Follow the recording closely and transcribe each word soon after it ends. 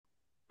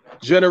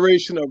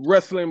Generation of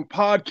Wrestling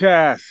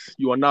Podcast.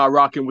 You are now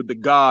rocking with the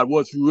God.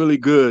 What's really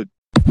good?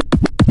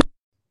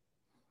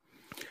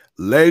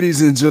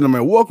 Ladies and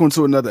gentlemen, welcome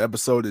to another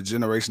episode of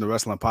Generation of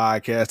Wrestling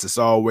Podcast. As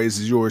always,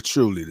 is yours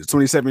truly, the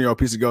 27-year-old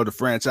piece of gold, the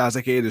franchise,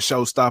 aka the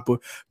showstopper,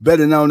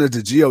 better known as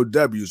the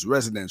GOW's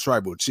resident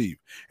tribal chief.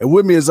 And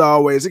with me, as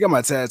always, I got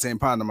my tag team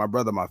partner, my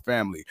brother, my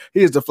family.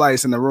 He is the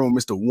flyest in the room,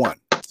 Mr. 1,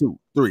 2,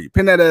 3.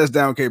 Pin that ass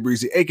down, K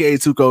Breezy, aka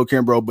Tuco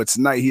Kimbro. But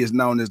tonight he is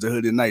known as the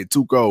Hooded Knight.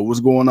 Tuco, what's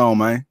going on,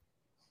 man?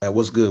 Hey,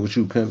 what's good with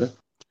you, pimpin'?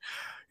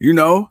 You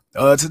know,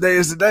 today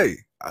is the day.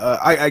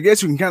 I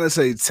guess you can kind of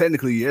say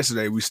technically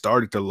yesterday we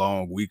started the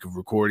long week of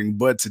recording,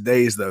 but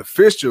today is the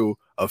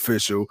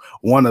official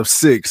one of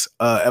 6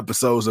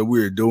 episodes that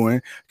we're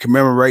doing,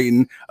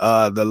 commemorating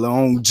the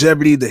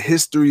longevity, the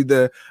history,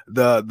 the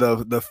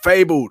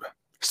fabled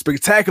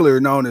spectacular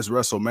known as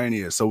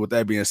WrestleMania. So with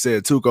that being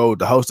said, Tuco,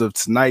 the host of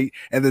tonight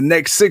and the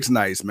next 6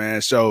 nights,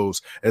 man,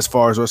 shows as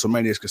far as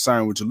WrestleMania is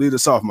concerned. Would you lead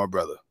us off, my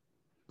brother?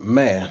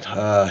 Man,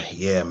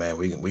 yeah, man,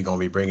 we gonna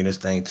be bringing this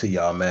thing to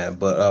y'all, man.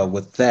 But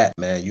with that,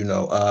 man, you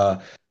know,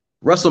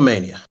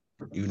 WrestleMania,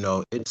 you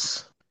know,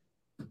 it's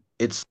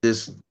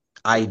this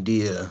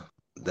idea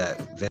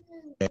that Vince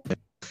and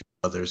a few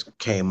others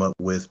came up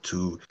with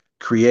to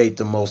create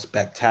the most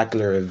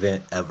spectacular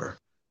event ever,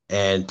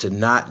 and to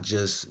not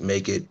just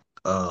make it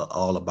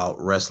all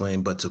about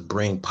wrestling, but to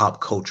bring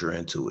pop culture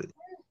into it.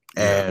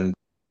 And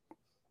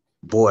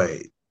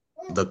boy,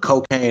 the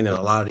cocaine in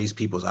a lot of these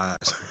people's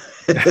eyes.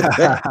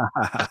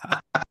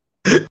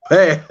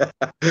 Man,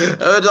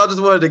 I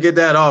just wanted to get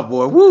that off,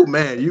 boy. Woo,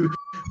 man,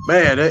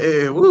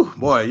 woo,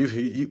 boy,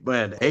 you,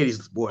 man, the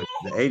 80s, boy,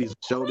 the 80s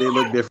show did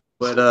look different,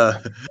 but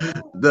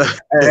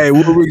hey,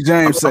 what Rick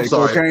James say?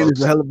 Sorry, cocaine folks.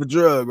 is a hell of a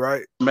drug,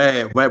 right?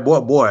 Man,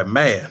 boy,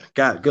 man,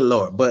 God, good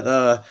Lord,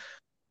 but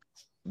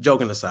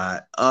joking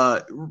aside,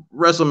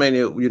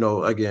 WrestleMania, you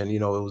know, again, you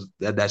know, it was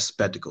that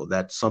spectacle.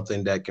 That's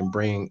something that can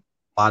bring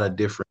a lot of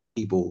different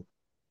people,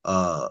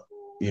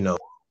 you know,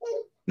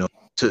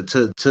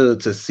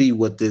 to see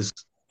what this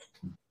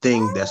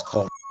thing that's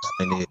called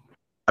wrestling is.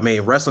 I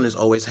mean, wrestling has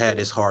always had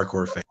its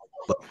hardcore fans,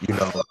 but you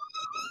know,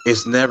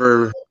 it's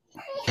never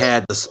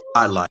had the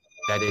spotlight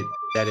that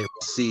it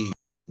received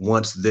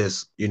once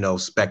this, you know,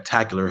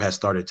 spectacular has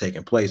started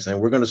taking place. And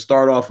we're going to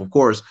start off, of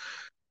course,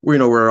 we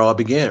know where it all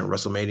began,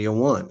 WrestleMania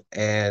 1.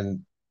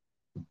 And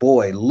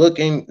boy,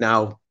 looking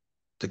now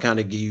to kind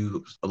of give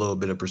you a little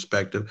bit of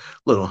perspective,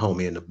 little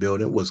homie in the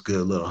building. What's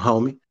good, little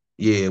homie?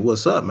 Yeah,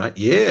 what's up, man?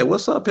 Yeah,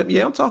 what's up, Pimp?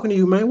 Yeah, I'm talking to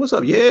you, man. What's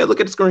up? Yeah,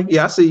 look at the screen.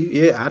 Yeah, I see you.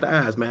 Yeah, eye to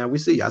eyes, man. We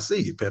see you. I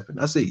see you,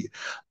 Pimpin'. I see you.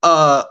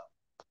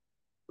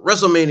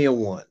 WrestleMania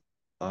 1.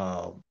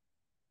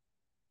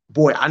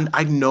 Boy,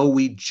 I know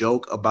we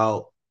joke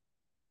about,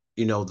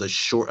 you know, the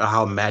short,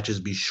 how matches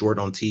be short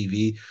on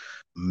TV.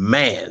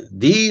 Man,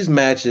 these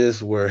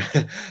matches were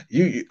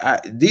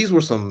these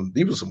were some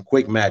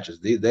quick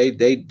matches. They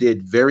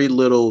did very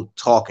little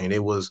talking.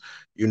 It was,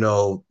 you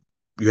know,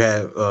 you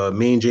had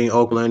Mean Gene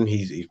Oakland.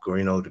 He's you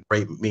know, the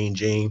great Mean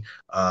Gene.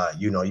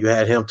 You know, you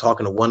had him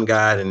talking to one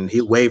guy and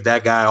he waved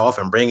that guy off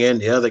and bring in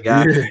the other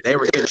guy. Yeah. They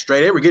were getting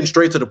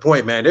straight to the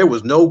point, man. There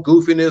was no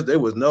goofiness. There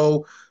was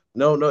no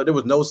there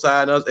was no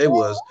side us. It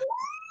was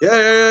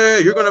yeah,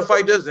 you're gonna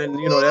fight this, and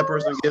you know that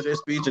person gives their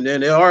speech, and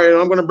then all right,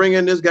 I'm gonna bring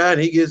in this guy,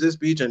 and he gives his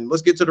speech, and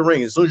let's get to the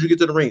ring. As soon as you get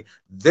to the ring,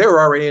 they're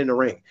already in the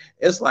ring.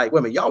 It's like, wait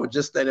a minute, y'all were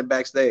just standing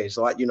backstage.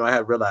 So I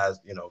had realized,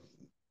 you know,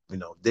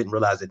 didn't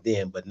realize it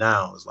then, but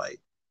now it's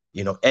like,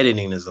 you know,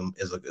 editing is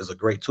a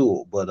great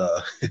tool. But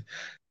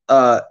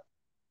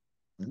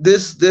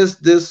this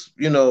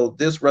you know,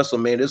 this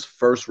WrestleMania, this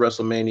first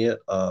WrestleMania,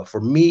 for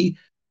me,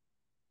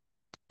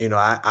 you know,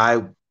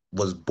 I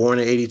was born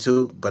in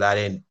 '82, but I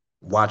didn't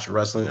watch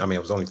wrestling. I mean, I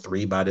was only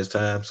 3 by this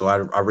time, so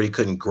I really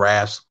couldn't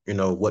grasp, you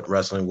know, what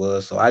wrestling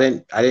was. So I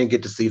didn't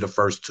get to see the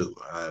first 2.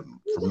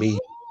 For me,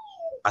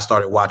 I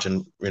started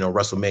watching, you know,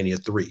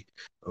 WrestleMania 3.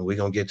 We're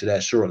gonna get to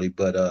that shortly,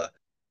 but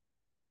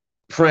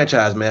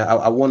franchise, man,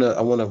 I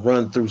wanna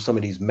run through some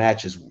of these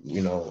matches,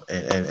 you know,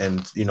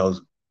 and you know,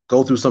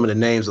 go through some of the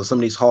names of some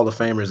of these Hall of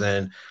Famers,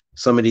 and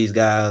some of these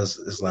guys.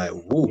 It's like,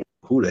 woo,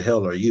 who the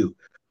hell are you?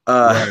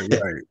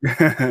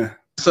 Right.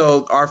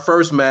 So our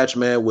first match,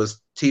 man, was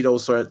Tito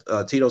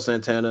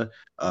Santana.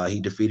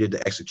 He defeated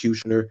the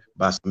Executioner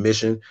by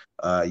submission.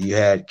 You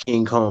had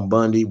King Kong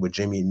Bundy with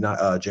Jimmy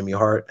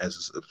Hart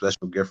as a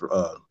special gift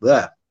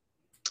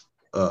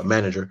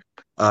manager,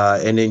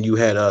 and then you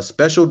had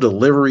Special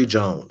Delivery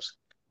Jones.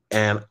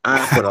 And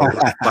I put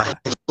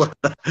this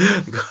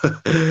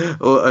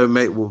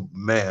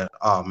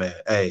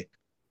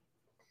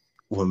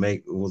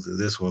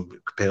one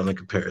pale in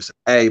comparison.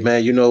 Hey,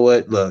 man, you know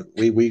what? Look,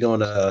 we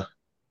gonna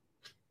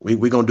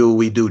do what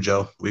we do,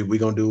 Joe. We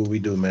gonna do what we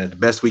do, man. The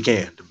best we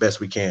can.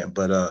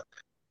 But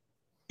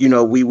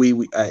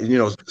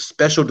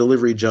Special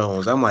Delivery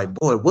Jones. I'm like,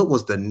 boy,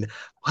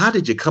 how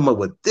did you come up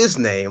with this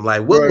name?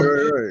 Like,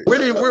 Right.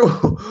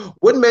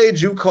 what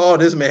made you call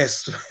this man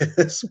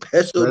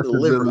Special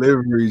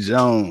Delivery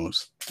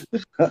Jones?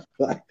 I'm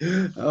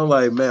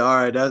like, man, all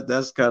right,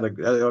 that's kind of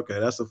okay.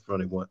 That's a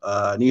funny one.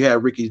 And you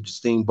had Ricky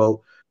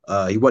Steamboat.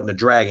 He wasn't a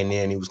dragon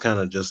then. He was kind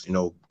of just,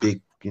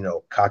 big,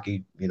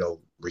 cocky,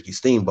 Ricky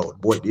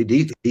Steamboat. Boy,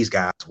 these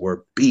guys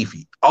were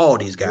beefy. All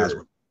these guys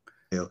were.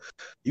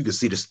 You could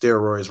see the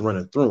steroids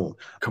running through them.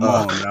 Come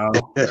on now.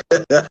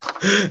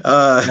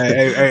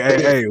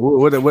 Hey,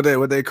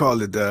 what they call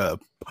it?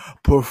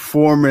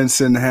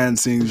 Performance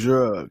enhancing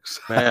drugs.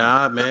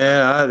 Well,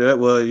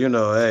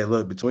 hey,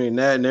 look, between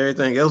that and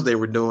everything else they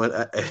were doing,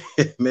 but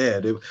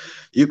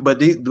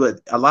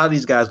a lot of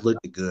these guys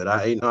looked good.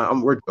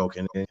 We're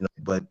joking,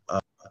 but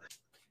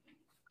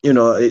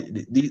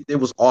it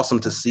was awesome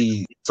to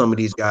see some of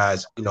these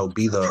guys,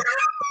 be the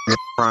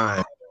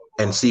prime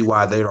and see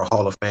why they are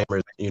Hall of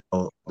Famers,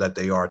 that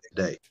they are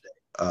today.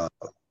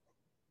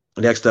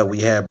 Next up,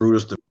 we had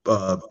Brutus the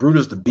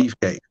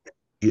Beefcake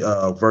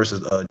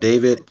versus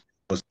David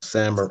was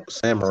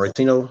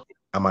Sammartino.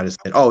 I might have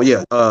said,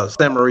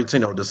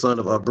 Sammartino, the son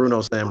of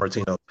Bruno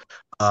Sammartino.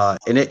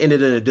 And it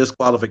ended in a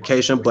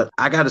disqualification. But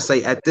I got to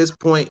say, at this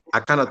point, I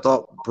kind of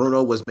thought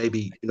Bruno was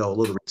maybe, a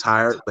little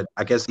retired, but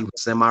I guess he was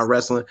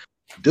semi-wrestling.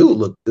 Dude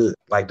looked good.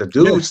 Like, the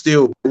dude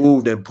still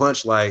moved and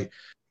punched like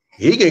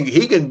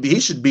he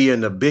should be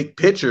in the big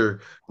picture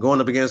going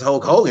up against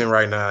Hulk Hogan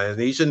right now. And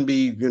he shouldn't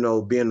be,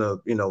 being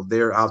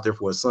they're out there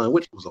for his son,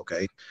 which was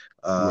okay.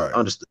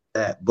 Understood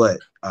that. But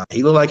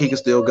he looked like he could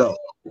still go.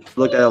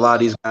 Looked at a lot of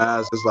these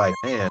guys. It's like,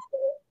 man,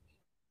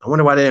 I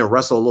wonder why they didn't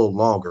wrestle a little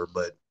longer.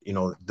 But,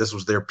 this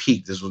was their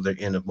peak. This was their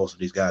end of most of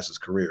these guys'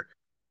 career.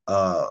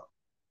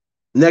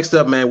 Next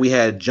up, man, we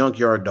had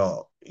Junkyard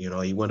Dog.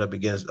 He went up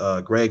against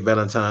Greg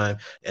Valentine.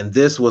 And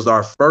this was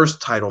our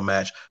first title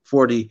match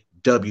for the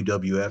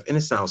WWF. And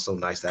it sounds so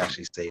nice to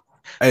actually say it.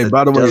 Hey,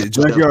 by the way,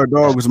 Junkyard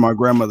Dog was my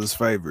grandmother's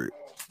favorite.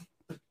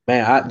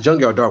 Man,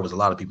 Junkyard Dog was a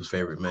lot of people's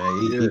favorite, man.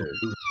 He was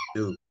that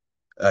dude.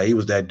 He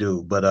was that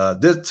dude.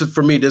 But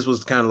for me, this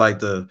was kind of like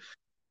the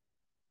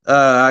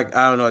I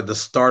don't know, the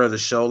start of the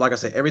show. Like I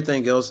said,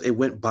 everything else, it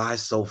went by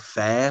so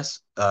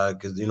fast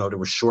because there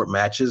were short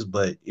matches.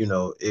 But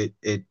the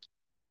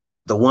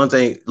one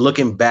thing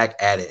looking back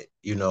at it,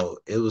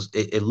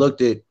 it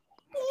looked at,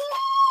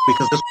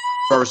 because this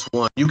first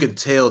one, you could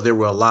tell there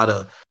were a lot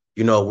of,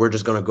 we're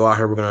just going to go out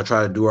here. We're going to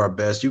try to do our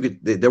best.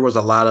 There was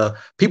a lot of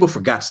people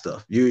forgot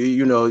stuff.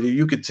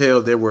 You could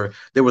tell there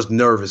was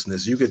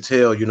nervousness. You could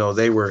tell,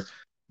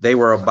 they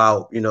were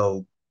about,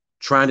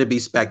 trying to be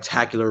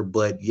spectacular,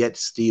 but yet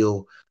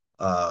still,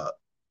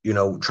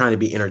 trying to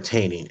be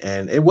entertaining.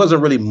 And it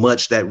wasn't really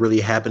much that really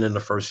happened in the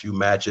first few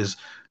matches.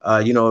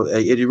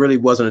 It really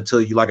wasn't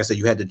until like I said,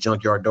 you had the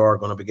Junkyard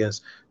Dog going up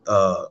against,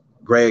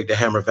 Greg the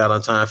Hammer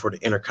Valentine for the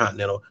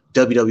Intercontinental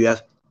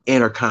WWF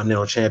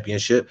Intercontinental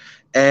Championship.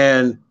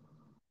 And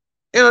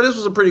this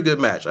was a pretty good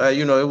match.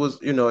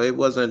 It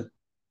wasn't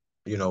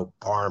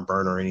barn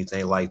burner or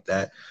anything like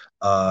that.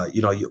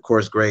 Of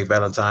course, Greg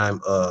Valentine,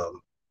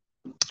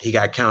 he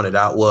got counted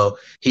out. Well,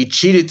 he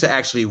cheated to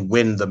actually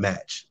win the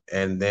match.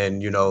 And then,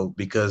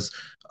 because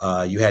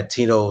you had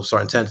Tito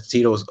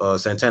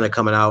Santana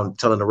coming out and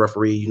telling the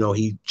referee,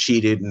 he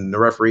cheated, and the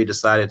referee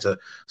decided to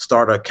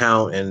start a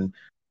count, and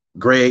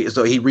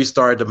so he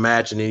restarted the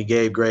match, and then he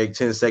gave Greg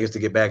 10 seconds to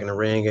get back in the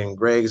ring. And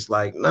Greg's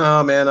like,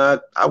 "Nah, man,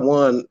 I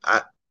won."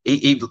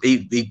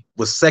 He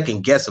was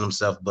second guessing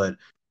himself, but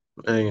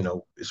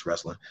it's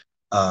wrestling.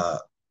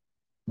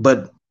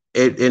 But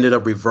it ended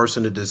up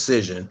reversing the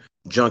decision.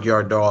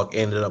 Junkyard Dog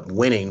ended up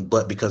winning,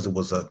 but because it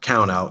was a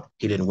count out,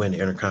 he didn't win the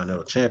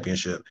Intercontinental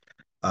Championship.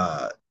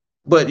 But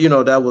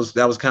that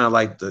was kind of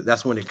like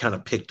that's when it kind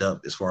of picked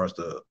up as far as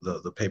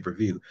the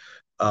pay-per-view.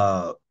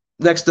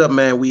 Next up,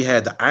 man, we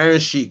had the Iron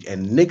Sheik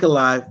and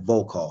Nikolai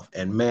Volkov.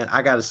 And man,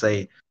 I gotta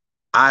say,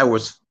 I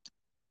was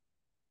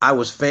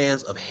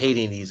fans of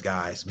hating these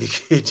guys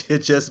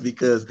just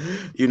because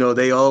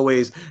they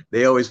always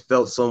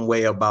felt some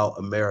way about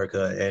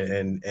America,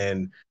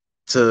 and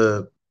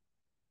to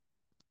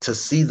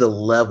see the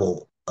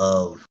level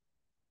of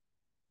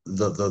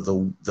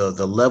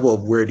the level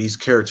of where these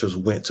characters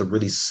went to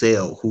really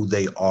sell who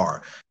they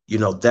are.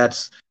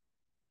 That's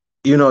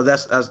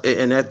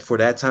and that for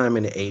that time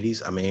in the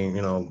 80s, I mean,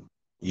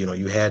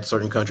 you had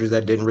certain countries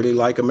that didn't really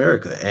like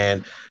America.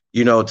 And,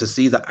 to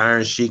see the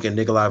Iron Sheik and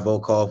Nikolai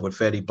Volkov with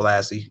Fetty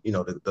Blassie,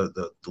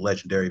 the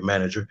legendary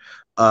manager,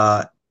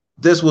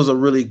 this was a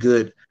really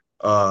good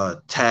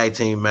tag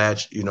team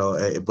match,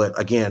 but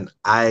again,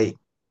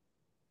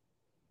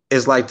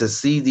 it's like to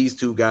see these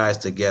two guys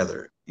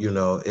together,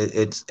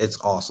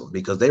 it's awesome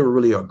because they were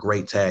really a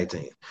great tag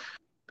team.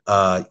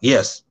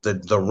 Yes,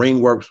 the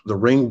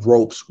ring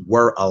ropes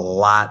were a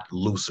lot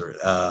looser.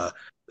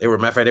 Matter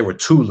of fact, they were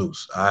too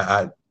loose.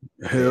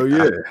 Hell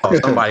yeah.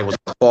 Somebody was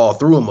gonna fall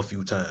through them a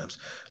few times.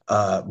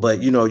 But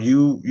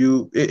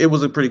it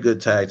was a pretty good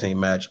tag team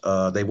match.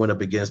 They went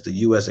up against the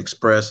U.S.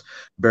 Express,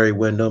 Barry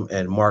Windham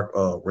and Mark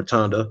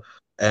Rotunda.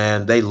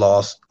 and they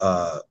lost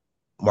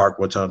Mark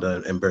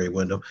Rotunda and Barry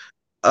Windham.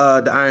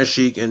 The Iron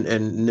Sheik and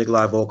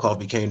Nikolai Volkov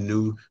became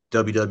new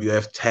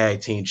WWF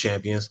Tag Team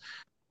Champions.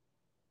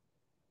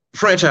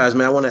 Franchise,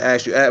 man, I want to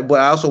ask you, but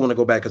I also want to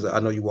go back because I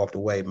know you walked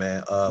away,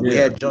 man. We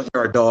had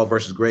Junkyard Dog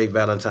versus Greg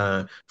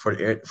Valentine for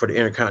the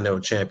Intercontinental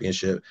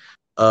Championship.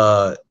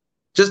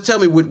 Just tell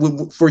me,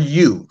 for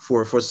you,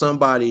 for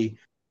somebody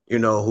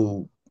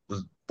who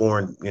was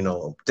born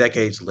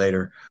decades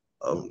later,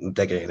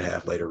 decade and a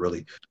half later,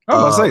 really. I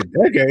was gonna say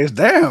decades.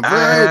 Damn, bro.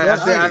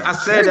 I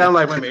said that. I'm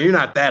like, wait a minute, you're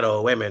not that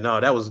old. Wait a minute, no,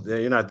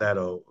 you're not that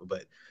old.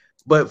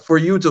 But for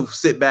you to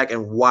sit back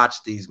and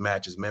watch these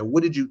matches, man,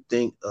 what did you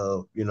think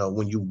of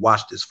when you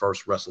watched this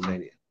first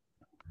WrestleMania?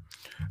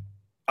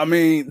 I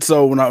mean,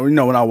 so when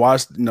I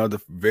watched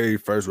the very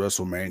first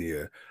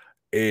WrestleMania,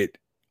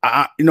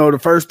 the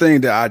first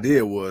thing that I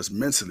did was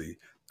mentally,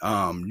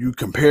 you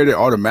compared it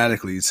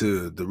automatically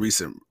to the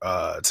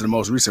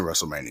most recent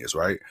WrestleManias,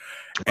 right?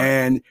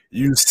 And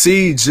you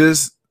see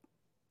just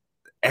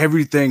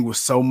everything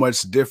was so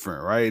much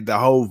different, right? The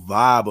whole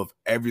vibe of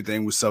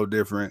everything was so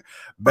different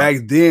back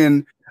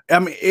then. I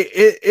mean,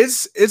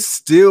 it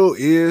still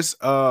is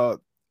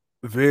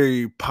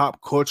very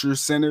pop culture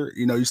center.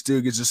 You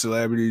still get your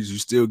celebrities, you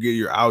still get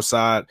your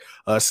outside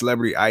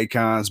celebrity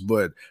icons,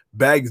 but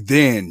back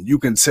then you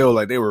can tell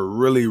like they were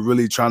really,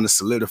 really trying to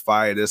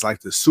solidify it as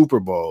like the Super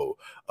Bowl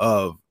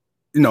of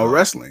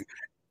wrestling.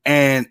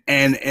 And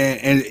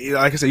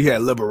like I said, you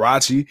had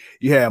Liberace,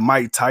 you had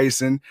Mike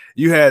Tyson,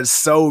 you had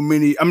so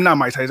many. I'm not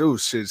Mike Tyson. Oh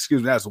shit,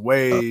 excuse me, that's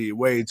way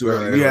too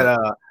early. You had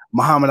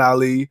Muhammad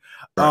Ali.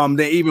 Then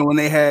even when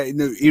they had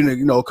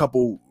a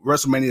couple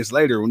WrestleManias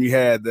later, when you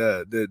had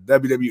the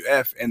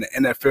WWF and the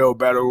NFL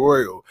Battle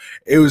Royal,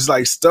 it was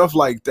like stuff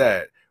like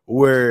that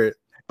where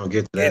I'll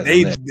get to that.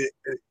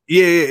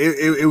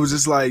 It was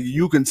just like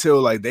you can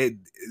tell like they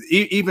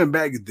even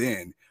back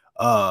then.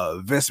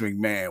 Vince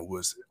McMahon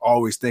was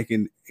always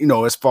thinking,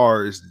 as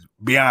far as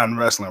beyond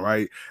wrestling,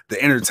 right?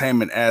 The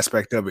entertainment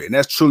aspect of it. And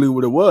that's truly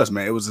what it was,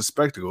 man. It was a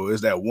spectacle.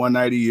 It's that one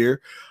night a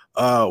year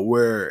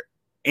where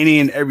any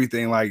and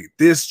everything, like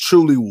this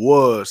truly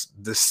was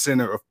the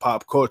center of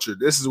pop culture.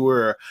 This is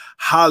where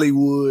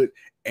Hollywood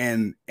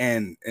and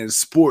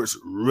sports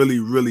really,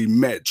 really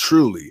met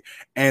truly.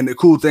 And the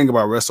cool thing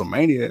about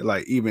WrestleMania,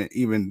 like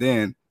even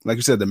then, like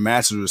you said, the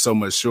matches were so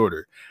much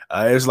shorter.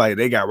 It's like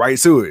they got right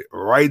to it,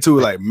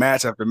 like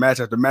match after match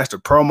after match. The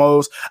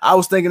promos, I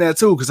was thinking that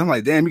too, because I'm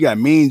like, damn, you got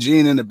Mean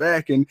Gene in the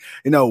back, and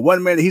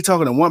 1 minute he's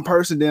talking to one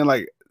person, then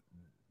like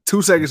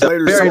 2 seconds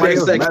later, he's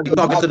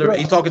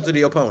talking to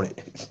the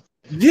opponent.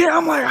 Yeah,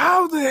 I'm like,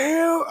 how the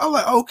hell? I'm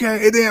like,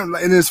 okay, and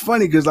it's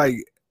funny because like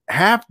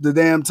half the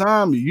damn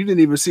time you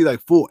didn't even see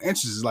like full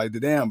entrances, like the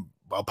damn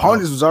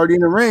opponents was already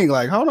in the ring.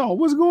 Like, hold on,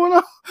 what's going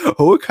on?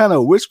 What kind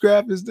of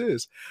witchcraft is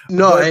this?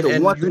 No, and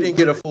you didn't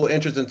get a full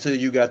interest until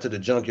you got to the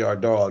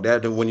Junkyard Dog.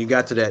 When you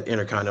got to that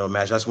Intercontinental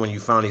match, that's when you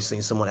finally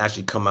seen someone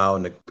actually come out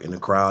in the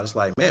crowd. It's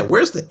like, man,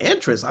 where's the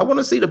interest? I want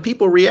to see the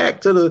people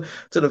react to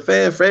the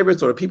fan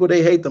favorites or the people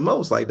they hate the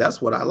most. Like,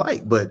 that's what I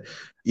like. But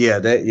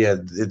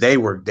they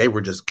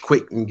were just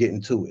quick in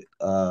getting to it.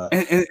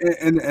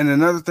 And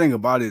another thing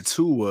about it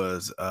too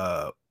was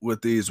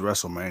with these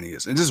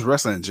WrestleManias and just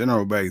wrestling in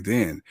general back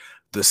then,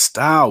 the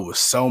style was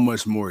so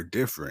much more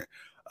different.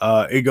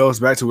 It goes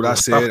back to what I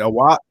said a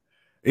while.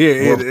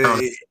 Yeah,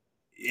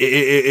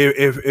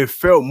 it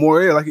felt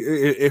more like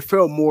it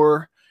felt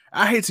more.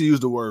 I hate to use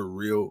the word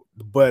real,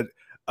 but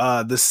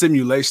the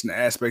simulation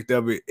aspect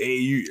of it.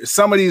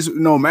 Some of these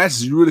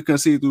matches, you really couldn't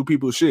see through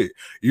people's shit.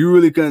 You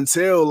really couldn't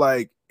tell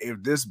like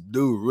if this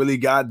dude really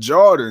got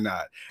jawed or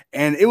not.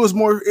 And it was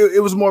more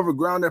of a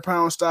ground and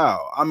pound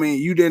style. I mean,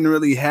 you didn't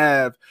really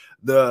have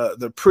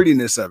the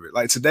prettiness of it.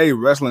 Like today,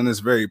 wrestling is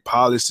very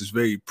polished, it's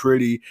very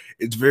pretty,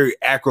 it's very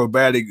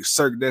acrobatic,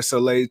 Cirque du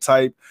Soleil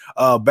type.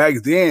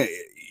 Back then,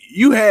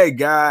 you had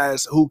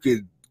guys who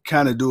could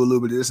kind of do a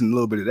little bit of this and a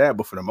little bit of that,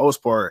 but for the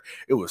most part,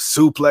 it was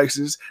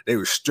suplexes. They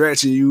were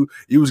stretching you.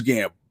 You was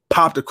getting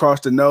popped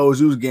across the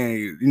nose. You was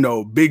getting,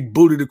 big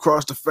booted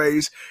across the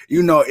face. It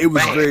was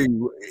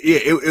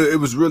it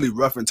was really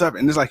rough and tough.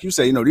 And it's like you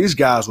say, these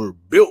guys were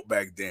built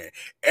back then.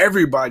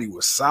 Everybody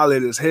was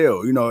solid as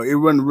hell. It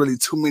wasn't really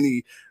too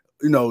many,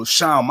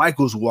 Shawn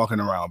Michaels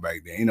walking around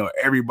back then.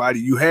 Everybody,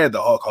 you had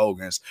the Hulk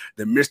Hogans,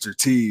 the Mr.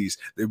 T's,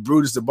 the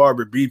Brutus the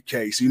Barber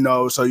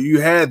Beefcakes, so you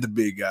had the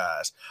big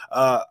guys.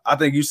 I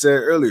think you said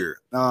earlier,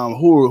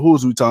 who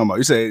was we talking about?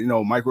 You said,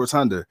 Mike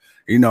Rotunda,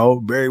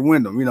 Barry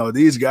Windham,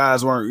 these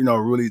guys weren't,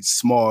 really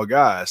small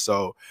guys.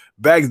 So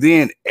back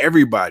then,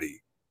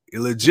 everybody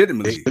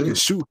legitimately could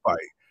shoot fight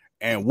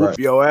and whoop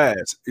your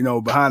ass,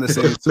 behind the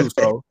scenes too.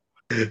 So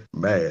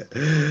man.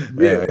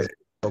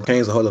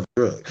 Cocaine's a whole other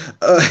drug.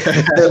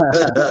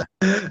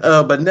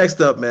 But next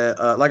up, man,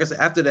 like I said,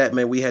 after that,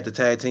 man, we had the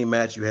tag team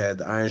match. You had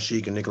the Iron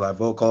Sheik and Nikolai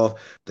Volkov.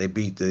 They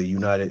beat the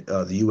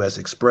U.S.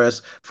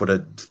 Express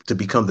to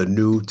become the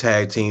new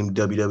tag team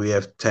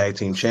WWF tag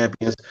team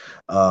champions,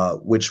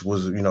 which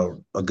was,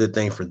 a good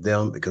thing for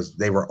them because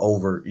they were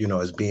over,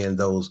 as being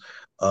those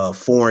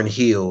foreign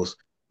heels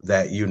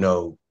that,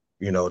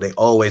 they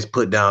always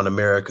put down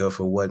America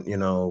for what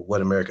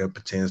America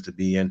pretends to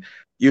be, and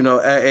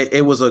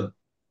it was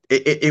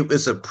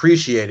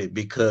appreciated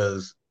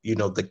because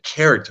the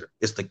character.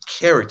 It's the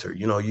character.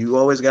 You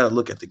always got to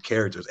look at the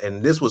characters,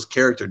 and this was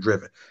character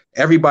driven.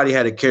 Everybody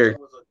had a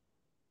character.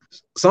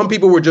 Some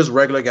people were just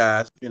regular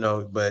guys,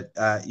 but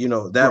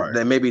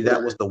that maybe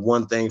that was the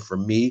one thing for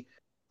me.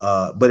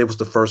 But it was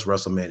the first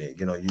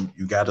WrestleMania.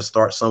 You got to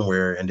start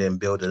somewhere and then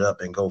build it up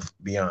and go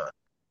beyond.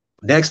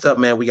 Next up,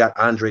 man, we got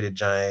Andre the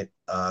Giant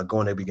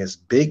going up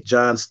against Big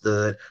John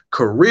Studd.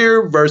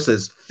 Career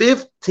versus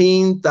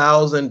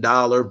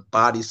 $15,000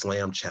 body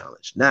slam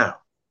challenge. Now,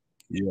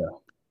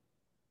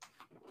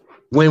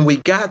 when we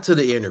got to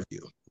the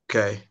interview,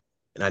 okay,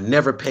 and I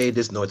never paid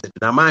this no attention.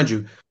 Now, mind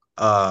you,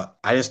 I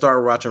didn't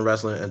start watching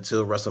wrestling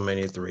until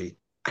WrestleMania 3.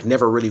 I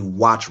never really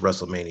watched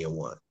WrestleMania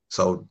 1.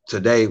 So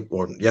today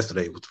or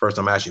yesterday was the first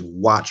time I actually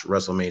watched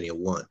WrestleMania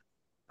 1.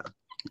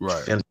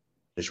 Right. And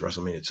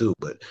WrestleMania 2,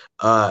 but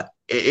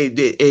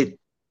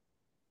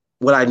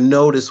what I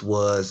noticed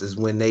is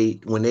when they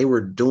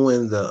were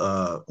doing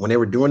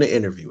the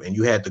interview, and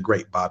you had the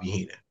great Bobby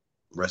Heenan,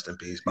 rest in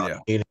peace, Bobby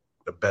Heenan,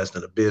 the best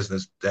in the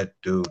business, that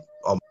dude,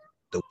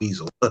 the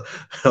weasel,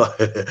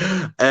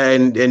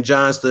 and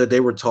John Studd, they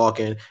were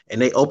talking,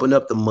 and they opened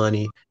up the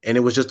money, and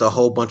it was just a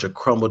whole bunch of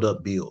crumbled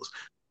up bills,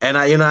 and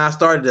I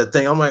started to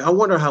think, I'm like, I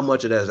wonder how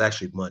much of that is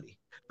actually money.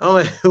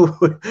 I'm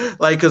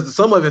like, because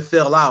some of it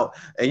fell out,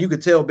 and you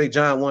could tell Big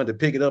John wanted to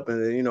pick it up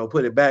and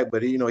put it back,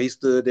 but he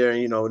stood there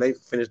and they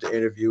finished the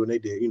interview and they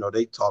did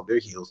they talked their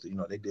heels, they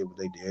did what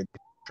they did,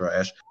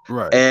 trash,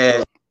 right,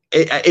 and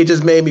it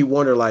just made me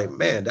wonder, like,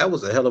 man, that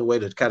was a hell of a way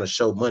to kind of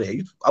show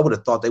money. I would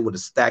have thought they would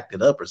have stacked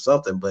it up or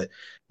something, but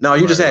no,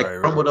 you just had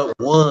crumbled up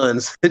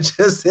ones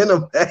just in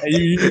them.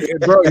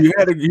 Bro, you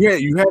had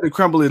to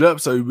crumble it up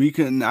so we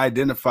couldn't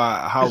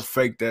identify how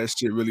fake that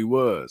shit really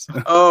was.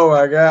 Oh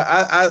my god,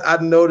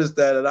 I noticed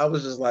that, and I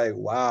was just like,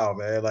 wow,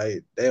 man,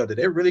 like, damn, did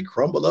they really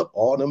crumble up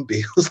all them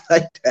bills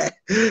like that?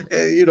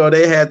 And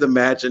they had the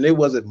match, and it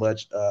wasn't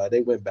much.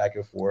 They went back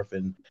and forth,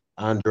 and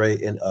Andre,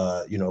 and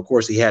of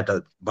course, he had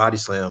to body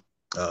slam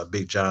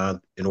Big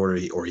John in order,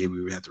 or he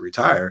would have to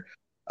retire.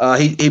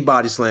 He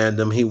body slammed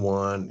him. He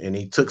won, and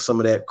he took some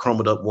of that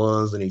crumbled up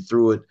ones and he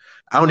threw it.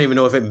 I don't even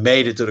know if it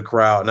made it to the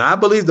crowd. Now, I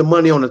believe the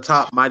money on the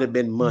top might have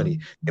been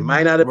money. It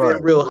might not have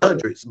been real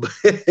hundreds, but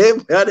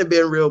it might have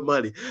been real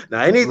money.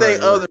 Now,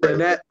 anything other than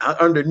that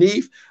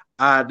underneath,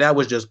 that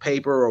was just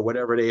paper or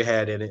whatever they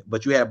had in it.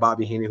 But you had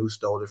Bobby Heenan, who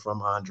stole it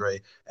from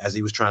Andre as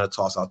he was trying to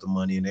toss out the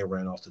money, and they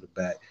ran off to the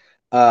back.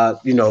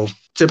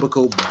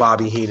 Typical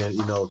Bobby Heenan,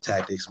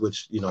 tactics,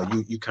 which,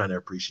 you kind of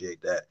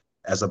appreciate that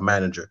as a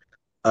manager.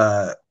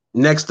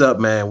 Next up,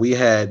 man, we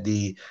had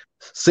the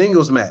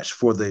singles match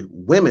for the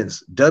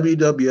women's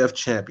WWF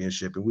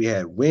championship, and we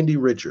had Wendy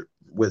Richard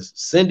with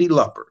Cyndi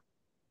Lauper.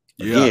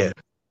 Again,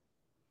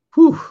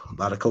 a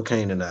lot of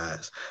cocaine in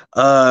the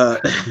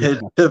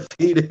eyes.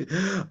 Defeated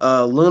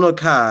Luna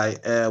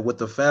Kai with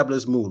the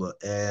Fabulous Moolah.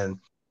 And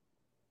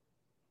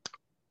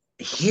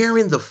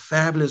hearing the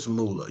Fabulous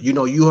Moolah,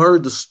 you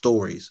heard the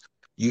stories.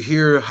 You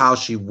hear how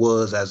she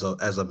was as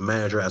a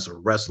manager, as a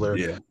wrestler,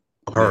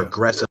 her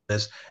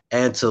aggressiveness,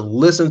 and to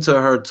listen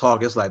to her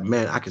talk, it's like,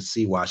 man, I could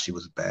see why she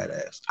was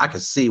badass. I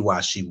could see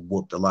why she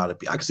whooped a lot of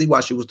people. I could see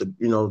why she was the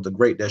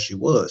great that she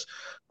was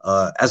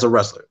as a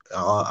wrestler.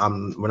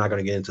 We're not going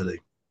to get into the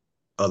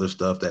other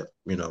stuff that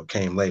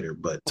came later,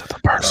 but to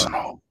the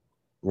personal,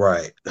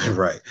 right.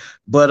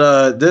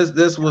 But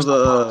this was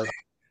a.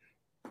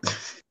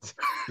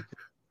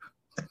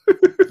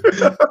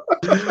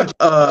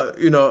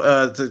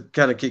 To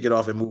kind of kick it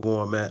off and move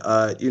on, man.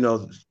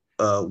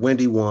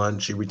 Wendy won.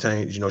 She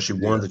retained. She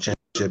won the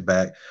championship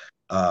back.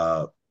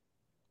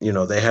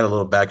 They had a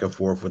little back and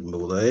forth with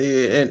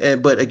Moolah,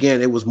 but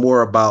again, it was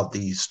more about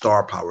the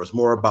star power. It's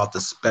more about the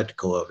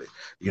spectacle of it.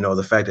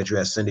 The fact that you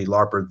had Cyndi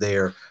Lauper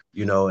there,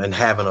 and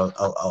having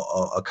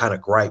a kind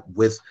of gripe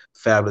with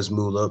Fabulous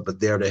Moolah, but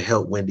there to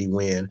help Wendy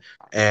win.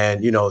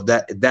 And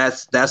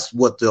that's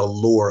what the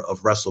allure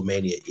of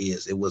WrestleMania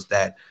is. It was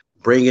that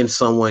bringing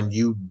someone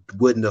you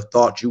wouldn't have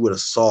thought you would have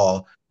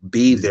saw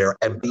be there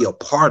and be a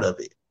part of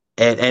it.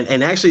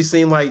 And actually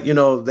seemed like,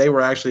 they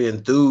were actually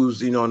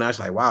enthused, and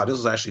actually like, wow, this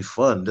was actually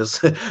fun.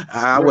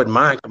 I wouldn't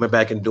mind coming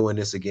back and doing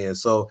this again.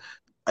 So,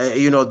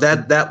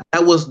 that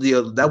was the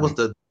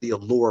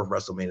allure of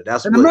WrestleMania.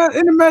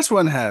 The match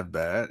wasn't half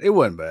bad. It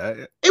wasn't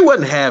bad. It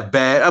wasn't half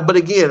bad. But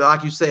again,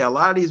 like you say, a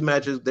lot of these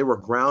matches, they were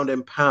ground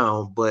and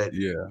pound. But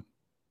it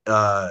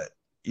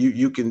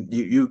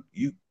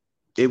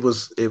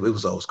was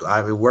old school.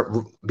 I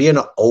mean, being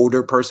an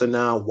older person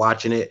now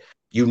watching it,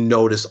 you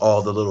notice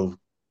all the little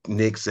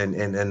nicks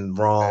and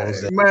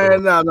wrongs. Hey,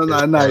 man, no.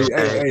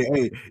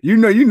 Hey. You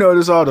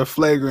notice all the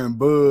flagrant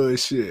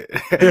bullshit.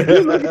 you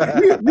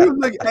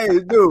look, hey,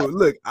 dude,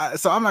 look.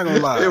 So I'm not gonna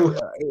lie.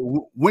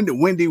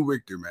 Wendy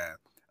Richter, man.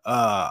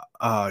 God,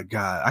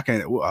 I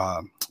can't.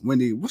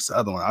 Wendy, what's the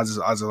other one? I just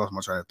lost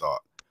my train of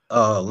thought.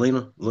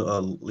 Lena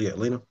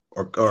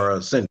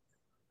or Cindy.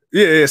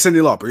 Yeah,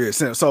 Cyndi Lauper. Yeah,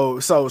 so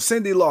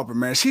Cyndi Lauper,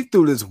 man, she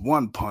threw this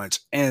one punch,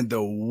 and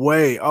the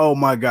way, oh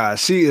my God,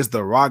 she is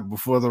the Rock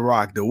before the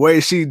Rock. The way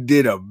she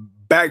did a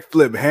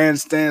backflip,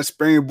 handstand,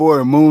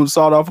 springboard, and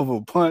moonsault off of a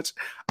punch,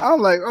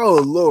 I'm like,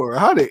 oh Lord,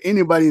 how did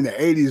anybody in the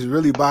 '80s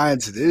really buy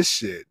into this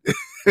shit?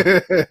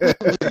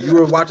 You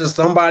were watching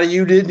somebody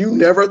you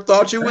never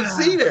thought you would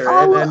see there,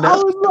 and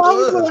that's what it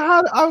was.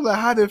 I was like,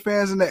 how did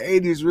fans in the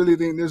 '80s really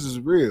think this is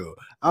real?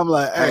 I'm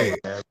like, Hey, hey,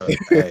 man, look,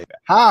 hey,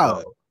 how?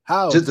 look.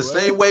 How, Just the bro?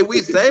 same way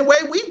we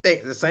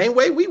think, the same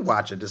way we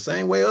watch it, the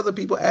same way other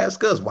people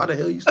ask us, why the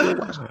hell you still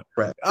watching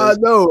crap? I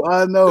know,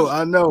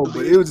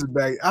 but it was just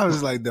back. I was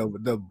just like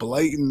the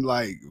blatant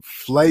like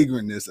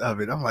flagrantness of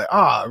it. I'm like,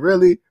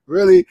 really,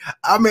 really.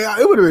 I mean,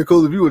 it would have been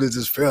cool if you would have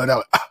just fell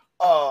out.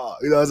 Oh,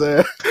 you know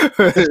what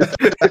I'm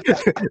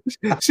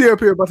saying? She up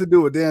here about to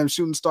do a damn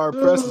shooting star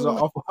presses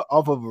off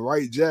of a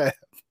right jab.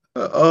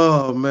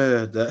 Oh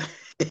man,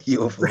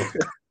 you're a fool.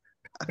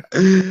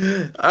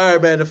 All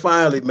right, man. And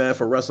finally, man,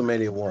 for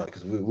WrestleMania 1,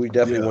 because we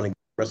definitely want to get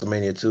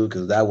WrestleMania 2,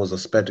 because that was a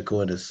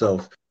spectacle in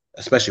itself,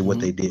 especially what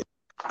they did.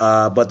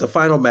 But the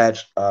final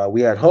match,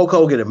 we had Hulk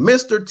Hogan and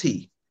Mr.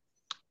 T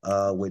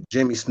with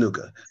Jimmy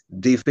Snuka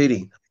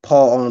defeating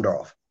Paul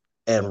Orndorff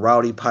and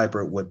Rowdy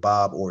Piper with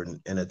Bob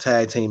Orton in a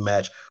tag team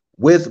match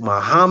with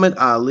Muhammad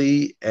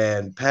Ali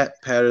and Pat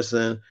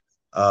Patterson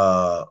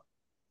as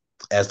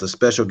the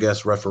special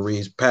guest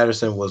referees.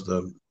 Patterson was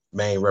the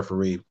main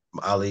referee.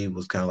 Ali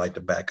was kind of like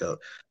the backup.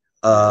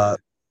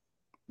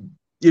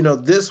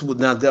 This was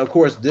now, of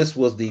course, this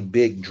was the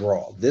big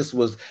draw. This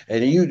was,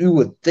 and you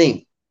would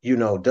think,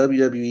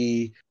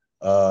 WWE,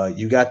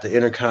 you got the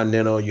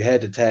Intercontinental, you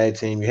had the tag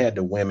team, you had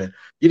the women.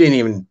 You didn't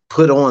even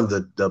put on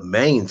the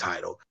main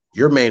title.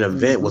 Your main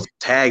event was a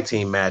tag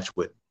team match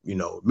with,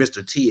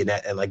 Mr. T,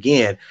 and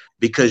again,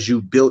 because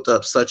you built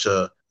up such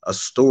a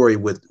story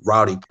with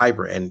Rowdy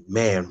Piper, and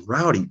man,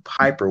 Rowdy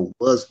Piper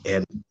was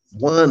an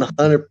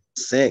 100%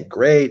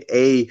 grade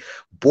A,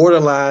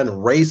 borderline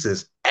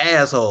racist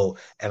asshole,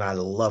 and I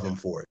love him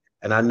for it.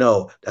 And I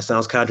know that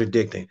sounds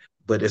contradicting,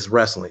 but it's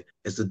wrestling.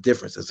 It's a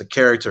difference. It's a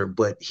character,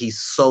 but he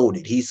sold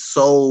it. He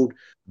sold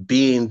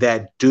being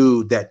that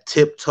dude that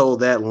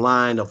tiptoed that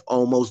line of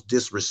almost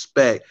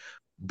disrespect,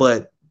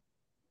 but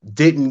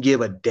didn't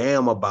give a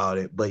damn about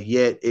it, but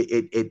yet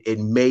it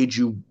made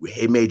you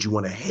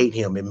want to hate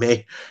him.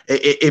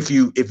 If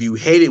you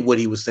hated what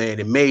he was saying,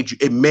 it made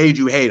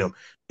you hate him.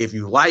 If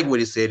you like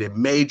what he said, it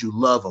made you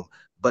love him.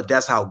 But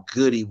that's how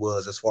good he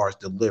was as far as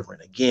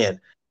delivering.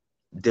 Again,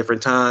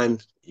 different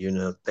times,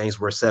 things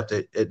were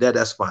accepted.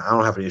 That's fine. I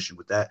don't have an issue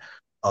with that.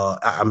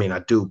 I mean, I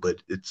do,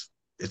 but it's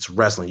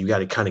wrestling. You got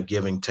to kind of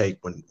give and take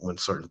when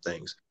certain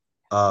things.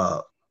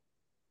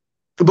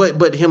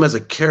 But him as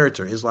a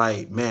character is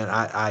like, man,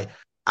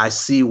 I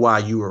see why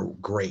you were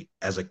great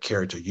as a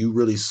character. You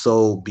really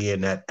sold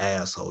being that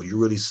asshole. You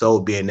really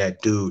sold being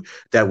that dude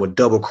that would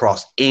double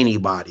cross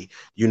anybody,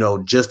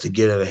 just to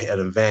get an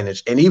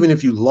advantage. And even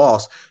if you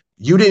lost,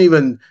 you didn't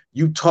even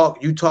you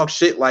talk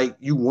shit like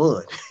you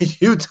won.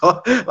 You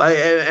talk like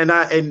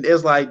and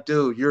it's like,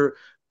 dude,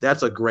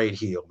 that's a great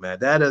heel, man.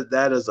 That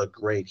is a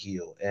great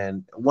heel,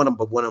 and one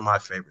of my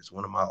favorites,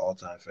 one of my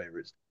all-time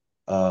favorites.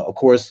 Of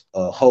course,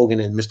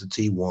 Hogan and Mr.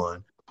 T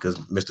won because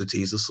Mr.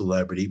 T is a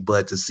celebrity.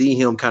 But to see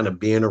him kind of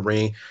be in the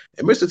ring,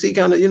 and Mr. T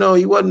kind of, he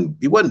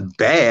wasn't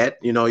bad.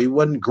 He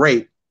wasn't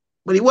great,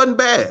 but he wasn't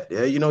bad.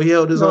 Yeah, he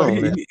held his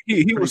own.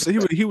 He was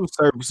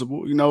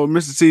serviceable.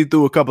 Mr. T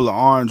threw a couple of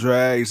arm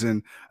drags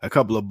and a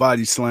couple of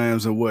body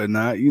slams and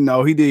whatnot.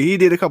 He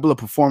did a couple of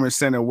Performance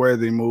Center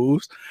worthy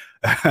moves.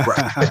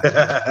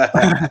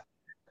 Right.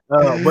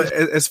 But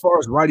as far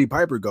as Roddy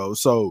Piper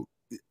goes, so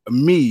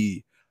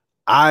me.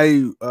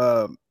 As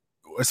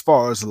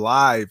far as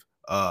live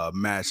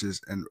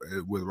matches and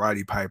with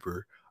Roddy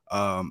Piper,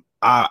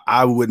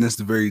 I witnessed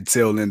the very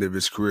tail end of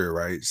his career,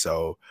 right?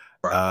 So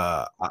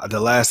the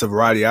last of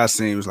Roddy I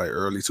seen was like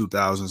early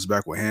 2000s,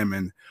 back with him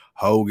and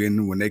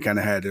Hogan when they kind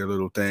of had their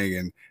little thing.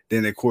 And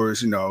then of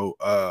course, when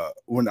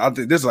I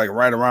think this is like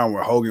right around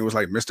where Hogan was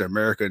like Mr.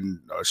 America and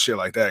shit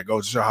like that.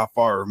 Goes to show how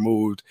far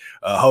removed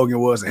Hogan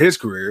was in his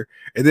career.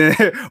 And then,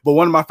 but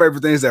one of my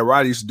favorite things that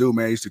Roddy used to do,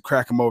 man, he used to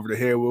crack him over the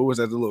head. What was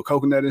that, the little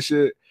coconut and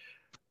shit?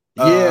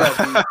 Yeah,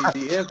 that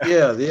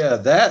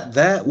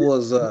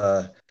was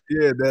I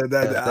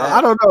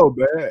don't know,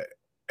 man.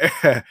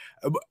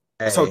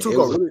 So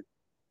Tuco, really.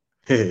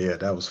 Yeah,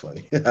 that was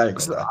funny.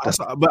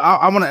 But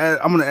I'm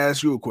gonna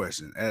ask you a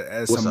question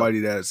as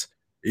somebody that's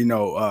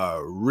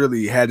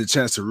really had the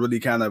chance to really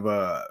kind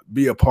of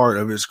be a part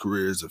of his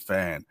career as a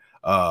fan,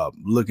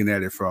 looking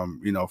at it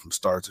from from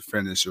start to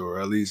finish,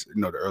 or at least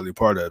the early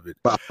part of it,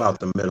 about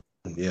the middle.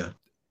 Yeah.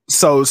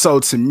 So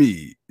to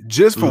me,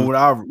 just from what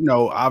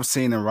I've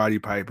seen in Roddy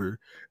Piper,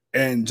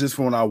 and just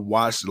from when I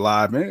watched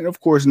live, and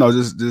of course,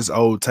 this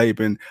old tape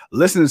and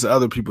listening to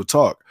other people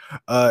talk,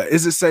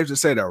 is it safe to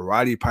say that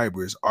Roddy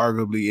Piper is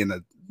arguably in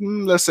a,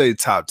 let's say,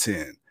 top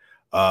 10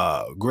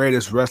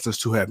 greatest wrestlers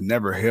to have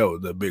never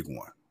held the big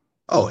one?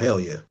 Oh hell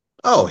yeah!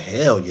 Oh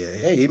hell yeah!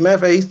 Hey, matter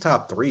of fact, he's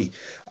top 3.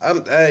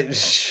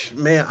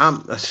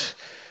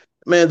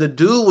 Man, the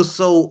dude was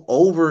so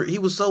over. He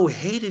was so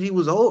hated. He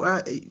was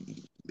over.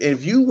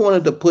 If you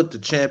wanted to put the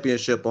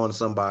championship on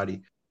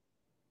somebody,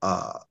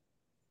 uh,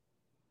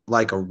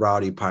 like a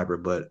Rowdy Piper,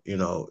 but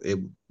it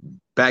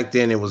back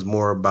then it was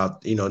more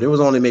about there was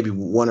only maybe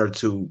one or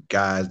two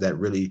guys that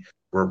really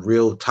were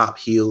real top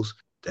heels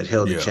that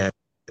held the Yeah.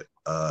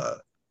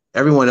 championship.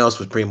 Everyone else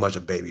was pretty much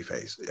a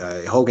babyface.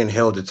 Hogan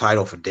held the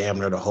title for damn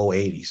near the whole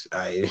 '80s.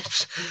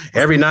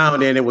 Every now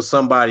and then it was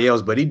somebody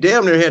else, but he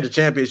damn near had the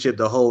championship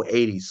the whole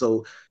 '80s.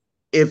 So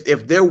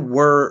if there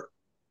were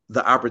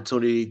the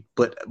opportunity,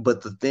 but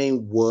the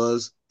thing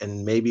was,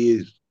 and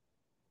maybe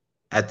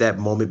at that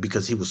moment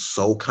because he was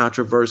so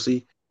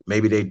controversy,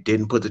 maybe they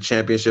didn't put the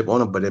championship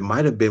on him, but it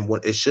might have been one.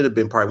 It should have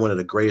been probably one of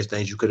the greatest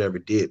things you could ever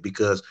did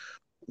because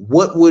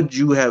what would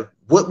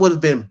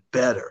have been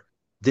better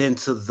than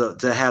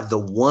to have the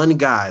one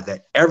guy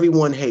that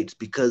everyone hates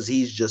because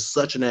he's just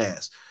such an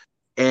ass,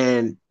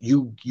 and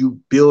you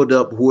build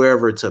up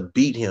whoever to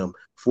beat him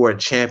for a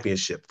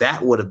championship.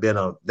 That would have been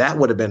a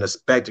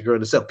spectacle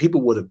in itself.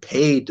 People would have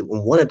paid and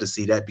wanted to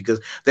see that because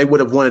they would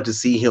have wanted to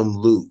see him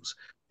lose.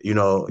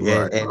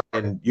 Right.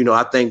 And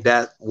I think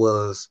that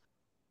was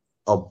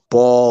a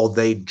ball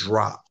they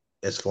dropped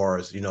as far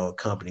as a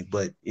company.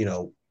 But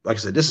like I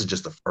said, this is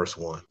just the first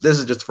one. This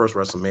is just the first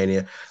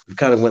WrestleMania. We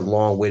kind of went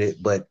long with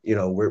it, but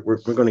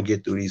we're going to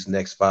get through these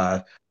next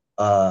five.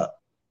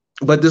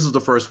 But this is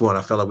the first one.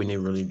 I felt like we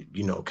didn't really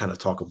kind of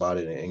talk about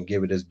it and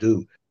give it its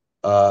due.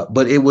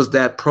 But it was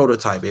that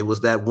prototype. It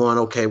was that one.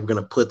 Okay, we're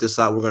going to put this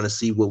out. We're going to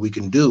see what we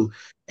can do.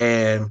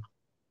 And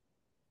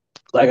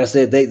like I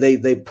said,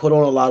 they put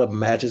on a lot of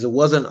matches. It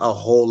wasn't a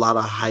whole lot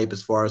of hype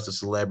as far as the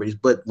celebrities,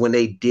 but when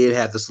they did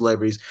have the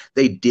celebrities,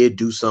 they did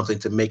do something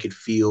to make it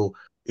feel,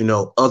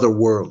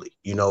 otherworldly,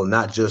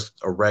 not just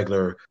a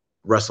regular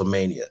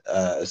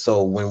WrestleMania.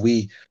 So when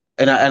we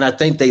and I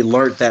think they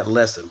learned that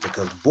lesson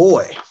because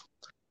boy,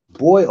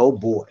 oh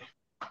boy,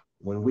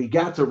 when we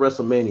got to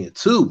WrestleMania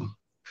 2,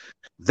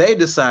 they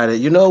decided,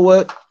 you know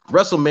what?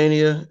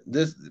 WrestleMania,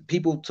 this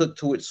people took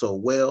to it so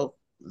well.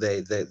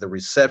 The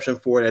reception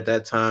for it at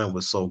that time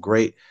was so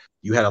great.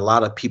 You had a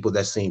lot of people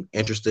that seemed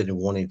interested in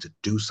wanting to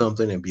do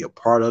something and be a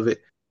part of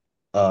it.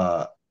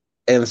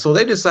 And so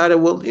they decided,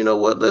 well, you know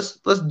what? Let's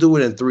do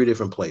it in 3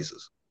 different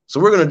places. So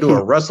we're going to do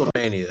a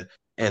WrestleMania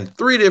in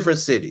 3 different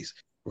cities.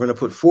 We're going to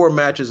put 4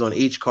 matches on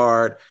each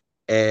card,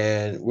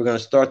 and we're going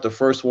to start the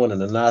first one in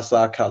the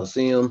Nassau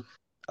Coliseum,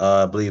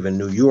 I believe in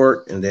New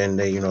York, and then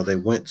they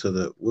went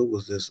to what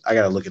was this? I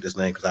got to look at this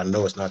name because I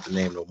know it's not the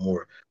name no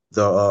more.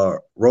 The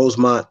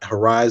Rosemont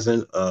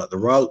Horizon,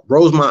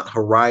 Rosemont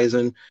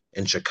Horizon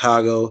in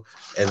Chicago,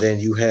 and then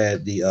you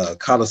had the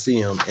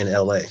Coliseum in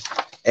LA.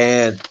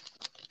 And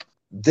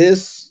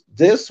this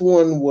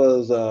one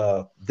was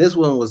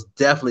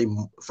definitely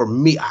for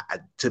me.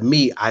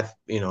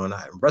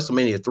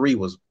 WrestleMania 3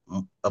 was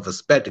of a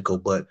spectacle,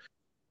 but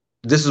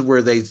this is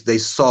where they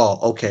saw,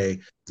 okay,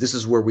 this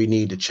is where we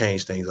need to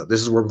change things up.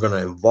 This is where we're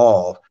going to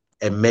evolve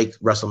and make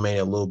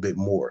WrestleMania a little bit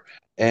more.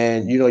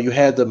 And you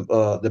had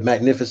the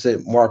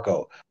magnificent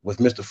Marco with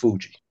Mr.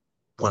 Fuji,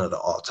 one of the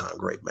all-time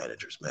great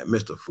managers, man,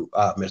 Mr.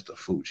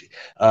 Fuji,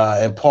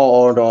 and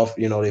Paul Orndorff.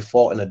 They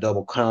fought in a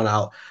double count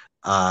out.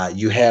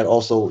 You had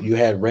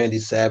Randy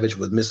Savage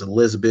with Miss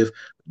Elizabeth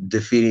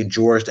defeating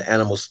George the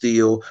Animal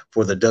Steel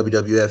for the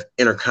WWF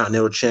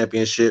Intercontinental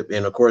Championship,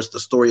 and of course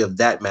the story of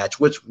that match,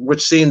 which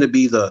seemed to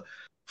be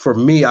for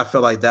me, I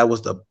felt like that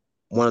was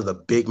one of the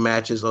big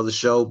matches of the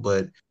show,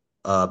 but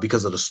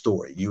because of the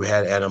story, you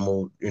had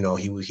Animal,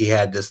 he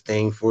had this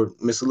thing for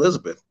Miss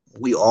Elizabeth.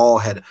 We all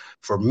had,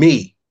 for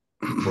me,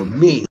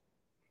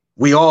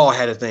 we all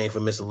had a thing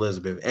for Miss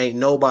Elizabeth. Ain't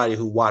nobody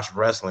who watched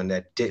wrestling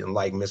that didn't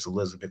like Miss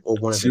Elizabeth or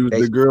one of She was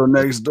the girl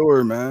next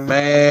door, man.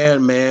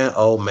 Man,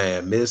 oh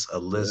man, Miss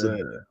Elizabeth.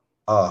 Yeah.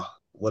 Oh,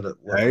 what a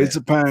hey,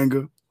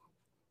 Topanga.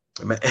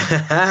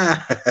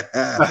 Yeah,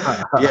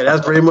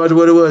 that's pretty much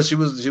what it was. She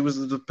was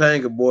the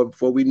Topanga boy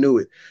before we knew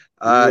it.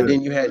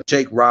 Then you had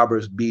Jake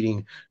Roberts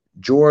beating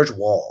George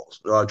Wales.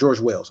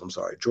 I'm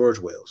sorry, George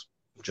Wales,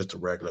 just a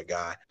regular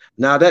guy.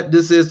 Now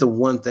this is the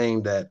one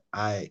thing that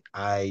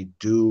I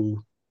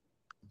do.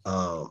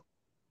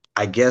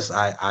 I guess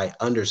I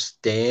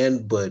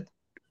understand, but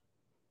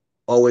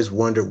always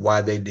wondered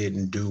why they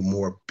didn't do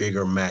more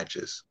bigger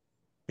matches.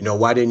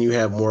 Why didn't you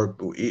have more?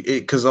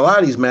 Because a lot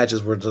of these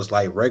matches were just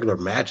like regular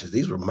matches.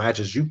 These were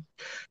matches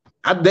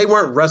they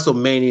weren't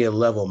WrestleMania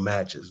level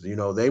matches.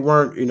 They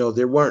weren't.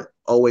 There weren't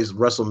always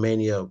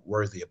WrestleMania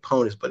worthy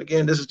opponents. But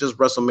again, this is just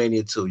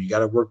WrestleMania 2. You got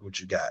to work what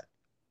you got.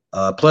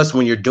 Plus,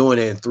 when you're doing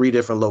it in 3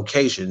 different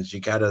locations, you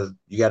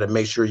gotta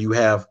make sure you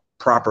have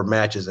proper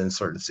matches in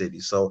certain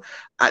cities. So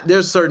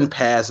there's certain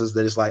passes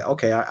that it's like,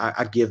 okay,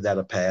 I give that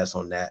a pass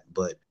on that.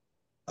 But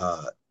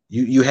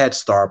you had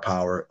star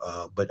power,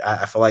 but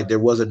I feel like there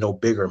wasn't no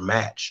bigger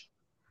match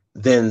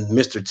than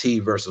Mr. T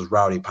versus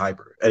Rowdy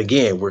Piper. And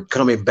again, we're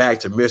coming back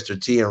to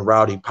Mr. T and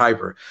Rowdy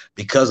Piper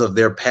because of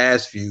their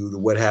past feud,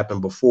 what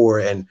happened before,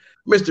 and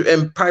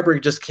Piper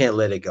just can't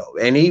let it go,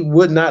 and he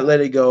would not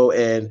let it go.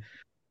 And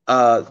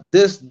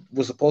This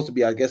was supposed to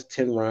be, I guess,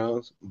 10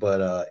 rounds,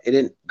 but it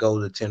didn't go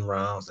to 10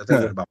 rounds. I think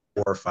it went about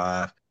 4 or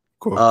 5. Of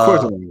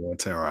course, I'm going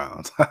 10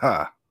 rounds.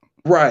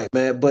 Right,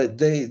 man. But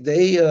they,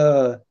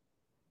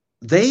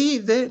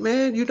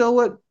 man, you know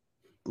what?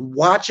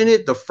 Watching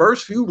it, the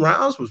first few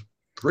rounds was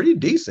pretty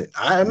decent.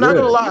 I'm not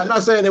gonna lie. I'm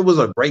not saying it was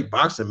a great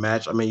boxing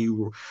match. I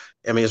mean,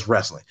 it's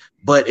wrestling,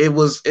 but it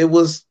was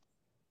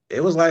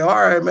like, all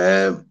right,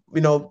 man. You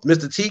know,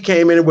 Mr. T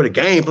came in with a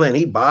game plan.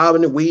 He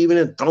bobbing and weaving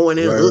and throwing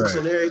in hooks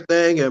and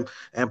everything.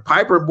 And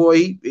Piper,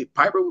 boy,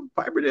 Piper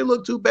didn't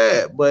look too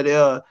bad.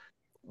 But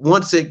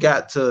once it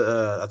got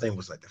to I think it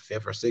was like the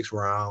 5th or 6th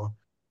round,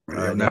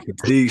 that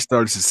fatigue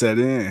started to set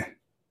in.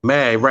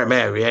 Man, right,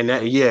 man,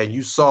 and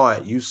you saw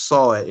it,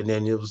 and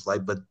then it was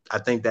like, but I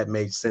think that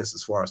made sense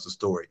as far as the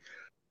story.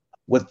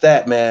 With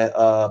that, man,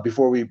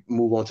 before we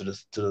move on to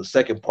the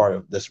second part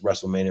of this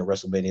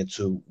WrestleMania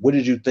 2, what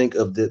did you think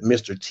of the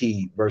Mr.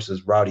 T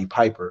versus Rowdy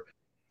Piper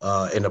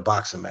in the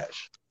boxing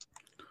match?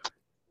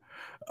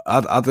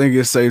 I think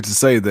it's safe to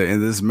say that in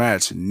this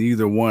match,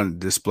 neither one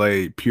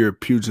displayed pure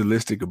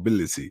pugilistic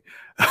ability.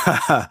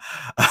 As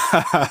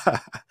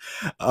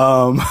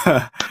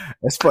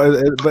far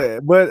as,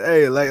 but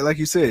hey, like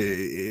you said,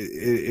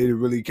 it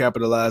really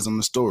capitalized on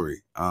the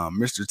story.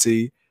 Mr.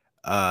 T,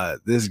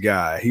 this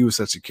guy, he was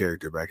such a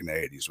character back in the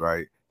 80s,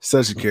 right?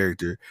 Such a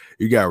character.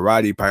 You got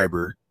Roddy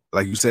Piper,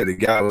 like you said, the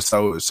guy was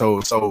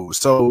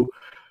so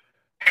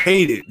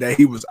hated that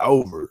he was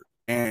over.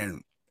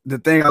 And the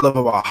thing I love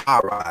about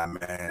Hot Rod,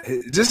 man,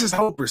 just his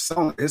whole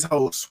persona, his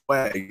whole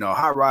swag. You know,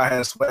 Hot Rod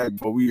has swag,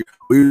 but we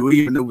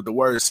even knew what the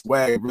word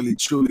swag really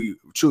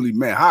truly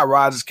meant. Hot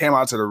Rod just came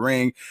out to the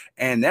ring,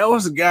 and that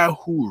was a guy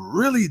who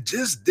really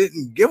just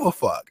didn't give a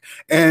fuck.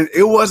 And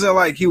it wasn't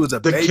like he was a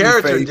the baby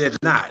character face. did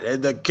not.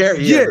 The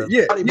character,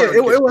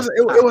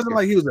 It wasn't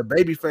like he was a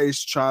baby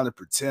face trying to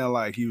pretend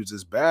like he was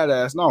just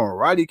badass. No, when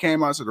Roddy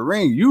came out to the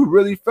ring, you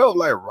really felt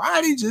like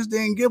Roddy just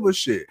didn't give a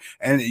shit.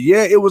 And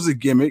yeah, it was a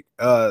gimmick,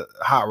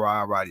 Hot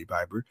Rod, Roddy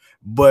Piper,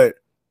 but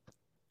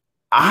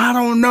I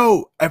don't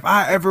know if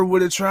I ever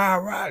would have tried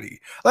Roddy.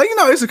 Like, you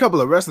know, it's a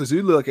couple of wrestlers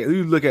you look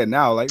at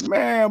now, like,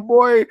 man,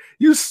 boy,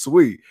 you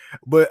sweet.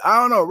 But I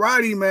don't know,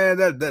 Roddy, man,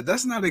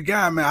 that's not a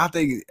guy, man. I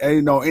think,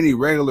 you know, any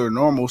regular,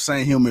 normal,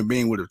 sane human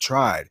being would have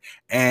tried.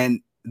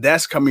 And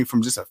that's coming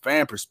from just a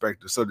fan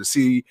perspective. So to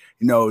see,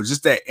 you know,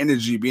 just that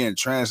energy being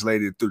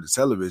translated through the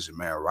television,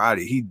 man,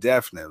 Roddy, he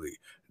definitely,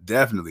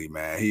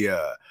 man,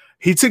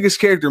 he took his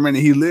character, man,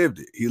 and he lived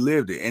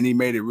it, and he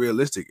made it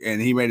realistic,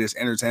 and he made it as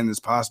entertaining as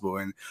possible.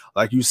 And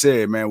like you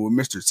said, man, with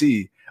Mr.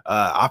 T,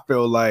 I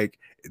feel like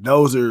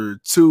those are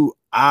two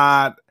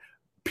odd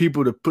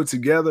people to put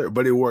together,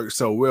 but it worked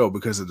so well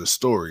because of the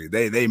story.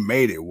 They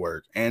made it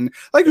work. And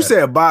like you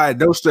said, by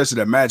no stretch of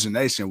the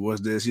imagination was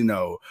this, you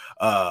know,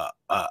 a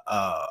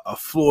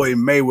Floyd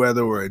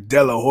Mayweather or a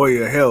De La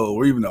Hoya hell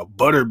or even a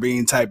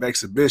Butterbean type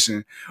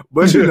exhibition.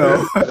 But you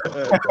know,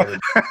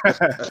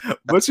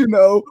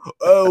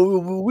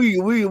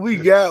 we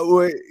got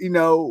what, you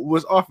know,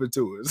 was offered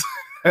to us.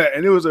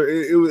 And it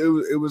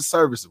was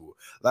serviceable.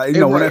 Like, you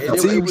know, when that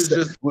fatigue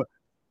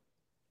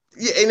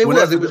and it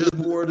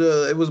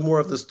was more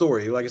of the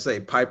story. Like I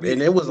say, Piper,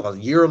 and it was a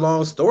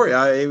year-long story.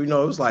 It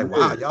was like,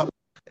 wow, y'all.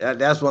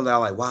 That's one that I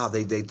like. Wow,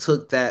 they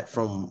took that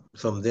from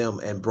them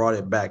and brought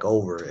it back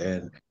over,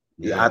 and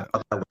I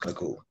thought that was kind of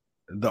cool.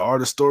 The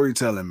art of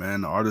storytelling,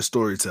 man. The art of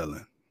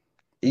storytelling.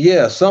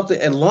 Yeah,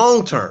 something and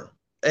long term.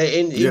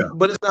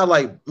 But it's not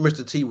like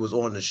Mr. T was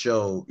on the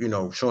show, you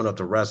know, showing up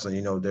to wrestling.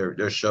 You know,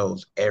 their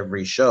shows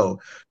every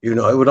show. You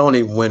know, it would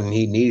only when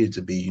he needed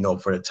to be, you know,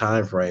 for the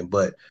time frame,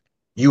 but.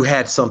 You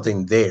had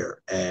something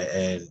there,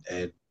 and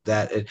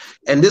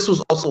this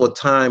was also a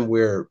time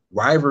where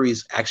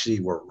rivalries actually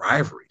were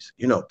rivalries.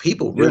 You know,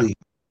 people really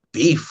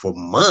beef for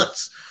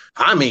months.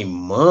 I mean,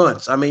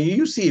 months. I mean,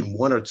 you see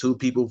one or two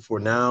people for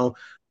now,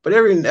 but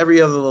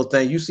every other little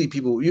thing, you see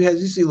people.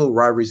 You see little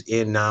rivalries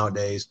in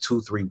nowadays,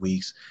 2-3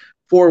 weeks.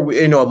 4,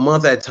 you know, a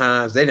month at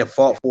times. They done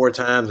fought 4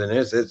 times, and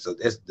it's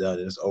done.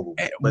 It's over.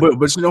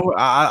 But you know,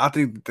 I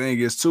think the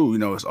thing is too, you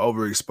know, it's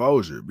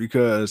overexposure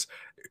because.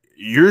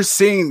 You're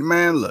seeing,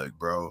 man, look,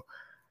 bro,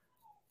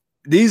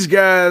 these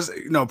guys,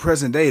 you know,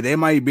 present day, they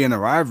might be in a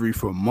rivalry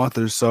for a month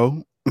or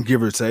so,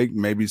 give or take,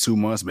 maybe 2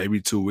 months, maybe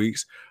 2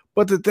 weeks.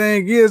 But the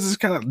thing is, it's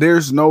kind of,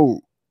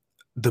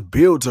 the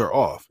builds are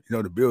off. You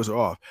know, the builds are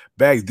off.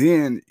 Back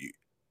then,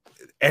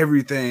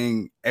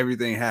 everything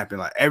happened.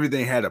 Like,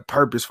 everything had a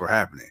purpose for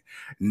happening.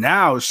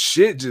 Now,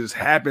 shit just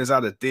happens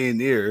out of thin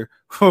air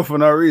for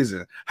no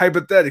reason.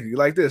 Hypothetically,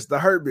 like this, the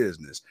Hurt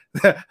Business.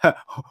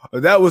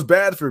 That was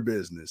bad for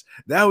business.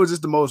 That was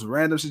just the most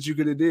random shit you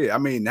could have did. I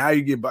mean, now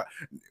you get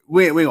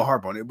we ain't gonna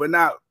harp on it, but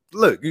now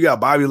look, you got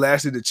Bobby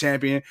Lashley, the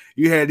champion.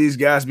 You had these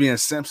guys being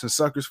simps and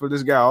suckers for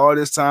this guy all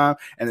this time,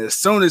 and as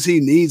soon as he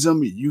needs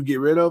them, you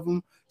get rid of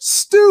them.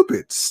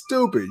 Stupid.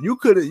 You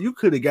could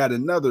have got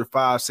another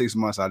 5-6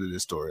 months out of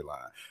this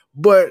storyline.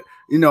 But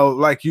you know,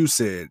 like you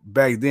said,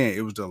 back then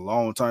it was the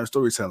long-term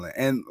storytelling.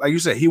 And like you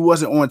said, he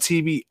wasn't on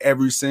TV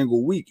every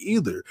single week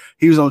either.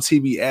 He was on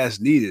TV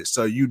as needed.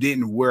 So you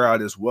didn't wear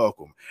out his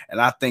welcome.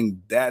 And I think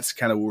that's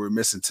kind of what we're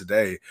missing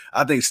today.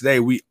 I think today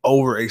we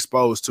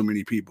overexpose too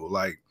many people.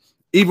 Like,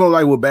 even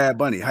like with Bad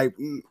Bunny, hype.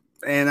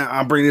 And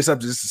I'm bringing this up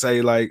just to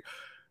say, like,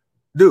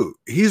 dude,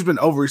 he's been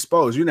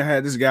overexposed. You done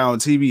had this guy on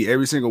TV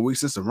every single week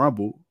since the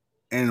Rumble.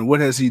 And what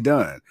has he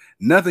done?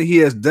 Nothing he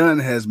has done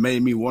has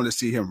made me want to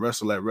see him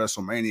wrestle at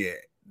WrestleMania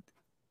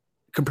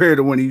compared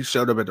to when he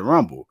showed up at the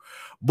Rumble.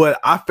 But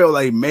I felt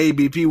like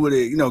maybe people would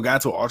have, you know,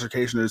 got to an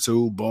altercation or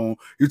two. Boom,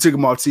 you took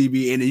him off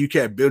TV, and then you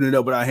kept building it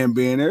up without him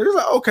being there. It's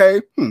like, okay,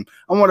 I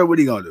wonder what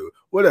he gonna do.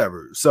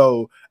 Whatever.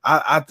 So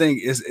I think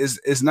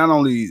it's not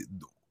only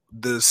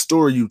the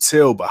story you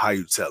tell, but how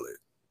you tell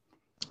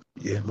it.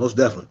 Yeah, most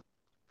definitely.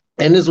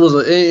 And this was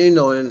a, you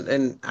know,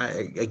 and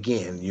I,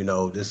 again, you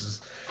know, this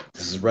is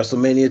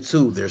WrestleMania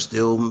 2. They're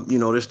still, you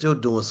know, they're still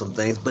doing some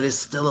things, but it's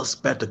still a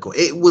spectacle.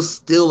 It was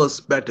still a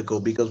spectacle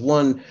because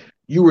one,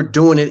 you were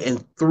doing it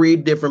in 3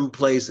 different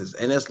places,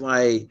 and it's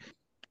like,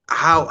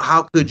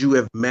 how could you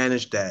have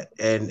managed that?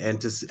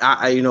 And to see,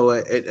 you know,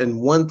 and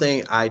one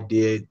thing I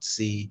did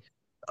see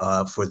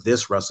for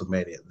this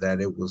WrestleMania,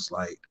 that it was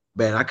like,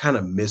 man, I kind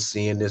of miss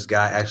seeing this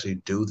guy actually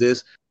do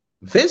this.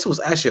 Vince was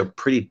actually a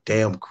pretty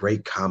damn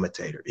great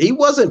commentator. He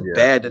wasn't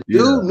bad. The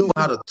dude knew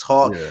how to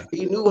talk. Yeah.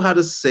 He knew how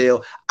to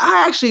sell.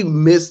 I actually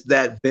miss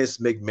that Vince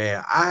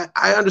McMahon.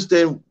 I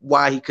understand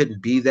why he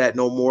couldn't be that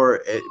no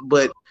more,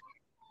 but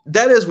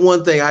that is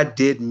one thing I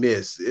did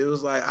miss. It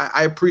was like,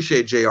 I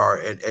appreciate JR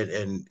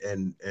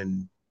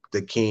and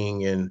the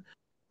King, and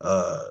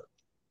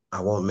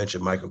I won't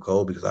mention Michael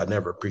Cole because I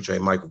never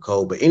appreciate Michael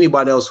Cole, but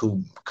anybody else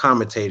who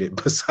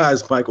commentated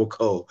besides Michael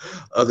Cole,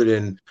 other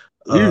than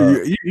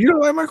you don't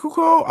like Michael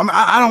Cole? I mean,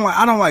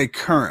 I don't like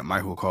current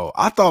Michael Cole.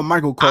 I thought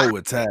Michael Cole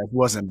with Taz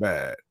wasn't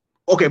bad.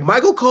 Okay,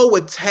 Michael Cole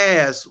with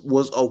Taz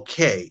was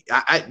okay.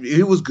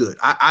 He was good.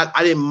 I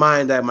didn't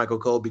mind that Michael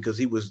Cole because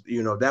he was,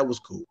 you know, that was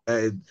cool.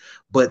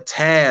 But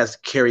Taz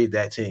carried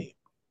that team.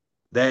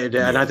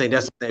 And I think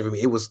that's the thing for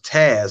me. It was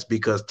Taz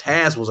because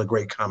Taz was a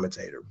great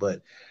commentator.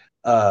 But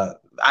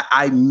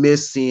I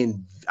miss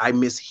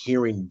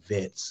hearing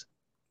Vince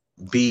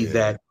be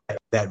that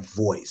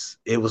voice.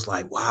 It was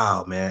like,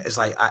 wow, man. It's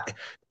like,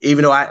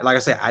 even though like I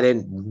said, I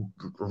didn't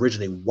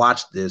originally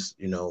watch this,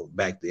 you know,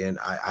 back then.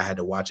 I had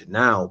to watch it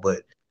now,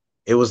 but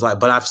it was like,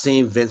 but I've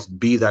seen Vince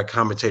be that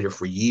commentator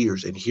for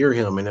years and hear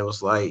him, and it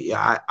was like,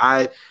 yeah,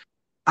 I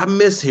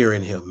miss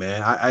hearing him,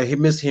 man. I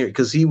miss hearing,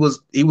 because he was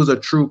a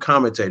true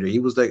commentator. He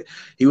was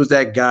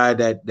that guy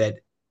that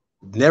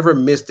never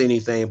missed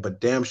anything,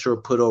 but damn sure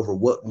put over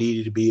what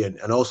needed to be, and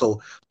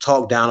also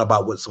talk down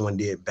about what someone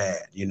did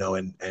bad, you know,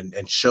 and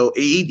show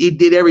he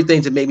did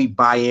everything to make me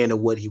buy into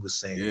what he was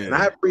saying. And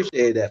I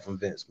appreciated that from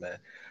Vince, man.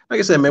 Like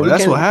I said, man,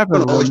 that's what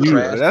happens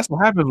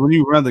when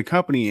you run the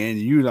company and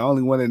you're the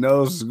only one that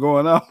knows what's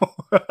going on.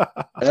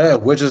 Yeah,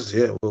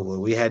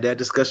 we had that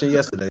discussion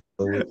yesterday.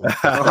 So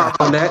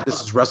on that,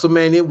 this is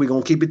WrestleMania. We're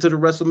gonna keep it to the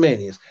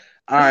WrestleManias.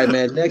 All right,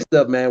 man. Next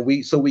up, man.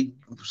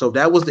 So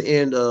that was the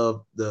end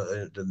of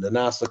the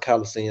Nassau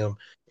Coliseum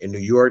in New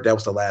York. That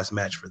was the last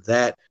match for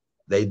that.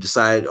 They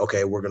decided,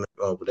 okay,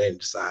 they didn't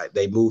decide.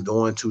 They moved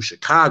on to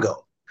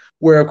Chicago,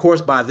 where, of course,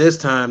 by this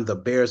time the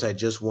Bears had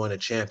just won a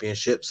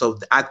championship. So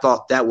I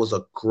thought that was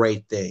a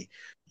great thing.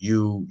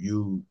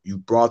 You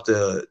brought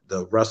the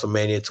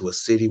WrestleMania to a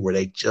city where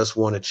they just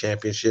won a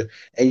championship,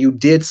 and you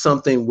did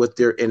something with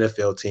their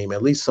NFL team,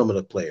 at least some of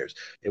the players.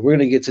 And we're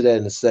going to get to that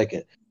in a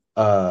second.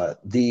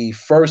 The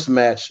first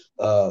match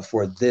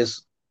for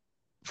this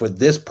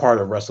part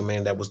of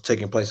WrestleMania that was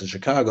taking place in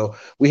Chicago,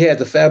 we had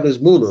the Fabulous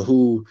Moolah,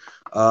 who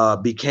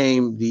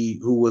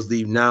was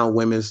the now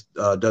women's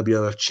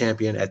WWF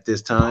champion at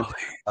this time.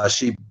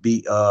 She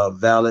beat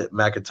Violet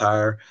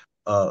McIntyre.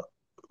 What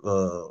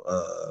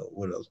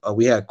else?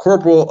 We had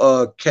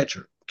Corporal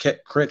Kretcher.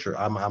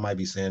 I might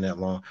be saying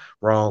that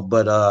wrong,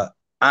 but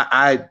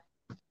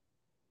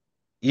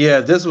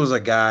this was a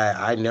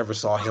guy I never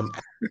saw him.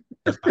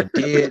 If I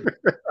did,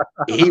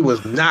 he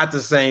was not the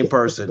same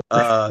person.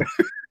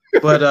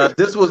 But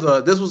this was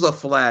a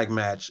flag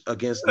match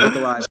against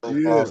Nikolai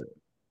Volkov.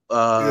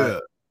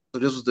 So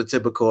this was the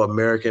typical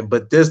American,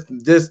 but this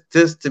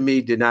to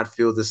me did not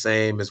feel the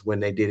same as when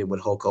they did it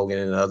with Hulk Hogan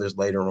and others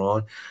later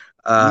on.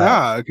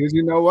 Because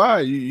you know why?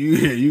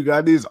 You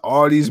got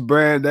all these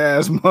brand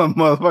ass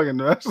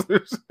motherfucking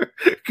wrestlers.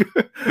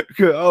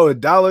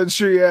 Dollar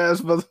Tree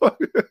ass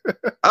motherfucker.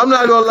 I'm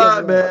not gonna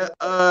lie, man.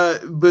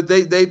 But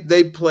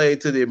they played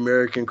to the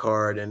American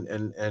card, and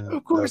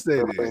of course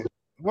they did.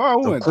 Why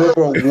wouldn't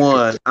Corporal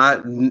won?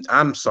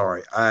 I'm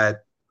sorry.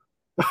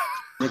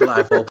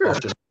 Nikolai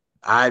Volkov.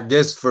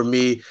 For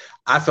me,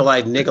 I feel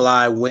like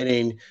Nikolai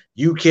winning.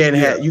 You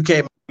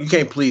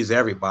can't please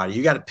everybody.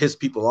 You got to piss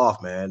people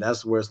off, man.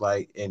 That's where it's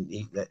like,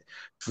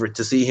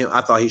 to see him,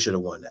 I thought he should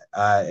have won that.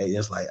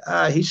 It's like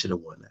he should have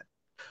won that.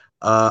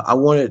 I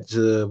wanted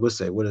to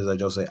what does that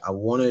Joe say? I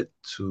wanted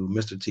to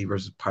Mr. T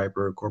versus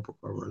Piper,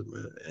 Corporal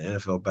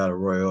NFL Battle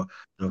Royal,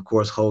 and of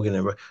course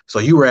Hogan. So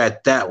you were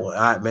at that one.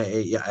 I man,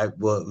 yeah,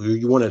 well,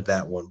 you wanted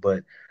that one,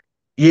 but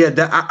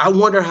yeah, I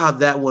wonder how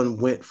that one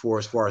went for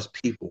as far as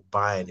people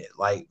buying it.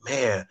 Like,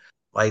 man,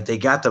 like they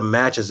got the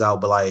matches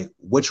out, but like,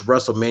 which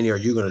WrestleMania are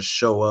you going to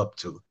show up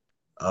to?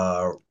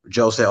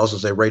 Joe said also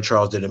say Ray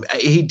Charles did it.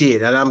 He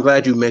did, and I'm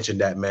glad you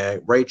mentioned that,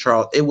 man. Ray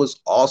Charles, it was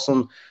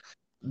awesome.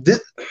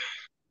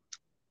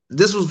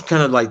 This was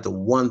kind of like the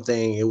one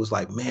thing. It was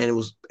like, man,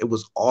 it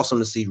was awesome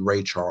to see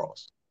Ray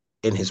Charles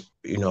in his,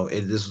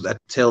 this was at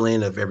the tail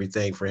end of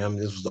everything for him.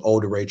 This was the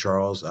older Ray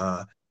Charles.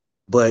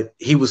 But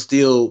he was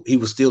still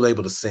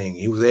able to sing.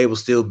 He was able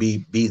to still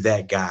be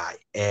that guy.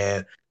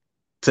 And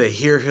to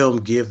hear him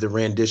give the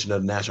rendition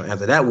of the national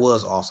anthem, that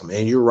was awesome.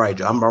 And you're right,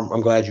 Joe.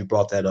 I'm glad you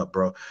brought that up,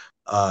 bro.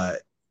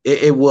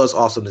 It was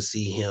awesome to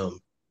see him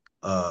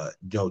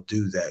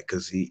do that,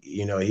 because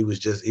he was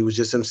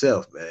just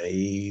himself, man.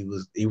 He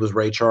was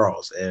Ray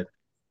Charles. And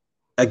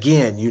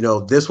again,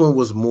 this one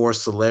was more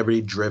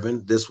celebrity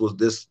driven. This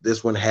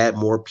one had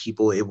more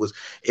people. It was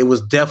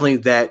definitely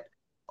that,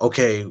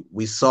 okay,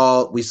 we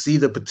see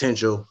the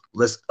potential,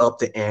 let's up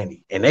the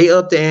ante. And they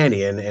upped the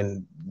ante,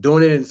 and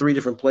doing it in 3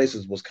 different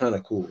places was kind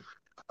of cool.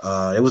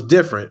 It was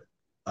different,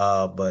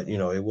 but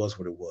it was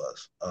what it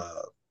was.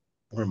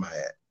 Where am I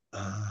at?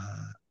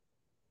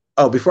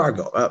 Before I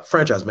go,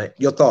 franchise, man,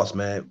 your thoughts,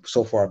 man,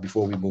 so far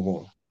before we move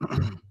on.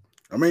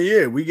 I mean,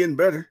 yeah, we getting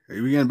better.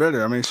 We getting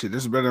better. I mean, shit,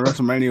 this is better than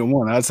WrestleMania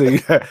 1. I'd say.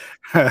 Hey,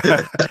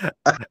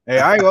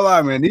 I ain't gonna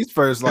lie, man. These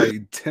first like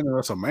 10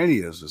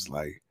 WrestleManias was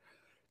like,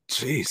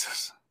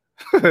 Jesus.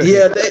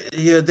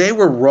 They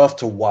were rough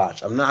to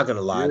watch. I'm not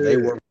gonna lie, they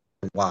Yeah. were rough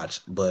to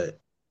watch, but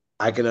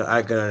I can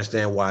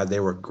understand why they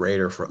were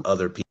greater for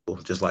other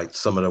people. Just like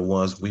some of the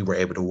ones we were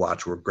able to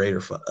watch were greater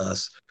for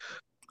us.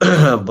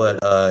 But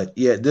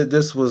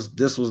this was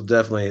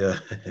definitely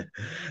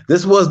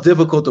this was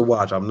difficult to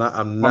watch. I'm not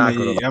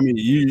gonna. I mean,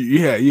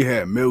 you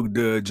had Milk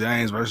Dud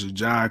James versus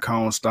John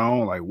Cone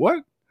Stone. Like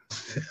what?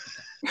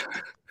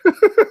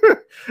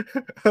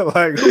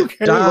 Like who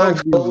came John up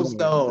with Cold this?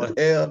 Stone,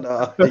 hell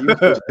no.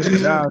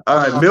 All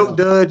right, Milk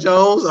Dud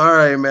Jones. All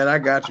right, man, I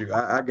got you.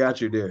 I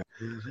got you there.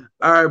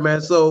 All right,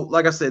 man. So,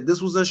 like I said,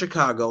 this was in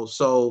Chicago.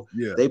 So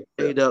Yeah. they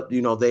played up.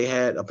 They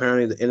had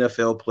apparently the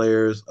NFL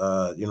players.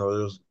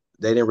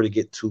 They didn't really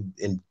get too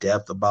in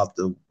depth about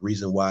the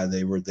reason why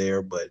they were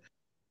there, but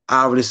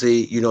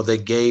obviously, they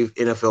gave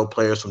NFL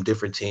players from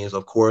different teams.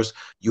 Of course,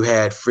 you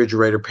had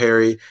Refrigerator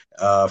Perry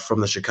from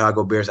the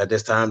Chicago Bears at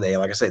this time.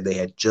 Like I said, they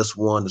had just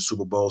won the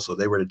Super Bowl, so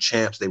they were the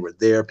champs. They were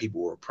there.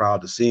 People were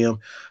proud to see them.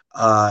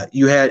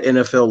 You had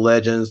NFL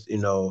legends,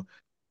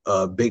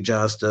 Big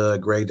John Studd,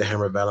 Greg the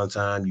Hammer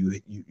Valentine.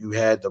 You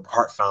had the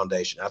Hart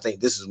Foundation. I think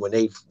this is when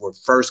they were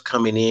first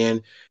coming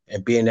in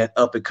and being that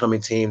up and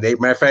coming team.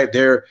 Matter of fact,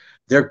 their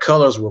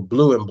colors were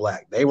blue and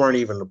black. They weren't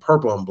even the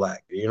purple and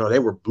black. They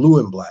were blue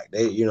and black.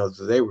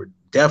 So they were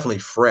definitely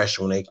fresh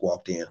when they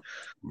walked in.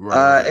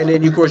 Right. And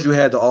then, of course, you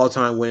had the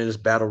all-time winners,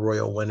 Battle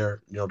Royal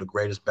winner, the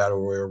greatest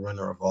Battle Royal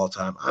winner of all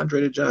time,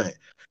 Andre the Giant.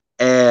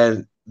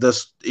 And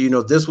this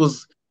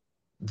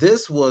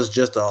was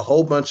just a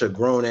whole bunch of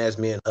grown-ass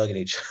men hugging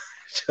each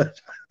other.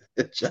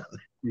 And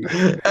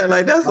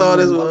like that's all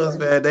this was,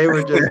 man. They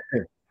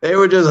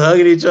were just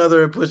hugging each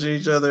other and pushing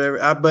each other.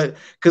 But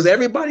because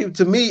everybody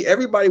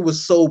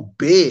was so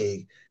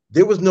big,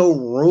 there was no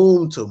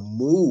room to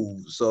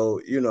move.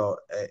 So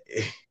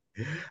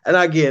and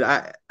again,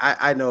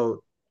 I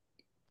know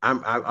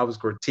I was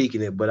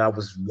critiquing it, but I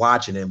was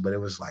watching it. But it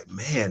was like,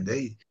 man,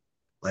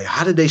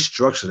 how did they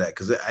structure that?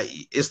 Because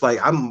it's like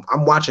I'm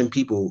watching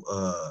people.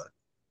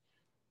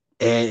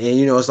 And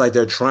it's like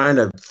they're trying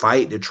to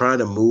fight, they're trying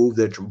to move,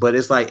 but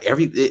it's like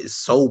everybody's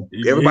so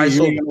big.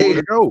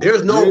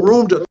 There's no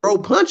room to throw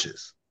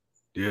punches.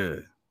 Yeah.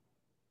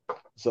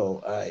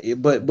 So,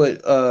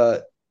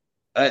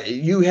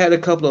 you had a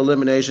couple of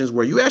eliminations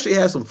where you actually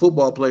had some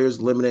football players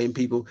eliminating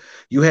people.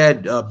 You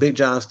had Big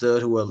John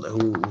Studd who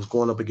was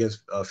going up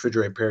against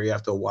Refrigerator Perry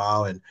after a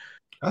while, and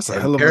that's a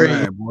hell of a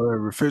name, boy.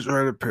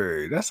 Refrigerator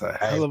Perry. That's a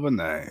hell of a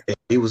name.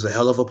 He was a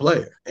hell of a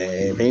player,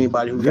 and if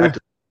anybody who got to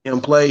him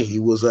play, he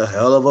was a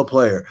hell of a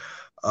player.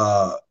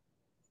 And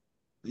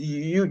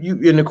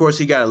of course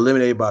he got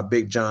eliminated by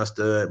Big John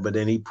Studd, but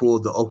then he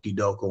pulled the okey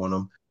doke on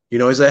him. He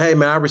said, "Hey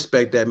man, I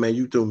respect that, man.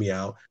 You threw me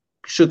out."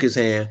 Shook his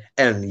hand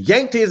and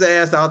yanked his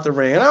ass out the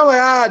ring. And I'm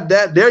like,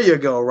 there you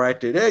go, right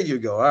there. There you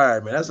go. All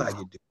right, man. That's how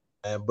you do it,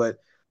 man. But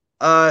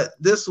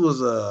this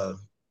was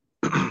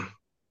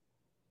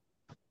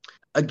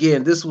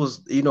again, this was,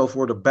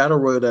 for the battle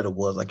royal that it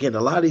was. Again,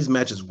 a lot of these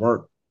matches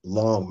weren't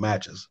long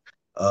matches.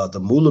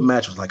 The Moolah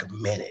match was like a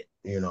minute.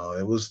 It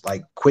was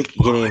like quick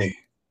getting.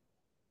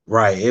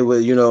 Right. It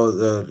was,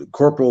 the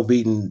Corporal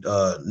beating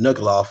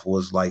Nukeloff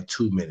was like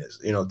 2 minutes.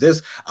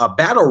 This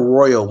battle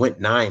royal went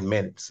 9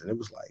 minutes, and it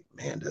was like,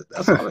 man,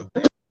 that's all it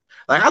went.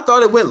 Like I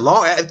thought it went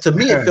long. To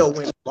me, it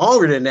went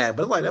longer than that,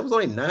 but like that was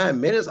only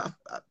 9 minutes.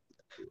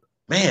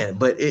 man,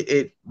 but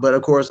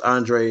of course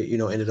Andre,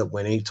 ended up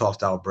winning. He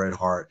tossed out Bret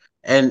Hart,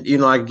 and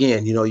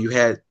again, you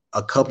had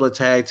a couple of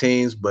tag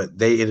teams, but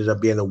they ended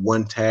up being the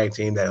one tag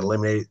team that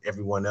eliminated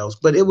everyone else.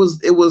 But it was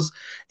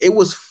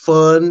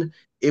fun.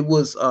 It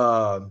was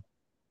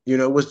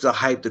it was to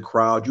hype the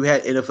crowd. You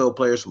had NFL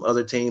players from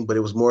other teams, but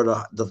it was more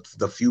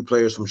the few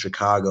players from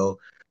Chicago.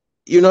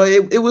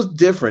 It was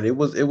different. It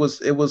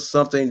was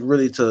something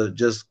really to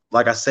just,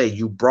 like I say,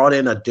 you brought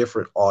in a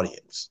different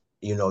audience.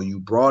 You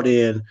brought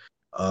in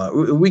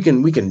we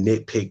can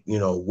nitpick,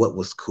 what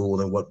was cool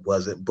and what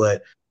wasn't,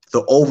 but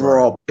the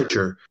overall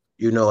picture,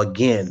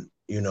 again,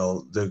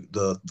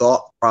 the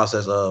thought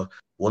process of,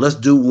 well, let's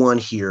do one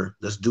here,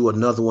 let's do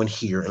another one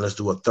here, and let's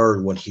do a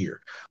third one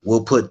here.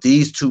 We'll put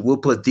these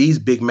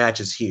big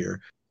matches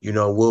here.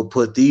 We'll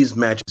put these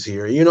matches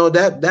here.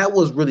 That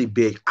was really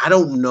big. I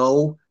don't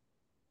know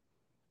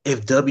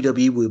if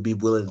WWE would be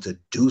willing to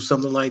do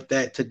something like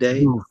that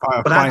today,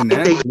 but I think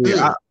they could.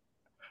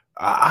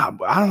 I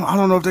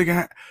don't know if they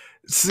can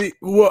see.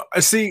 Well,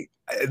 see,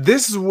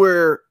 this is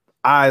where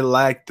I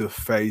lack the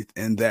faith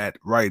in that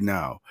right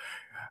now.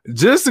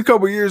 Just a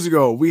couple years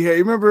ago, we had,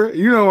 remember,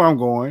 you know where I'm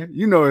going.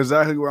 You know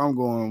exactly where I'm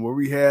going. Where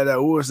we had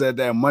what was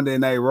that Monday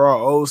Night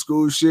Raw old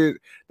school shit?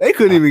 They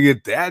couldn't even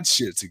get that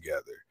shit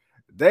together.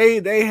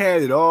 They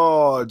had it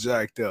all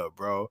jacked up,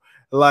 bro.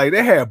 Like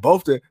they had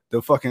both the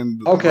fucking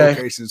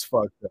locations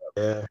fucked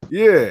up.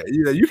 Yeah.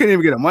 You can't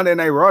even get a Monday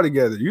Night Raw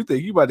together. You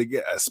think you about to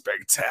get a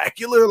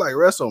spectacular like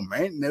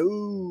WrestleMania?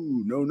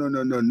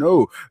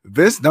 No.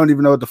 Vince don't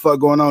even know what the fuck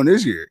going on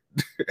this year.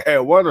 Had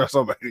one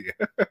WrestleMania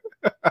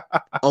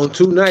on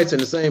 2 nights in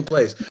the same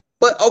place.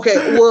 But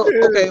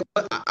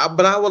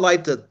but I would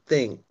like to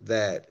think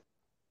that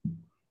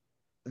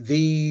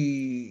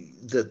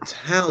the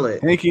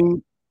talent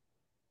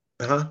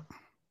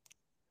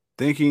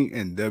thinking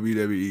and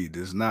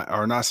WWE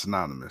are not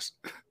synonymous.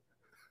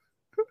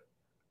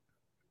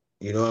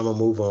 I'm gonna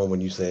move on when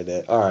you say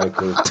that. All right,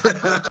 cool.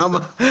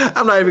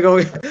 I'm not even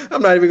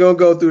gonna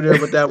go through there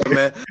with that one,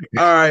 man.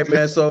 All right,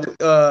 man. So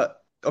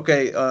like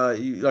I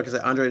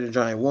said, Andre the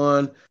Giant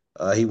won.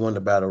 He won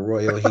the Battle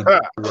Royal.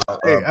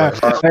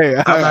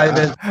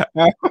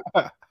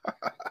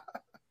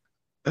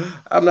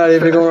 I'm not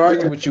even gonna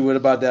argue with you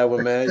about that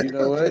one, man. You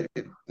know what?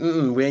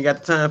 We ain't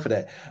got the time for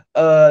that.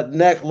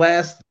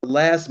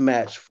 Last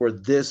match for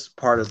this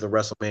part of the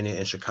WrestleMania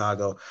in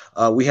Chicago,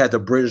 we had the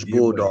British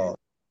Bulldog,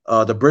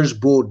 the British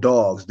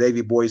Bulldogs,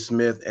 Davey Boy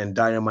Smith and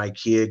Dynamite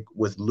Kid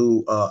with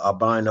Lou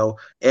Albino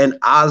and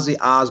Ozzy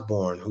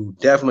Osbourne, who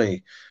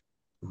definitely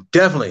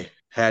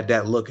had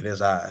that look in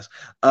his eyes.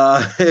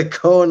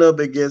 Going up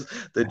against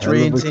the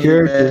Dream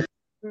Team, man.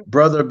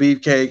 Brother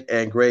Beefcake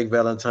and Greg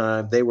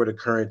Valentine, they were the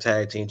current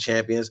tag team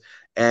champions,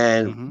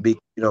 and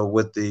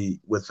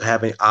with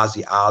having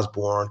Ozzy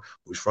Osbourne,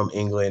 who's from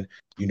England,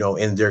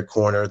 in their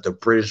corner, the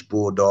British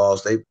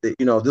Bulldogs, they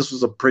this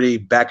was a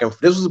pretty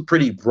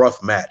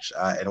rough match,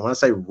 and when I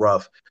say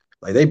rough,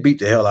 like they beat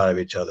the hell out of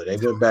each other. They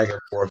went back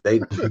and forth. They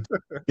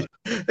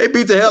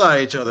beat the hell out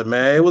of each other,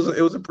 man. It was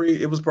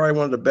probably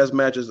one of the best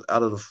matches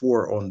out of the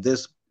 4 on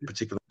this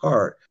particular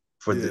card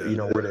for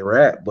where they were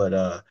at, but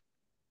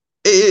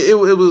It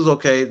was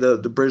okay. The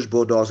British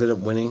Bulldogs ended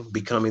up winning,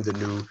 becoming the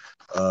new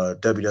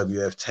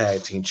WWF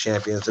Tag Team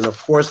Champions. And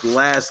of course,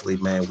 lastly,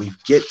 man, we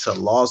get to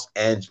Los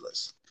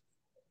Angeles.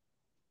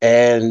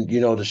 And,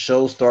 the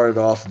show started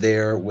off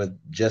there with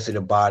Jesse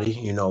the Body,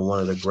 one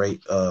of the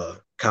great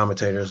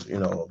commentators,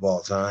 of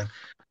all time.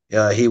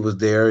 He was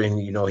there, and,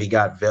 he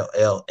got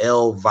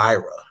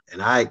Elvira.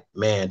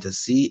 And to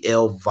see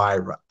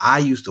Elvira, I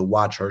used to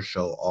watch her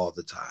show all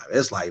the time.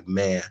 It's like,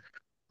 man,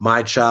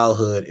 my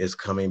childhood is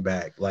coming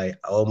back. Like,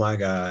 oh my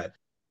God,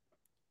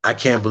 I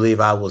can't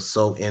believe I was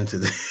so into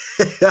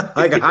this.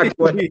 Like, I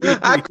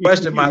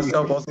questioned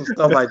myself on some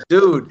stuff. Like,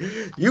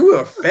 dude, you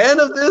were a fan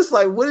of this?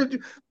 Like, what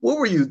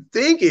were you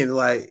thinking?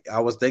 Like, I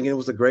was thinking it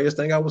was the greatest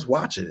thing I was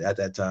watching at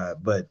that time.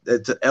 But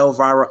to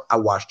Elvira, I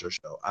watched her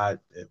show. I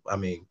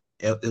mean,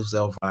 it was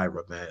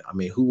Elvira, man. I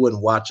mean, who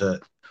wouldn't watch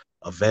a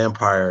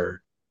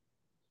vampire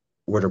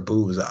with her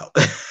boobs out?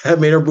 I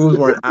mean, her boobs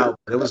weren't out.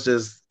 It was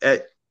just.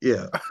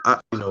 Yeah,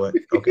 you know what?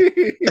 Okay.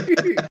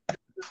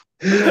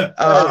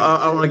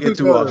 I don't want to get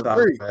too off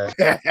topic, man.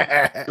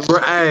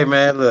 Hey,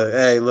 man,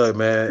 look,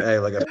 man. Hey,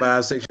 like at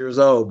 5, 6 years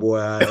old, boy.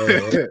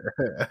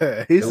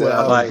 He said,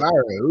 I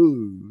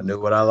knew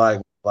what I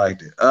liked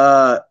it.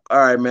 All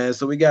right, man.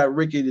 So we got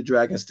Ricky the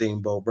Dragon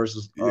Steamboat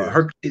versus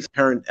Hercules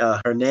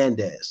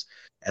Hernandez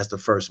as the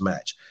first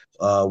match.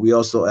 We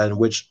also, in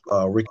which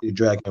Ricky the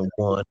Dragon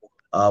won.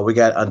 We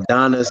got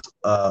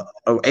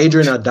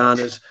Adrian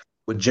Adonis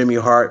with Jimmy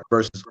Hart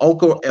versus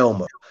Uncle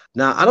Elmer.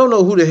 Now, I don't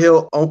know who the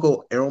hell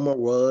Uncle Elmer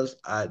was.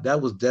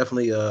 That was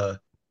definitely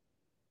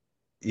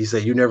you say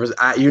you never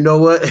you know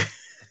what?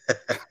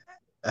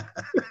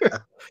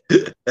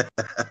 You're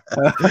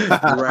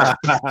right.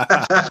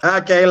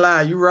 I can't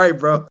lie. You're right,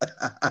 bro.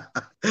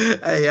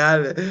 Hey,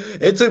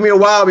 it took me a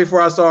while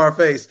before I saw her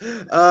face.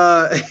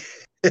 But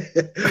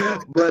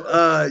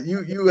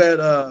you had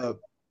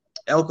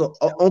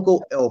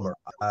Uncle Elmer.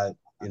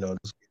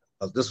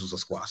 This was a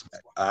squash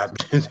match.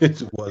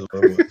 It was what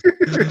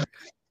it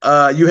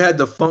was. You had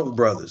the Funk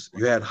Brothers.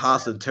 You had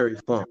Haas and Terry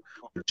Funk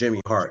with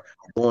Jimmy Hart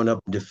going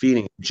up and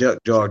defeating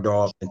Junkyard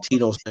Dog and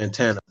Tito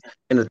Santana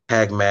in a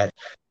tag match.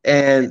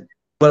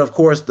 But of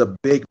course, the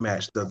big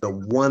match, the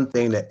one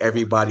thing that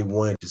everybody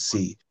wanted to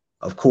see,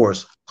 of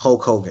course,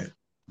 Hulk Hogan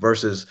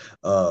versus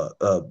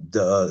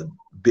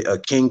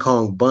King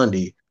Kong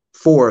Bundy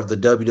for the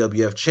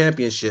WWF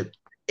Championship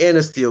in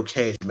a steel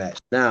cage match.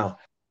 Now,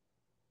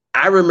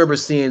 I remember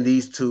seeing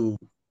these two,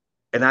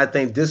 and I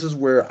think this is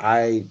where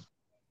I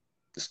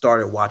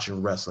started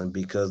watching wrestling,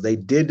 because they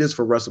did this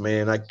for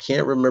WrestleMania, and I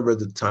can't remember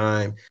the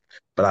time,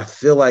 but I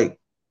feel like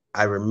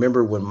I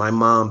remember when my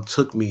mom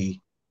took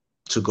me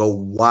to go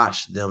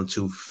watch them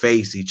to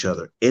face each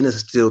other in a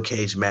steel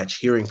cage match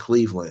here in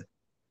Cleveland,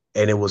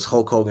 and it was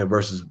Hulk Hogan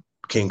versus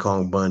King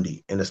Kong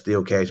Bundy in a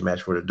steel cage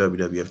match for the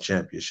WWF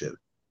Championship.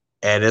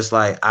 And it's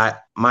like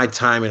my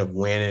timing of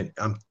winning,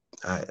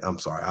 I'm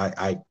sorry,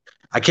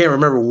 I can't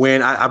remember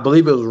when. I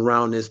believe it was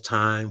around this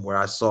time where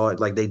I saw it.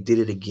 Like, they did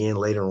it again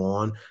later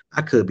on.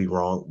 I could be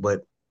wrong,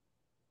 but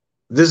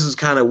this is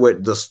kind of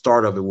what the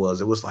start of it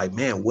was. It was like,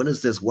 man, what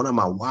is this? What am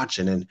I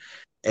watching?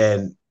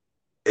 And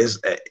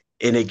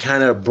it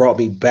kind of brought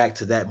me back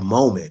to that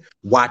moment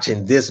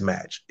watching this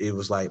match. It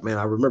was like, man,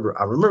 I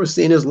remember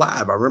seeing this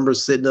live. I remember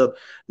sitting up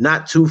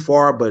not too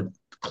far, but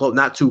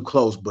not too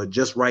close, but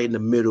just right in the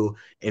middle,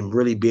 and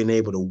really being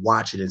able to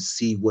watch it and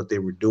see what they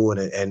were doing,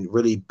 and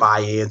really buy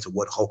into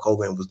what Hulk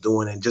Hogan was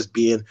doing, and just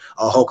being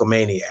a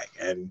Hulkamaniac.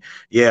 And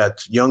yeah,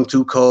 young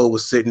Tuco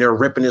was sitting there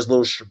ripping his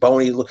little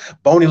bony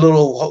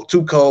little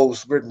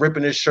Tuco,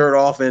 ripping his shirt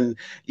off. And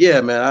yeah,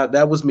 man,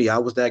 that was me. I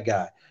was that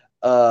guy.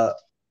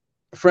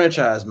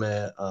 Franchise,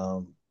 man.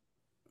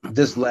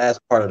 This last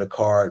part of the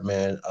card,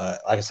 man,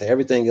 like I said,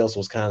 everything else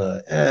was kind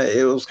of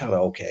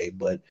okay,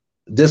 but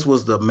this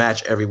was the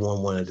match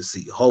everyone wanted to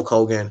see. Hulk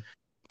Hogan,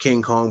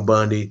 King Kong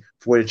Bundy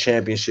for the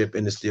championship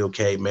in the steel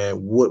cage, man.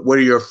 What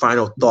are your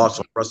final thoughts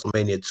on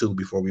WrestleMania 2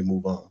 before we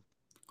move on?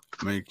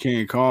 I mean,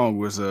 King Kong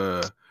was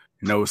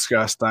what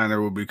Scott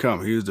Steiner would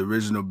become. He was the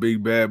original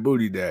big bad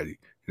booty daddy.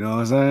 You know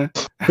what I'm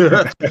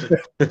saying?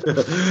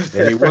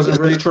 And he wasn't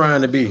really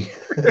trying to be.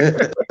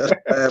 That's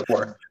bad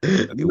part.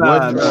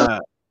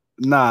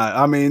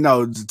 Nah. I mean,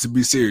 no, to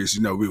be serious,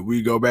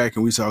 we go back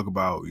and we talk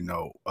about,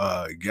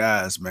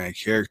 guys, man,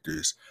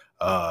 characters,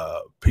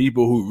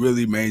 people who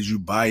really made you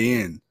buy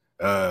in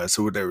to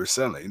what they were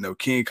selling.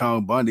 King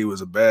Kong Bundy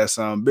was a bad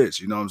son bitch,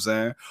 you know what I'm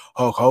saying?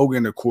 Hulk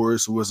Hogan, of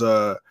course, was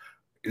that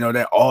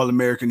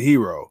all-American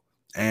hero.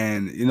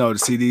 And to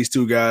see these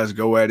two guys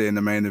go at it in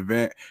the main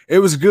event, it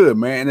was good,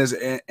 man.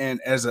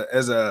 And as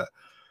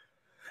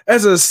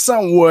a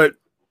somewhat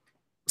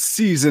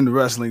seasoned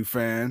wrestling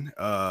fan,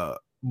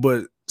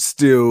 but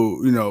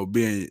still,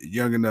 being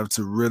young enough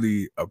to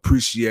really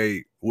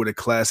appreciate what a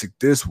classic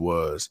this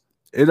was,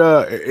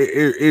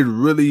 it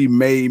really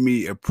made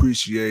me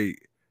appreciate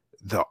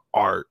the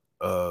art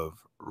of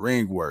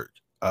ring work.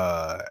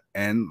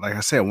 And like I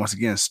said, once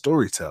again,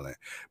 storytelling,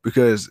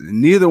 because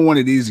neither one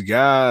of these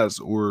guys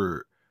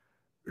were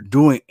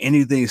doing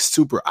anything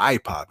super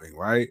eye-popping,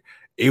 right?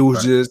 It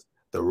was just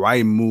the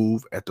right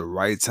move at the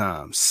right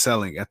time,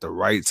 selling at the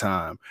right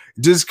time,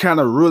 just kind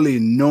of really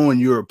knowing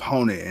your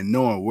opponent and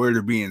knowing where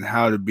to be and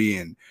how to be,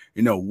 and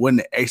when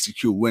to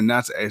execute, when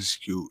not to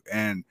execute.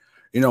 And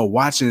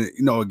watching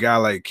a guy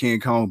like King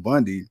Kong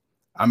Bundy,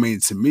 I mean,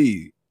 to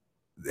me,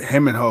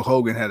 him and Hulk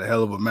Hogan had a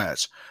hell of a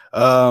match.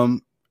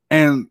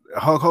 And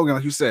Hulk Hogan,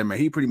 like you said, man,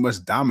 he pretty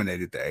much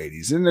dominated the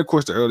 80s. And of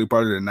course, the early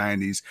part of the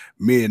 90s,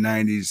 mid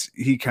 90s,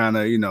 he kind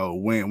of,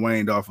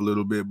 waned off a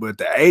little bit. But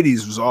the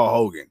 80s was all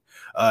Hogan.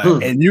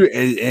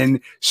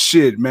 And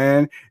shit,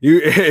 man,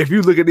 if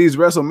you look at these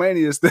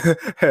WrestleManias,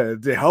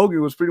 the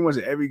Hogan was pretty much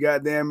every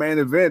goddamn main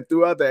event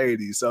throughout the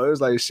 80s. So it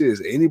was like, shit,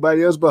 is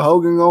anybody else but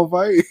Hogan gonna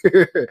fight?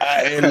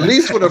 At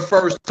least for the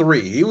first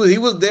three. He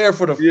was there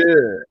for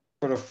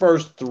the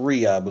first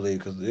three, I believe,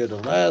 because the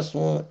last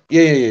one,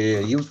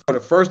 yeah. He was for the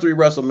first three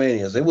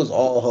WrestleManias. It was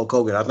all Hulk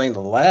Hogan. I think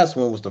the last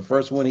one was the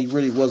first one. He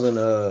really wasn't.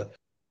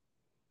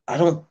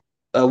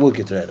 We'll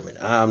get to that in a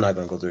minute. I'm not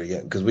gonna go through it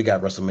yet because we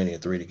got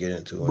WrestleMania 3 to get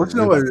into.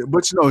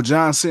 But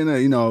John Cena,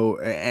 and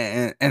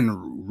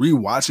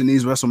rewatching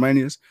these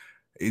WrestleManias,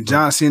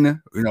 John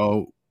Cena,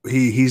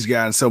 he's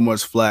gotten so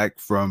much flack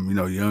from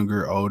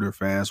younger, older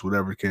fans,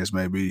 whatever the case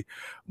may be.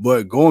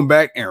 But going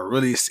back and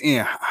really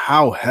seeing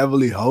how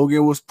heavily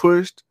Hogan was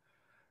pushed,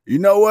 you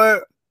know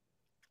what?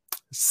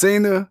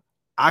 Cena,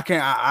 I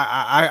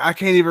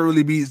can't even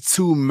really be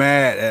too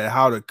mad at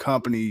how the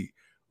company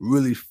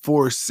really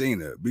forced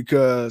Cena,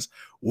 because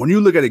when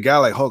you look at a guy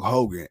like Hulk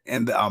Hogan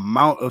and the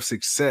amount of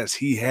success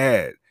he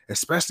had,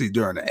 especially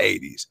during the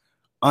 80s,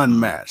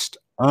 unmatched.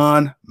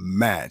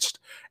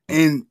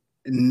 And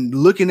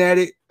looking at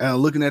it and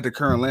looking at the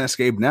current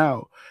landscape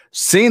now,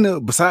 Cena,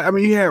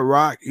 you had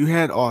Rock, you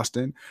had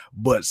Austin,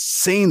 but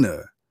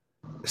Cena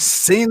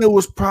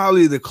was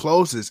probably the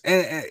closest.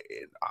 And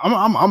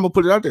I'm gonna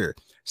put it out there.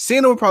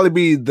 Cena would probably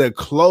be the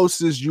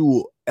closest you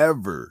will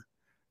ever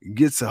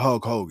get to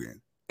Hulk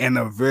Hogan in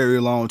a very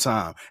long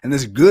time. And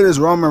as good as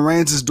Roman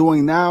Reigns is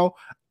doing now,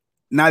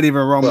 not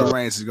even Roman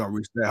Reigns is gonna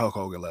reach that Hulk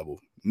Hogan level.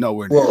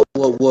 Nowhere near.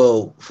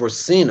 Well, for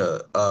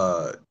Cena,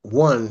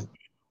 one,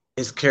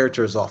 his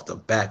character is off the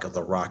back of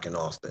The Rock and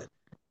Austin.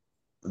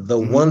 The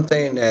one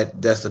thing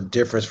that's a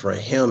difference for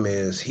him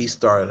is he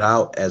started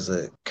out as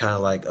a kind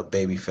of like a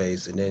baby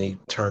face, and then he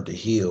turned to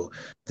heel.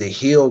 The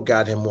heel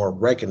got him more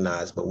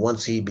recognized, but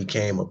once he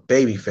became a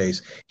baby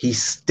face, he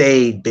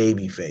stayed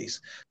baby face.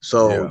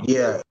 So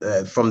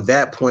from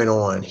that point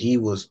on, he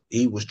was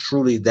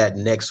truly that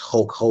next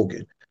Hulk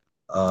Hogan.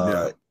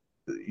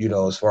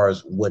 As far as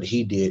what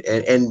he did,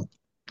 and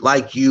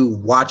like you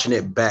watching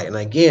it back, and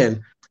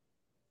again,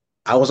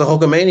 I was a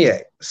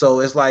Hulkamaniac.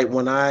 So it's like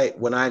when I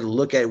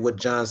look at what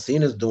John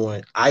Cena's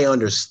doing, I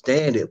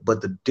understand it.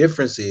 But the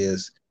difference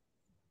is,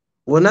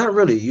 well, not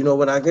really.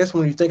 When I guess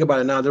when you think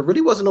about it now, there really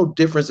wasn't no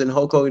difference in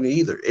Hulk Hogan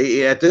either.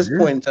 At this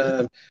point in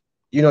time,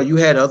 you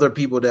had other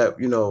people that,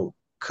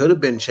 could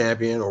have been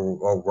champion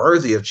or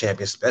worthy of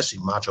champion, especially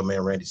Macho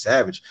Man Randy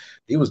Savage.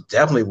 He was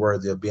definitely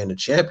worthy of being a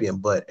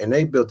champion, and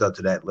they built up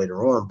to that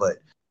later on. But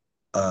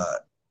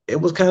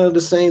it was kind of the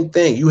same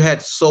thing. You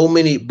had so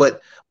many, but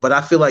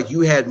I feel like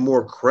you had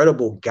more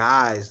credible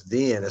guys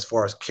then as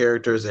far as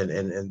characters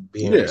and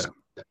being,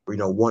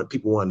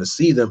 people wanting to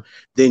see them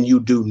than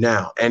you do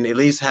now. And at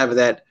least have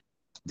that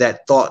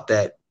thought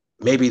that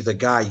maybe the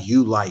guy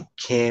you like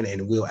can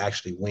and will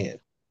actually win.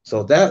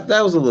 So that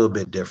was a little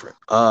bit different.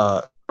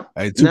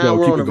 Hey, now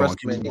we're keep on it the going.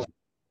 WrestleMania.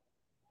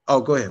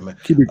 Oh, go ahead, man.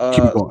 Keep it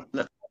going.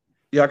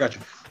 Yeah, I got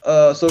you.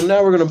 So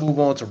now we're going to move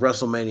on to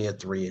WrestleMania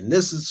 3. And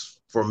this is,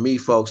 for me,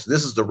 folks,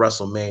 this is the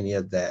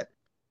WrestleMania that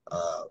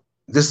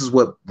this is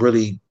what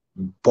really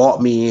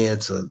brought me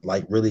into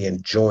like really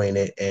enjoying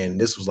it. And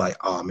this was like,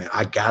 oh man,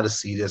 I got to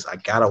see this. I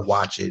got to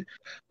watch it.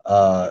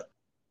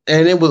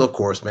 And it was, of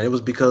course, man, it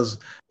was because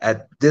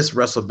at this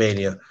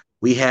WrestleMania,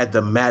 we had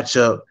the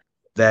matchup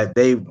that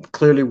they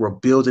clearly were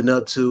building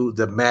up to,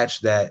 the match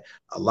that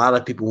a lot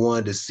of people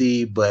wanted to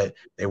see, but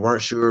they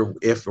weren't sure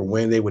if or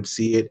when they would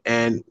see it.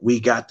 And we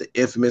got the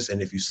infamous,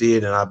 and if you see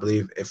it, and I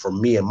believe for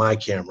me and my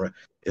camera,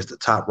 it's the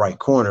top right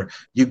corner,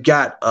 you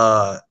got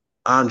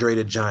Andre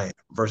the Giant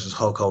versus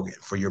Hulk Hogan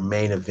for your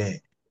main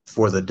event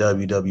for the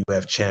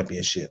WWF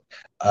Championship.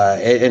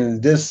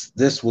 And this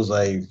was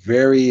a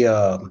very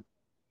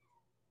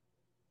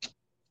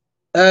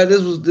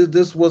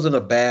this wasn't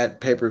a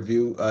bad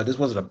pay-per-view. This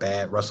wasn't a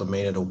bad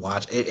WrestleMania to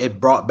watch. It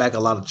brought back a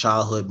lot of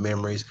childhood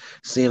memories,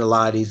 seeing a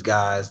lot of these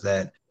guys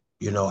that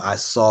I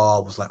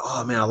saw, was like,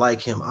 oh man, I like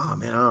him. Oh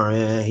man, all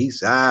right,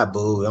 he's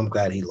boo. I'm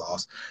glad he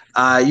lost.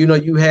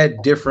 You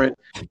had different.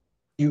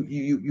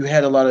 You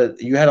had a lot of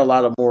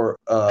more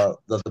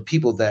the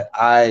people that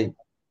I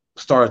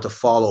started to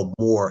follow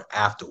more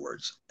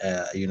afterwards.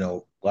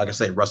 Like I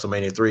say,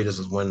 WrestleMania 3, this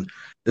is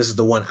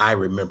the one I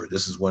remember.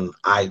 This is when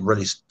I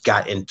really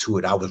got into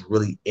it. I was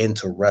really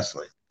into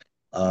wrestling.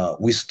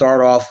 We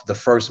start off the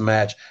first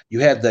match. You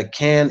had the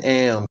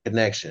Can-Am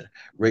connection,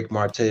 Rick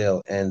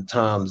Martel and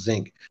Tom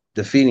Zink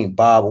defeating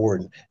Bob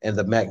Orton and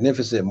the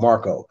Magnificent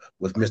Marco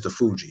with Mr.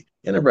 Fuji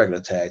in a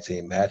regular tag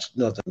team match.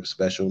 Nothing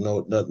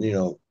special,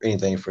 nothing,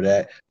 anything for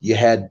that. You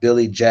had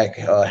Billy Jack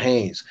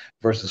Haynes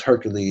versus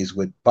Hercules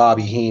with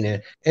Bobby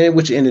Heenan, and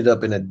which ended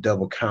up in a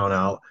double count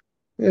out.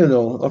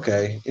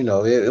 Okay,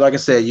 like I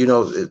said,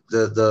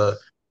 the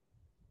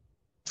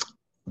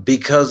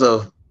because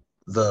of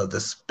the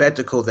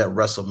spectacle that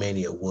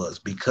WrestleMania was,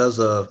 because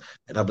of,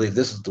 and I believe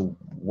this is the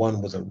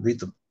one with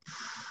Aretha.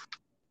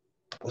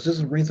 Was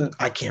this Aretha?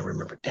 I can't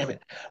remember. Damn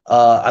it.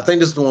 I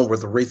think this is the one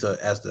with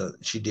Aretha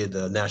she did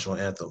the national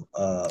anthem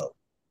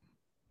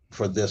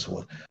for this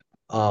one.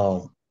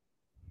 But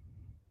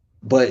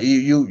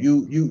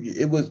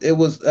it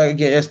was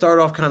again, it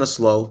started off kind of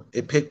slow.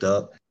 It picked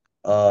up.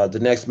 The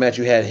next match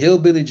you had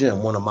Hillbilly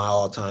Jim, one of my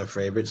all-time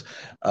favorites.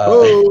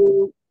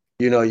 You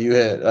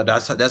had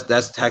that's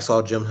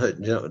Hacksaw Jim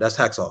Hood. That's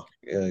Hacksaw.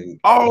 You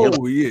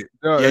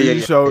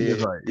showed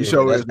it right. You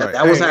showed it right.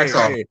 That was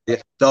Hacksaw.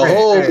 The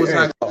whole was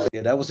Hacksaw.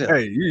 Yeah, that was him.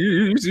 Hey,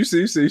 you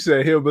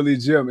said Hillbilly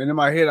Jim, and in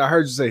my head I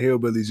heard you say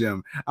Hillbilly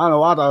Jim. I don't know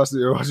why I thought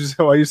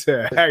why you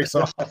said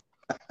Hacksaw.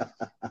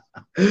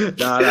 I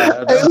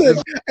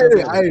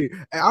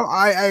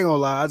ain't gonna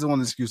lie. I just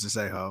want an excuse to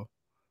say ho.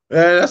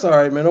 Yeah, that's all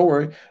right, man. Don't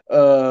worry.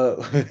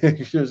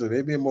 Seriously,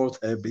 maybe more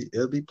time.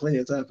 It'll be plenty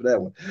of time for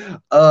that one.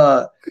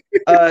 Of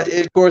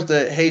course,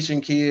 the Haitian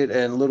Kid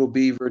and Little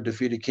Beaver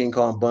defeated King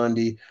Kong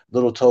Bundy,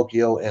 Little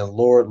Tokyo, and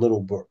Lord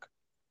Little Brook.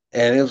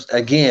 And it was,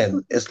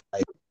 again, it's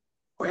like,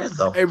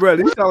 hey, bro,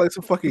 these sound like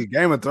some fucking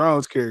Game of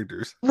Thrones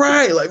characters.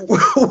 Right. Like,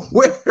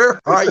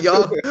 where are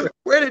y'all?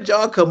 Where did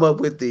y'all come up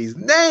with these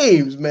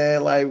names,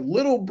 man? Like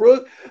Little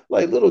Brook,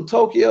 like Little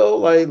Tokyo,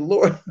 like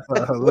Lord.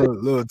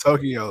 Little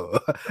Tokyo.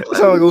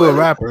 Sound like a little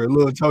rapper,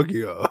 Little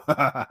Tokyo.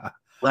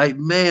 Like,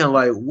 man,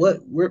 like what?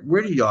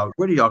 Where do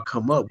y'all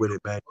come up with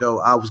it, man? Yo,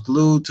 I was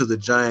glued to the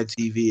giant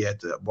TV at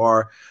the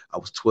bar. I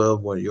was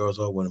 12, 1 years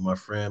old. One of my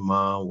friend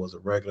mom was a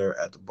regular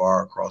at the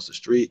bar across the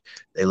street.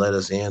 They let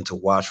us in to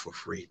watch for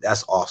free.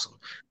 That's awesome.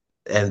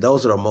 And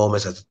those are the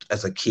moments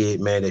as a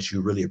kid, man, that you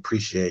really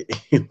appreciate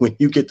when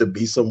you get to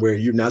be somewhere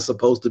you're not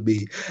supposed to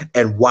be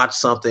and watch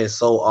something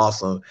so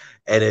awesome,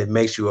 and it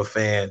makes you a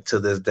fan to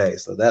this day.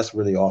 So that's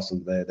really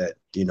awesome, man, that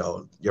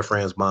your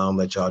friend's mom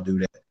let y'all do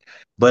that.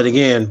 But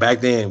again,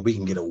 back then we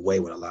can get away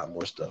with a lot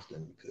more stuff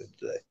than we could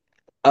today.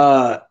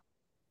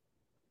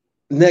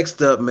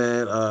 Next up,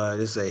 man,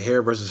 it's a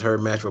hair versus hair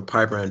match with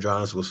Piper and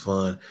Andronis was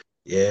fun.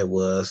 Yeah, it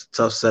was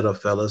tough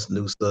setup, fellas.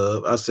 New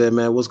sub. I said,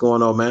 man, what's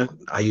going on, man?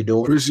 How you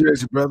doing? Appreciate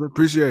you, brother.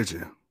 Appreciate you.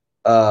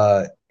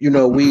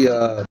 We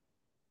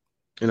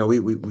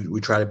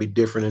try to be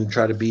different and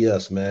try to be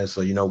us, man.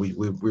 So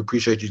we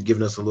appreciate you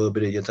giving us a little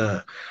bit of your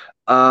time.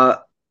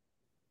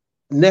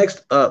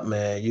 Next up,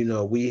 man,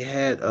 we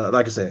had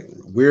like I said,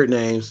 weird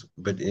names,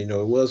 but it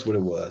was what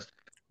it was.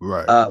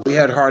 Right. We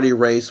had Harley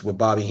Race with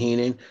Bobby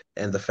Heenan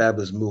and the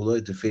Fabulous Moolah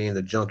defeating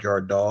the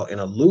Junkyard Dog in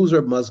a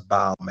loser must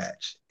bow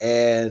match.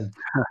 And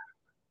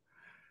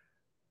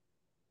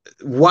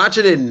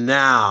watching it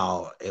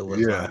now, it was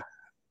like,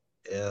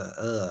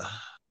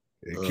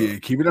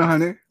 keep it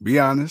 100. Be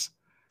honest.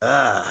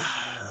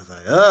 I was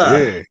like,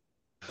 yeah,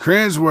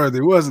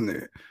 cringeworthy, wasn't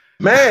it?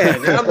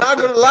 Man, I'm not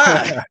gonna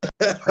lie.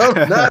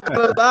 I'm not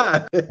gonna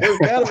lie.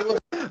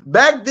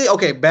 Back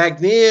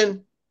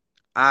then,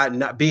 I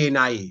not being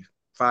naive.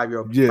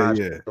 5-year-old,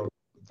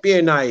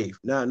 being naive,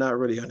 not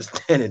really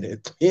understanding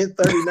it. Being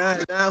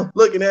 39 now,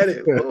 looking at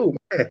it, oh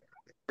man,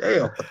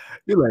 damn.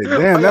 You're like,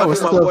 damn, that was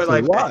tough to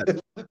like watch.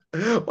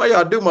 Why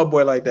y'all do my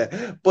boy like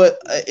that? But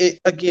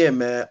again,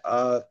 man,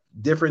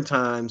 different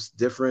times,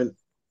 different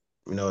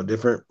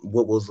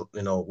what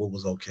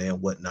was okay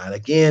and whatnot.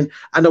 Again,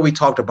 I know we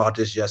talked about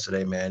this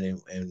yesterday, man,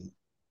 and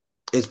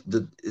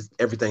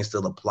everything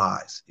still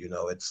applies.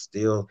 It's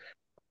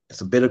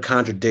a bit of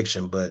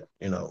contradiction, but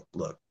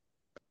look.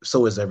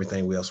 So is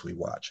everything else we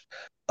watch.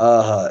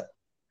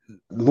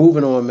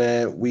 Moving on,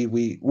 man.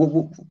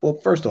 Well,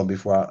 first on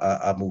before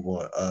I move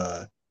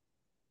on.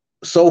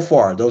 So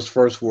far, those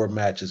first 4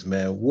 matches,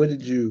 man. What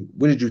did you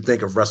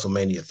think of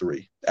WrestleMania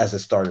 3 as it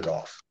started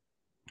off?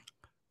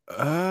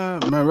 Man,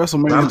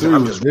 WrestleMania 3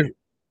 was different.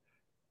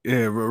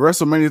 Yeah,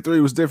 WrestleMania 3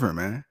 was different,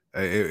 man.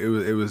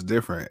 It was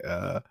different.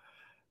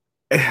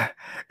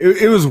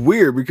 It was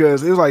weird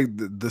because it was like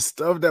the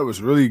stuff that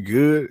was really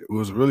good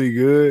was really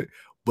good.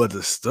 But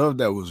the stuff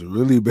that was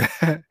really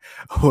bad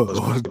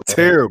was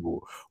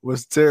terrible.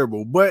 Was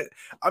terrible. But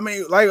I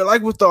mean,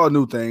 like with all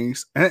new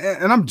things,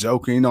 and I'm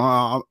joking,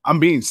 I'm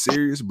being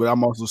serious, but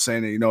I'm also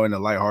saying it, in a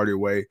lighthearted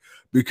way,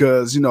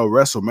 because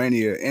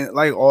WrestleMania and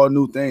like all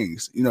new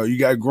things, you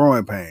got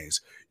growing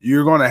pains.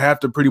 You're gonna have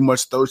to pretty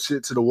much throw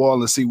shit to the wall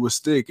and see what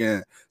stick.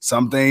 And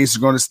some things are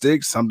gonna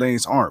stick, some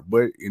things aren't.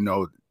 But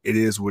it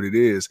is what it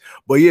is.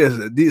 But yes,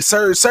 these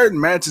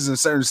certain matches and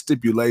certain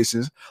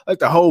stipulations, like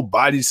the whole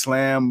body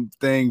slam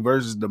thing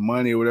versus the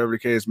money or whatever the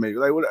case may be.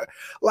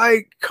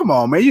 Like, come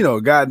on,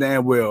 man.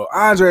 Goddamn well,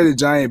 Andre the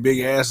Giant big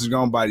ass is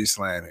gonna body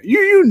slam it.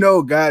 You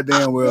know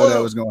goddamn well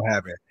that was gonna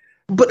happen.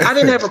 But I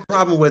didn't have a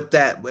problem with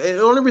that.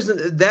 The only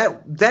reason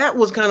that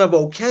was kind of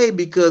okay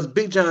because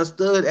Big John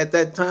Studd at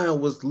that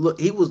time was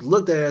looked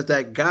at as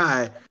that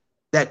guy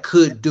that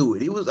could do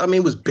it. It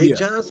was Big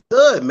John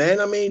Studd, man.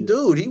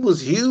 Dude, he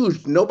was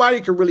huge.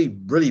 Nobody could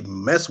really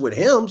mess with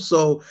him.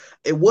 So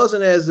it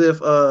wasn't as if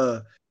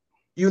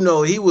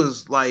he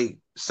was like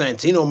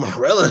Santino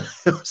Marella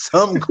or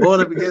something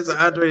going up against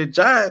Andre the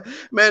Giant.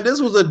 Man,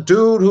 this was a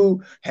dude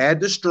who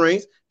had the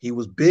strength. He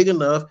was big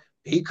enough.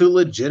 He could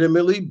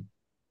legitimately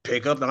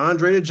pick up the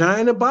Andre the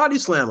Giant and body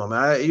slam him.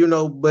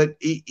 But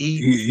he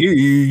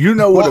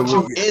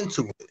walked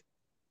into it.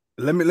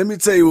 Let me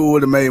tell you what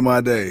would have made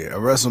my day. A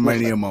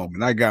WrestleMania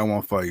moment. I got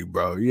one for you,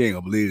 bro. You ain't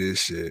gonna believe this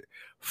shit.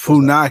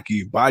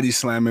 Funaki body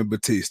slamming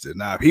Batista.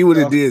 Now, if he would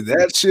have did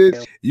that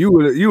shit, you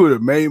would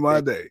have made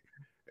my day.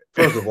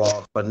 First of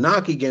all,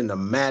 Funaki getting a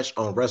match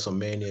on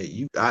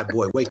WrestleMania,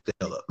 wake the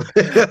hell up.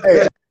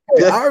 Hey,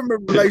 I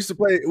remember I used to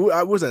play.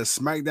 I was at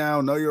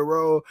SmackDown, Know Your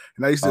Role,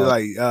 and I used to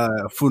like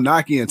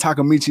Funaki and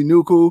Takamichi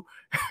Nuku.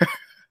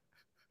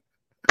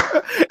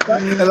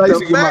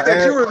 The fact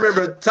that you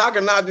remember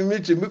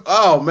Takamichi,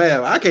 oh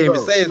man, I can't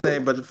even say his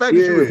name, but the fact that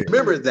you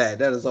remember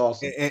that is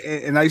awesome.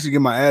 And I used to get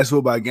my ass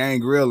whooped by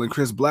Gangrel and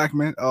Chris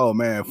Blackman. Oh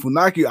man,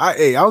 Funaki,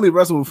 I only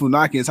wrestled with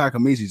Funaki and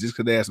Takamichi just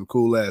because they had some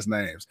cool ass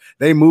names.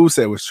 They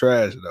moveset was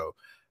trash though.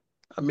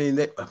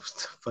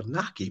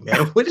 Funaki,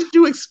 man. What did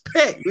you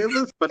expect? It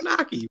was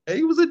Funaki, man.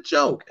 He was a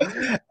joke.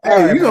 Hey,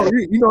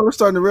 I'm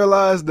starting to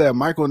realize that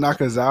Michael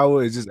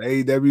Nakazawa is just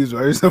AEW's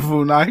version of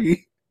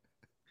Funaki.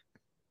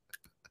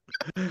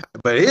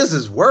 But his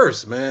is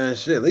worse, man.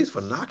 Shit, at least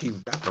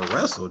Funaki got to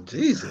wrestle.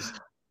 Jesus.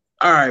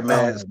 All right,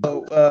 man.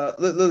 So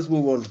let's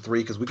move on to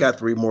 3 because we got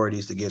 3 more of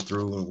these to get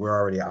through, and we're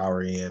already an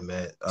hour in,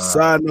 man.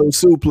 Side note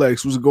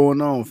suplex. What's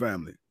going on,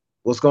 family?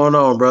 What's going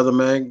on, brother,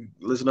 man?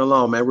 Listen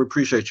along, man. We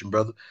appreciate you,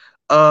 brother.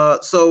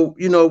 So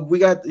we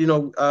got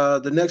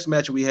the next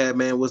match we had,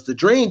 man, was the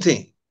Dream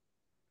Team.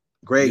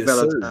 Greg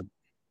Valentine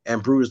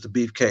and Brutus the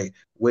Beefcake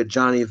with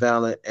Johnny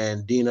Valiant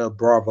and Dina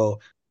Bravo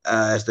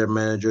as their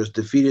managers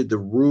defeated the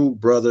Rude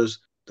Brothers,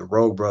 the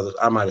Rogue brothers.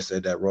 I might have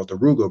said that wrong. The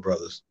Rugo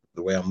brothers,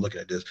 the way I'm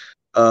looking at this.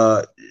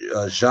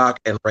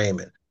 Jacques and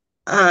Raymond.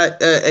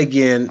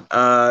 Again,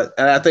 and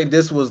I think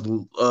this was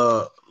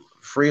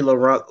Free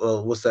Laurent.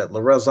 What's that? La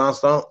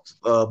Resistance.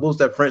 What was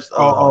that French?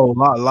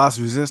 Las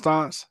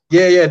Resistance.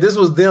 Yeah. This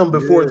was them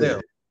before them.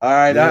 All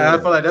right, yeah. I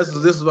feel like this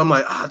is. I'm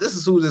like, this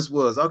is who this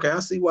was. Okay, I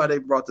see why they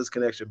brought this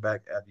connection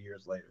back after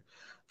years later.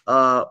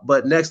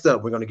 But next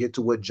up, we're gonna get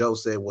to what Joe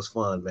said was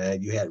fun,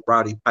 man. You had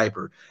Roddy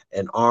Piper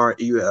and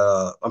Roddy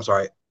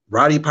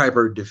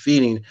Piper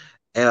defeating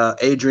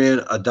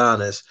Adrian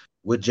Adonis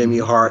with Jimmy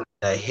Hart,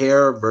 a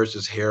hair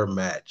versus hair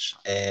match.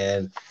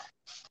 And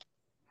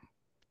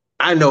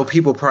I know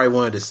people probably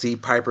wanted to see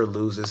Piper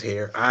lose his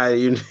hair.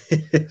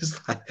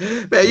 It's like,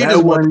 man,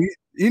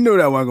 you knew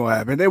that wasn't gonna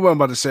happen. They wasn't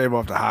about to shave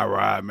off the high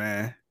rod,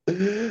 man.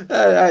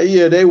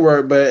 Yeah, they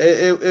were, but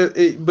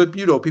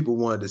people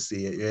wanted to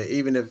see it. Yeah,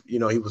 even if he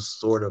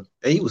was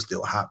he was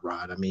still a hot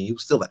rod. I mean, he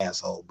was still an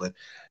asshole, but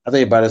I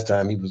think by this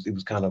time he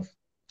was kind of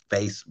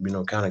face,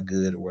 kind of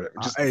good or whatever.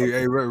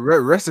 Hey,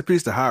 rest in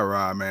peace to hot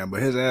rod, man.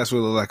 But his ass would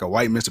look like a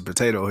white Mr.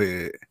 Potato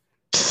Head.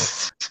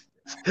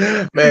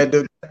 Man,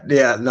 dude, Piper,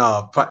 yeah,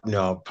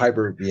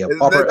 Piper would have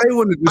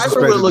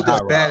looked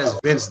as bad as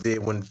Vince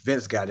did when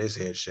Vince got his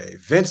head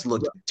shaved. Vince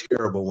looked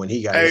terrible when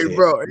he got his head.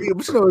 Bro, but you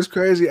know what's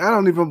crazy? I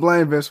don't even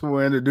blame Vince for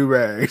wearing the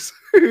do-rags.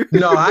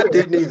 No, I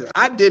didn't either.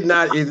 I did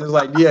not either. It's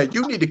like, yeah,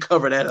 you need to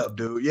cover that up,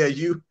 dude. Yeah,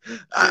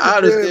 I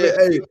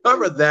understand. Hey,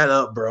 cover that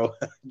up, bro.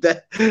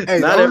 Not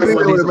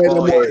everyone needs a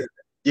bald head.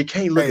 You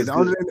can't look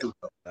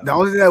the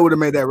only thing that would have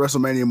made that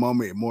WrestleMania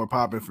moment more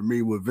popping for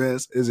me with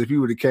Vince is if he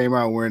would have came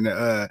out wearing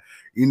the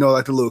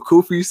like the little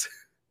koofies.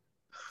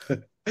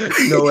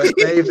 No,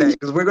 save that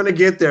because we're gonna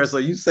get there. So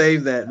you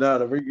save that.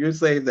 No, you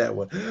save that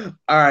one.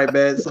 All right,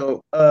 man. So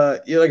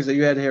like I said,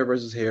 you had hair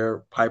versus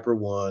hair. Piper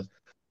won.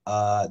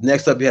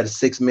 Next up, you had a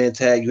 6-man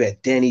tag. You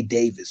had Danny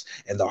Davis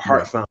and the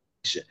Hart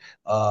Foundation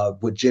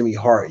with Jimmy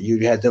Hart. You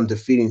had them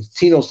defeating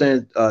Tito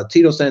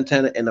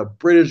Santana and the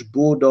British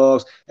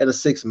Bulldogs at a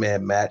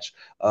 6-man match.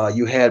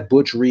 You had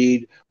Butch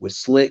Reed with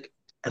Slick.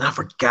 And I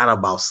forgot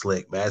about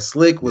Slick, man.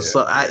 Slick was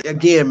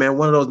again, man,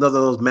 one of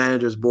those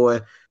managers, boy.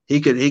 He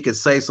could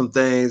say some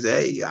things.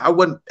 Hey,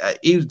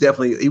 he was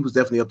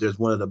definitely up there as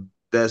one of the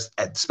best,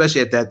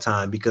 especially at that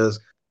time, because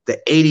the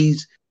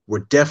 80s were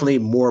definitely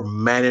more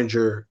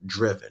manager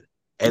driven.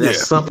 And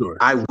that's something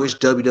I wish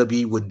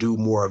WWE would do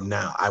more of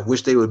now. I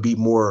wish they would be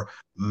more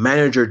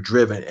manager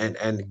driven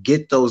and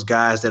get those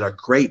guys that are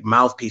great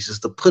mouthpieces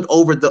to put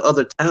over the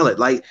other talent.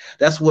 Like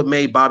that's what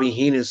made Bobby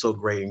Heenan so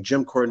great, and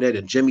Jim Cornette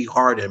and Jimmy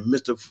Hart and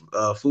Mr.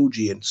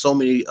 Fuji and so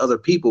many other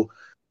people,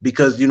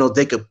 because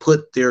they could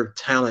put their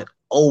talent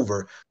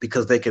over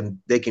because they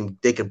can do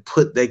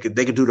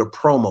the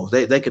promos.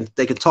 They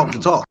can talk the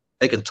talk.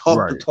 They can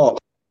talk the talk.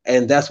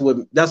 And that's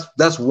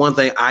one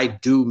thing I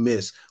do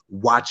miss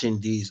watching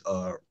these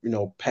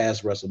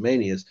past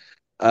WrestleManias.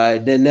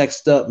 Then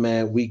next up,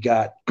 man, we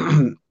got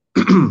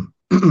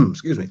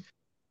excuse me.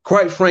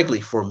 Quite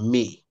frankly, for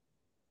me,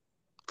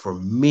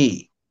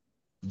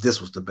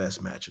 this was the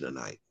best match of the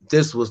night.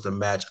 This was the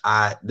match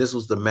I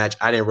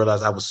didn't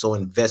realize I was so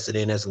invested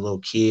in as a little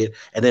kid.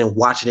 And then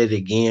watching it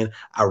again,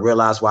 I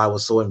realized why I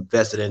was so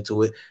invested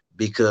into it,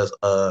 because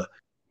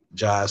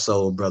Jai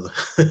Soul, brother.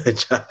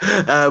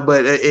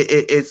 But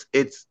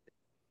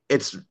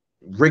it's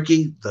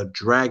Ricky the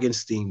Dragon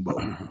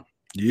Steamboat.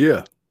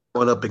 Yeah.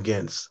 Going up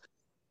against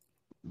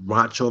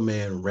Macho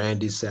Man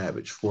Randy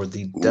Savage for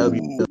the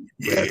WWE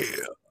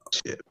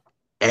Championship.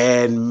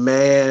 And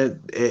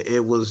man,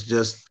 it was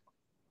just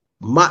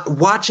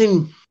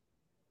watching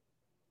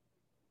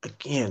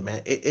again,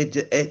 man.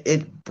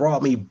 It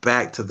brought me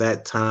back to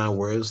that time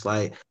where it was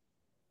like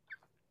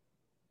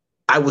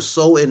I was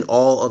so in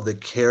awe of the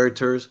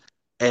characters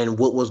and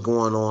what was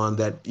going on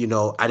that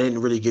I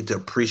didn't really get to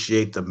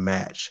appreciate the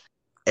match.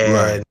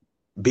 And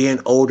being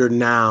older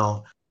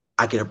now,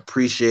 I can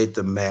appreciate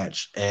the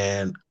match,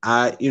 and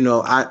I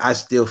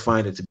still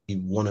find it to be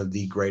one of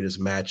the greatest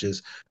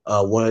matches.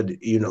 One of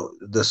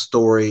the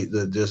story,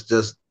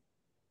 just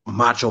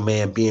Macho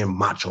Man being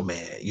Macho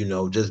Man,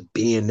 just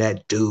being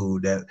that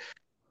dude that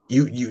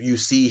you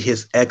see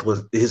his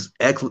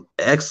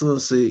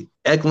excellency.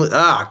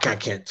 I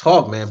can't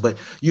talk, man. But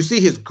you see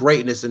his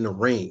greatness in the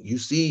ring. You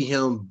see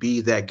him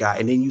be that guy,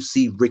 and then you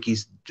see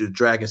Ricky's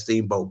Dragon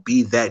Steamboat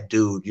be that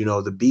dude.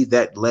 To be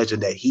that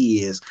legend that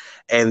he is.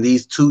 And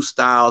these two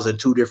styles and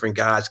two different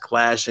guys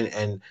clashing,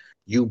 and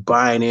you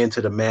buying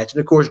into the match. And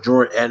of course,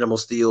 Jordan Animal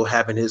Steel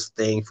having his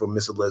thing for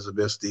Miss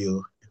Elizabeth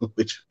Steel,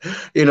 which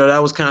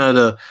that was kind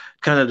of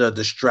the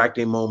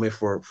distracting moment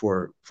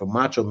for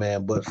Macho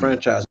Man. But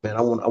franchise man,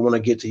 I want to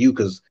get to you,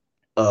 because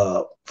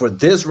for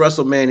this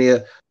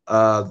WrestleMania,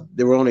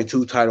 there were only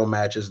 2 title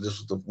matches.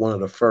 This was one of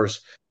the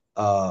first.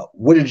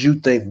 What did you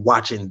think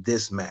watching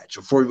this match?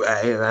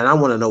 And I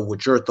want to know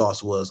what your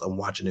thoughts was on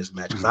watching this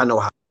match, because I know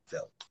how it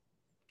felt.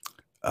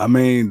 I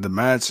mean, the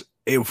match.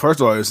 First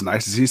of all, it's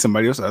nice to see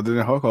somebody else other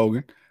than Hulk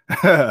Hogan.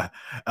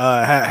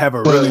 have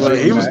a really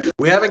good match.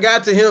 We haven't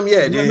got to him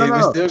yet. We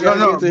still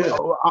got to get to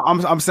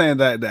him. I'm saying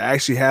that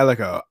actually had like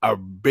a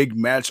big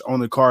match on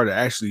the card that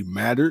actually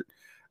mattered.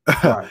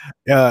 Right.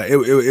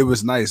 It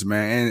was nice,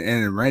 man.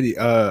 And Randy,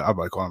 I'm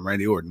about to call him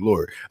Randy Orton,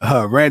 Lord.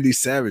 Randy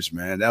Savage,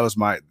 man. That's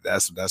my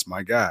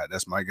guy.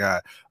 That's my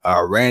guy.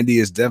 Randy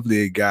is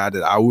definitely a guy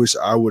that I wish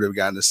I would have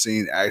gotten to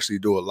see actually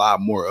do a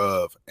lot more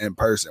of in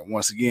person.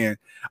 Once again,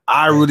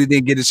 I really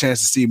didn't get a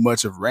chance to see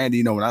much of Randy.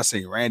 You know, when I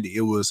say Randy,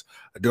 it was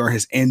during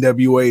his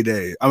NWO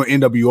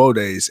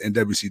days in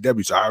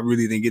WCW. So I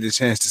really didn't get a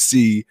chance to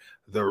see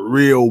the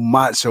real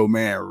Macho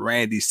Man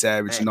Randy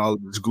Savage in all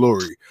of his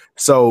glory.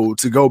 So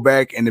to go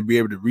back and to be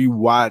able to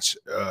rewatch,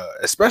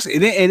 especially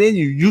and then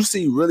you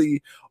see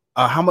really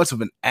how much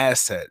of an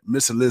asset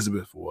Miss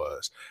Elizabeth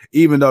was,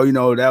 even though you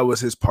know that was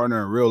his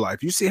partner in real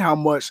life. You see how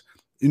much,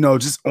 you know,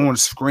 just on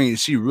screen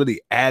she really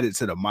added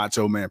to the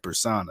Macho Man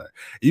persona.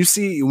 You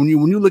see when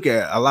you look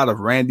at a lot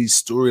of Randy's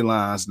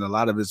storylines and a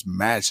lot of his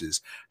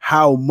matches,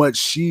 how much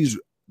she's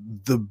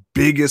the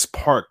biggest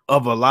part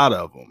of a lot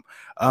of them.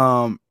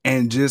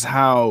 And just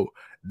how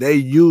they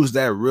use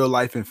that real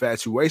life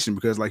infatuation,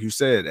 because like you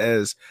said,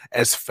 as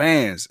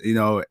fans, you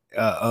know,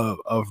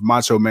 of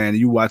Macho Man,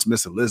 you watch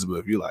Miss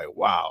Elizabeth, you're like,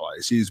 wow,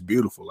 like she's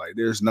beautiful, like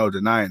there's no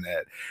denying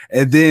that.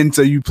 And then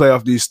so you play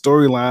off these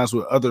storylines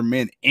with other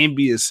men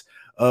envious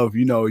of,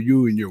 you know,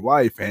 you and your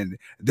wife, and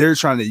they're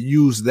trying to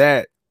use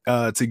that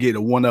to get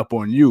a one up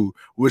on you,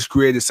 which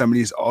created some of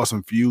these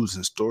awesome feuds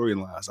and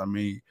storylines. I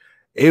mean,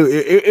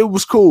 it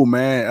was cool,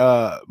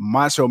 man.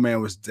 Macho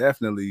Man was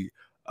definitely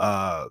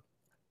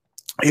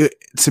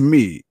to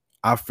me,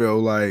 I feel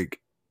like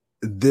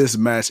this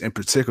match in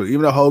particular,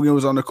 even though Hogan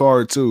was on the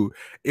card too,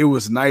 it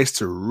was nice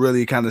to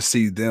really kind of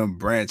see them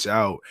branch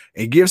out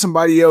and give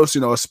somebody else,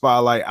 you know, a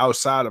spotlight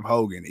outside of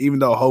Hogan, even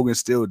though Hogan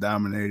still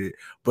dominated.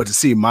 But to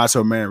see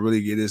Macho Man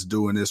really get his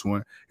due in this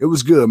one, it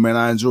was good, man.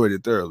 I enjoyed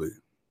it thoroughly.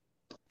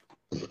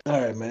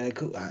 All right, man.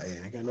 Cool.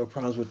 I got no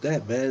problems with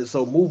that, man.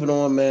 So moving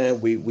on,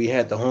 man. We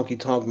had the Honky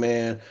Tonk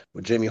Man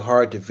with Jimmy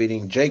Hart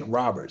defeating Jake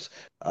Roberts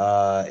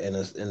in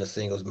a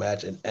singles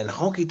match, and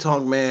Honky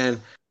Tonk Man,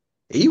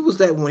 he was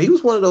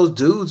one of those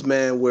dudes,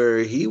 man, where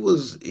he's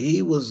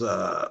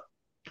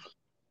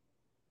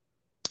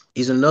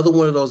another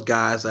one of those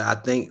guys that I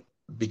think,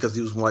 because he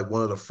was like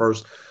one of the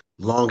first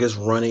longest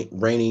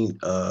reigning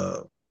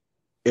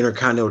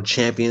Intercontinental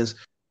champions,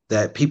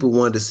 that people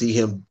wanted to see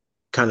him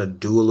kind of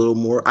do a little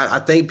more. I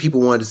think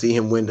people wanted to see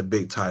him win the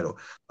big title.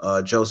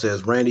 Joe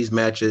says Randy's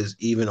matches,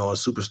 even on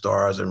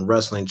Superstars and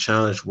Wrestling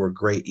Challenge, were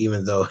great,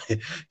 even though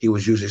he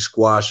was usually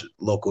squash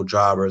local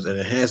jobbers and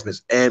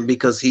enhancements. And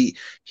because he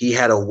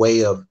had a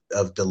way of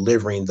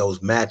delivering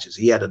those matches,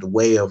 he had a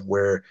way of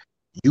where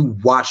you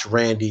watch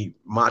Randy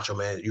Macho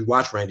Man, you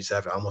watch Randy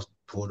Savage. I almost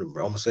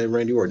said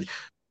Randy Orton.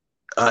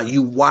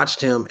 You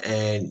watched him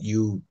and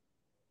you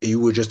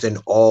were just in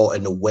awe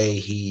in the way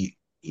he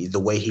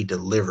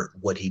delivered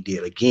what he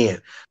did.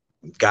 Again,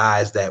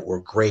 guys that were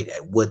great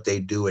at what they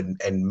do and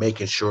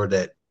making sure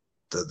that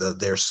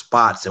their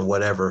spots and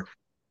whatever,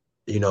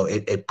 you know,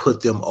 it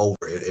put them over.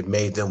 It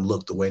made them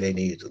look the way they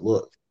needed to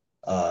look.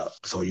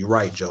 So you're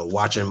right, Joe.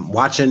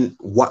 Watching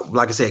what,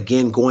 like I said,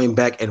 again, going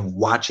back and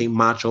watching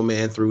Macho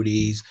Man through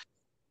these,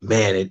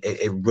 man,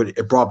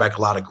 it brought back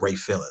a lot of great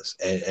feelings,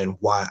 and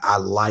why I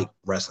like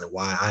wrestling,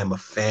 why I'm a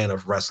fan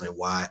of wrestling,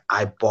 why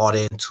I bought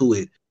into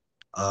it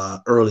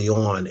early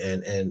on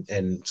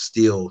and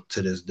still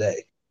to this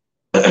day.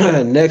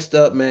 Next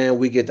up, man,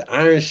 we get the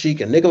Iron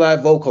Sheik and Nikolai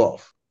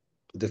Volkov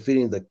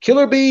defeating the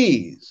Killer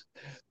Bees,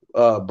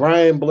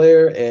 Brian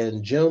Blair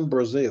and Jim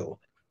Brazil,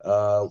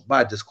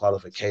 by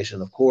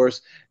disqualification, of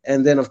course.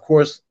 And then, of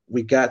course,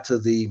 we got to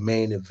the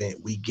main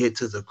event. We get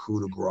to the coup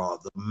de grace,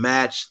 the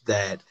match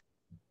that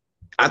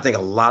I think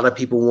a lot of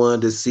people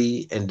wanted to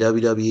see, and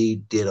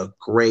WWE did a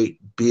great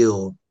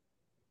build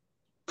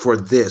for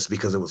this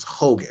because it was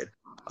Hogan.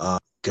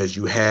 Because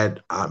you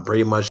had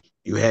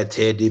you had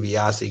Ted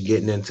DiBiase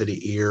getting into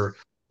the ear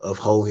of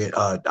Hogan,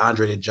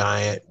 Andre the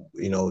Giant.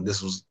 You know,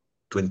 this was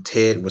when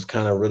Ted was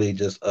kind of really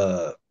just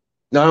no,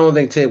 I don't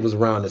think Ted was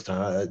around this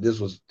time.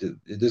 This was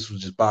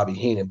just Bobby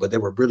Heenan, but they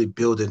were really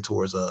building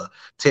towards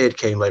Ted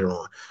came later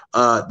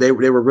on. They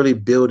were really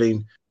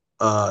building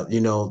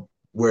you know,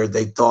 where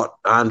they thought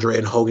Andre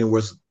and Hogan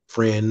was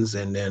friends,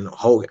 and then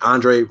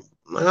Andre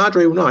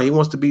no, he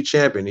wants to be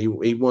champion.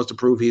 He wants to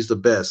prove he's the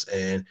best,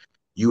 and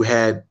you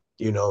had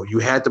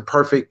the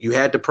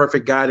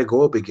perfect guy to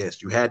go up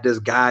against. You had this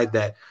guy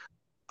that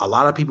a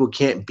lot of people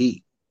can't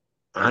beat.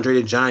 Andre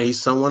the Giant,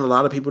 he's someone a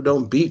lot of people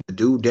don't beat. The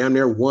dude down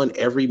there won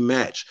every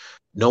match.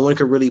 No one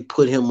could really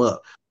put him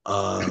up.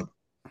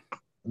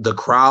 The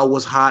crowd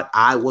was hot.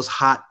 I was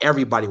hot.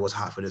 Everybody was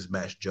hot for this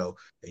match, Joe.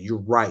 And you're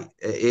right.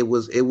 It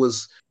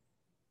was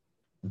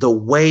the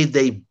way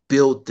they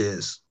built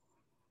this.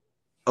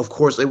 Of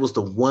course, it was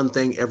the one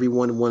thing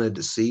everyone wanted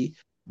to see.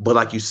 But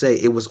like you say,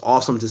 it was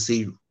awesome to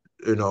see,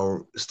 you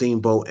know,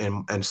 Steamboat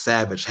and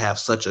Savage have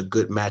such a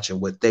good match,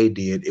 and what they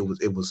did,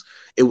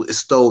 it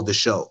stole the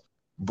show.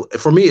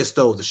 But for me, it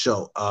stole the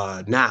show.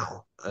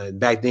 Now,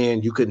 Back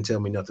then, you couldn't tell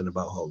me nothing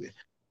about Hogan.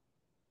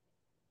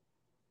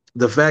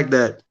 The fact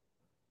that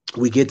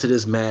we get to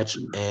this match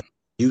and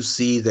you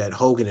see that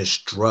Hogan is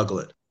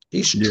struggling.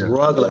 He's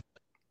struggling,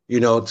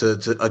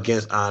 to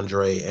against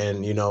Andre,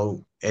 and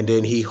and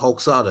then he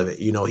hulks out of it.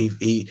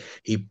 He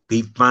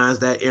finds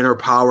that inner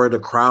power. The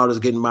crowd is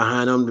getting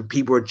behind him. The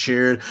people are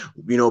cheering.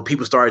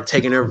 People started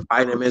taking their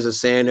vitamins and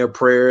saying their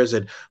prayers,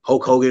 and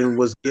Hulk Hogan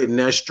was getting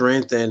that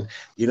strength, and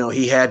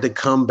he had to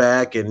come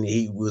back, and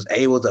he was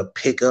able to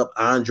pick up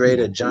Andre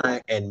the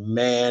Giant. And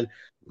man,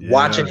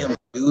 watching him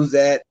do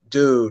that,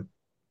 dude,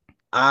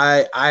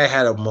 I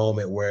had a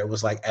moment where it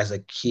was like, as a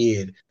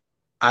kid,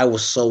 I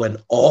was so in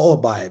awe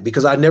by it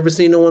because I'd never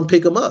seen no one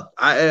pick him up.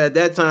 At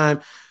that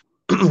time,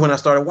 when I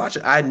started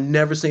watching, I'd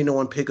never seen no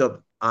one pick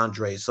up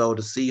Andre. So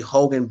to see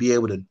Hogan be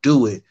able to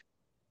do it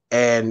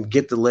and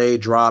get the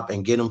leg drop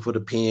and get him for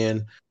the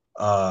pin,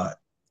 I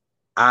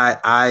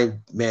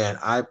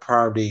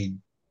probably,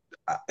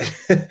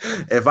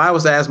 if I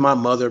was to ask my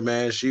mother,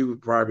 man, she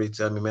would probably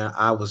tell me, man,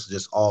 I was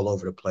just all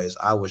over the place.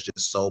 I was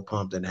just so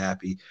pumped and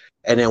happy.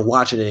 And then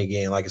watching it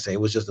again, like I say,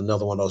 it was just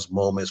another one of those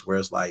moments where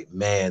it's like,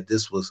 man,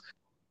 this was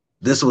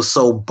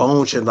so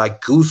bone-chilling,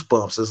 like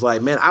goosebumps. It's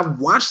like, man, I've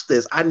watched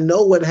this. I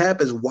know what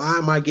happens. Why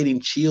am I getting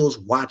chills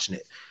watching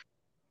it?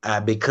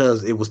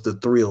 Because it was the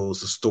thrill, it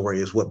was the story,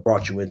 is what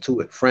brought you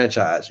into it.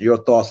 Franchise, your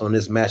thoughts on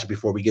this match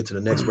before we get to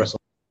the next wrestling?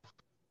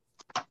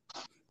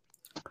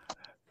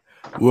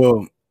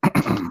 Well,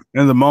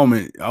 in the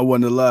moment, I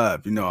wasn't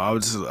alive. I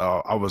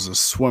was a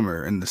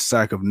swimmer in the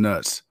sack of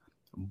nuts.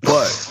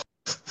 But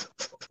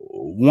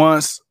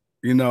once,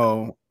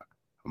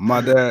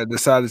 my dad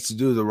decided to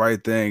do the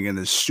right thing and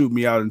to shoot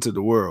me out into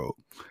the world.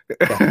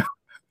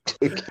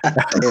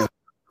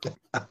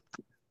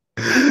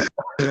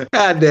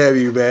 God damn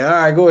you, man. All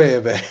right, go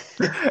ahead, man.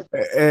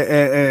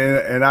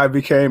 And I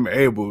became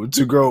able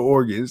to grow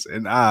organs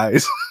and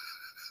eyes.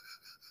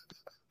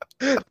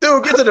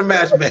 Dude, get to the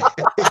match, man.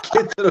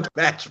 Get to the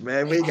match,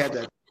 man. We ain't got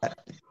that.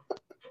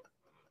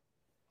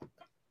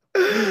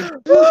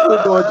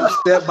 We're going through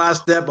step by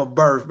step of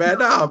birth, man.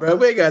 No, man,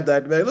 we ain't got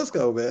that, man. Let's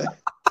go, man.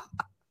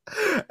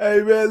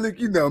 Hey, man, look,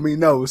 you know me.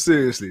 No,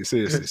 seriously.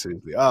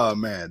 Oh,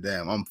 man,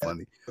 damn, I'm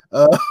funny.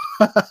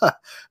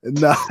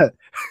 Nah.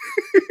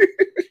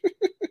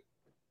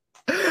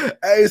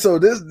 Hey, so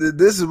this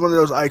is one of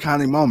those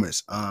iconic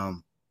moments.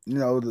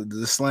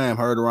 The slam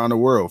heard around the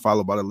world,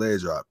 followed by the leg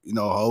drop.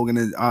 Hogan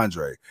and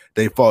Andre,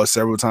 they fought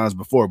several times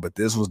before, but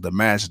this was the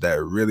match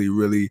that really,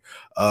 really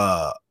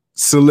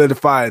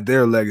solidified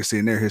their legacy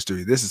and their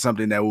history. This is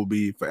something that will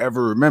be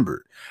forever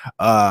remembered.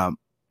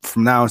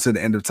 From now until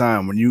the end of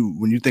time, when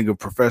you think of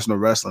professional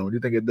wrestling, when you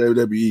think of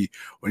WWE,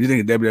 when you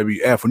think of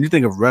WWF, when you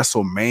think of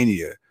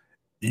WrestleMania,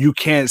 you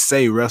can't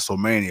say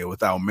WrestleMania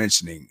without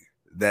mentioning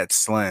that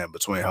slam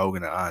between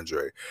Hogan and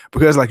Andre.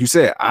 Because like you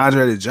said,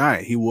 Andre the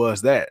Giant, he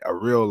was that, a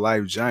real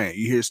life giant.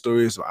 You hear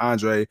stories of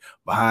Andre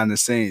behind the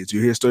scenes.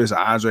 You hear stories of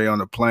Andre on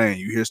the plane.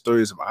 You hear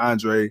stories of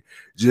Andre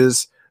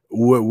just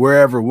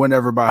wherever,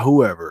 whenever, by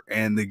whoever.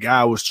 And the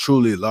guy was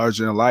truly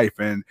larger than life.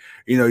 And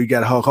you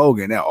got Hulk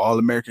Hogan, that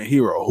all-American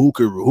hero who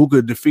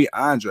could defeat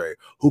Andre,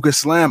 who could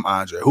slam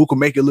Andre, who could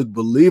make it look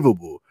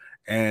believable.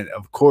 And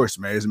of course,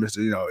 man, it's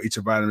Mr. Each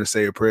of them to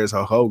say a prayer is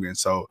Hulk Hogan.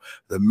 So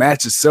the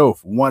match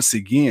itself, once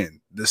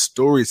again, the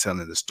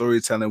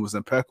storytelling was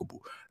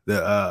impeccable.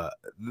 The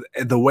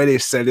way they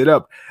set it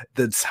up,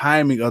 the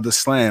timing of the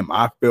slam,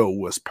 I felt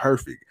was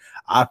perfect.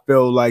 I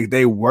felt like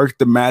they worked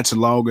the match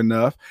long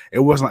enough. It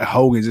wasn't like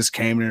Hogan just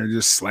came in and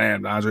just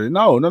slammed Andre.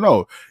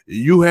 No.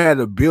 You had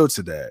to build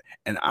to that.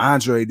 And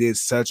Andre did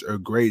such a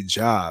great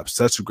job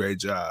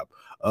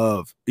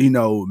of,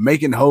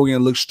 making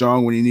Hogan look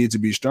strong when he needed to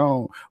be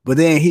strong. But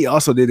then he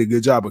also did a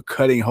good job of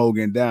cutting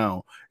Hogan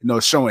down,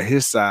 showing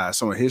his size,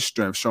 showing his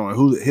strength,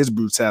 showing his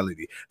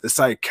brutality, the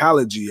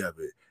psychology of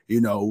it,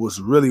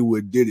 was really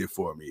what did it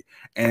for me.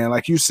 And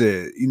like you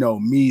said,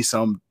 me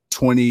some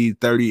 20,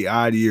 30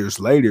 odd years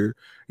later,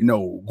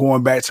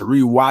 going back to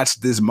rewatch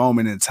this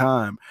moment in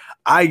time,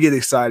 I get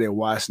excited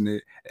watching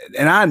it,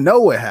 and I know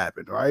what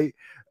happened, right?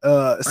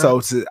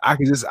 So I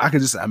can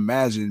just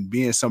imagine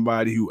being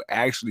somebody who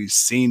actually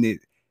seen it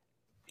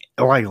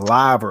like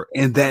live or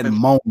in that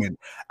moment.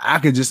 I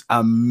could just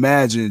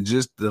imagine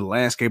just the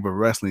landscape of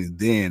wrestling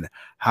then,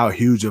 how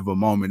huge of a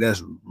moment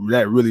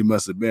that really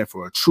must have been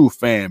for a true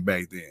fan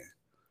back then.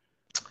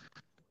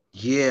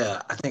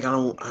 Yeah, I think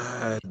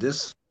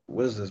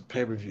what is this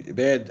pay-per-view?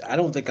 Man, I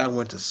don't think I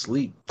went to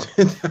sleep.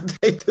 I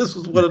think this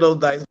was one of those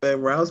nights,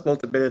 man, where I was supposed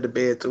to be in the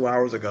bed 2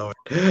 hours ago.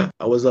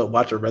 I was up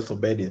watching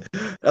WrestleMania.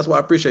 That's why I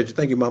appreciate you.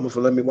 Thank you, Mama, for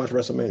letting me watch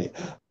WrestleMania.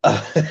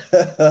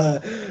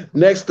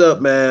 Next up,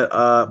 man.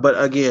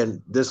 But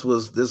again, this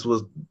is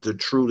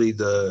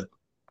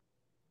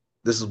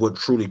what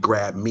truly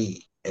grabbed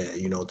me,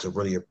 to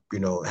really,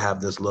 have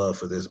this love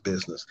for this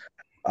business.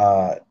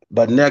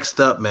 But next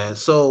up, man.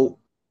 So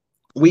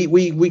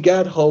we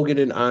got Hogan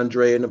and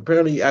Andre, and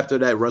apparently after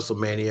that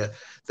WrestleMania,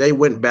 they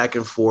went back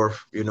and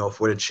forth,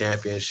 for the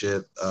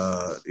championship.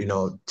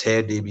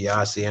 Ted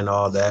DiBiase and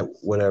all that,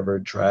 whatever,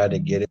 tried to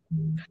get it.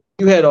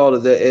 You had all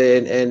of that,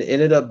 and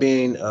ended up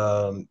being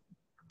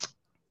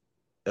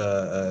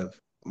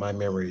my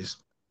memory is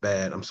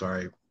bad. I'm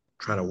sorry,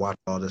 trying to watch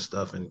all this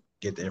stuff and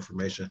get the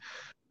information.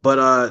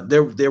 But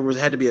there was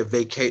had to be a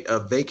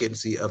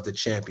vacancy of the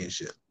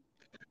championship,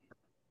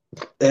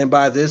 and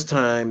by this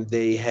time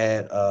they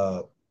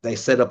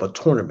set up a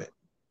tournament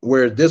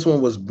where this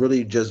one was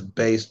really just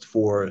based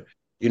for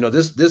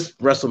this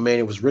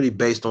WrestleMania was really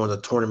based on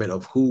the tournament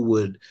of who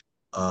would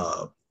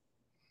uh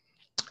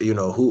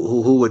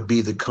who would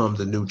become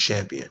the new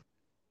champion.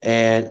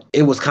 And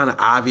it was kind of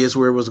obvious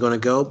where it was going to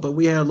go, but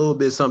we had a little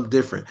bit something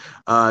different.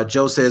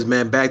 Joe says,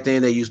 man, back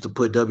then they used to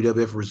put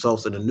WWF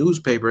results in the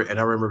newspaper, and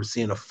I remember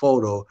seeing a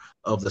photo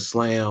of the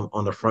Slam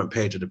on the front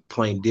page of the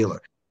Plain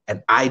Dealer.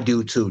 And I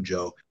do too,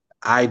 Joe.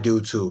 I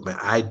do too, man.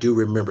 I do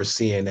remember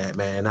seeing that,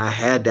 man. And I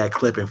had that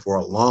clipping for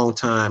a long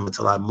time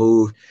until I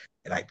moved,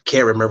 and I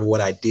can't remember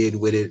what I did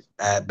with it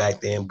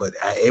back then, but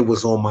it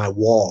was on my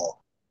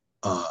wall.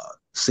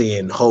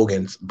 Seeing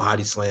Hogan's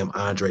body slam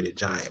Andre the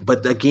Giant.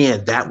 But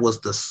again, that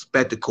was the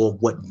spectacle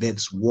of what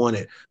Vince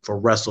wanted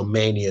for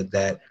WrestleMania,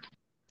 that,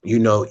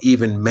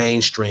 even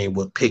mainstream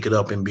would pick it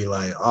up and be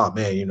like, oh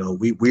man,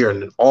 we are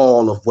in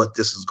all of what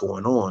this is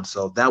going on.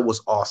 So that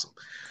was awesome.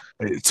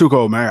 Hey, Too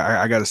Cold, man.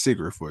 I got a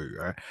secret for you.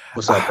 Right?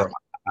 What's up, bro?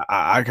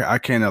 I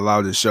can't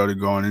allow this show to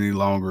go on any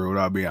longer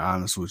without being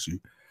honest with you.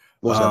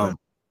 What's up, man?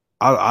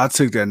 I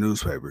took that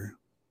newspaper.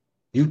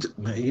 You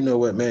know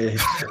what, man?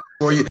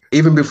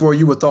 Even before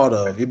you were thought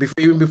of,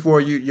 even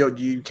before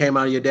you came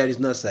out of your daddy's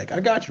nutsack, I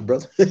got you,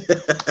 brother.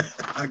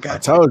 I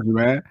told you,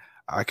 man.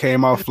 I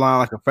came out flying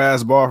like a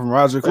fastball from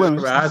Roger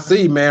Clemens. I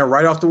see, man,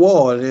 right off the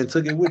wall, and then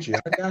took it with you.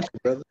 I got you,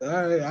 brother. All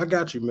right, I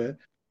got you, man.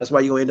 That's why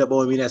you're gonna end up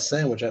owing me that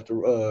sandwich after.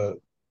 We're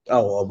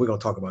gonna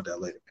talk about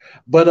that later.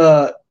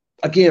 But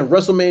again,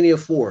 WrestleMania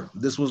 4.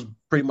 This was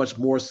pretty much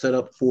more set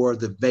up for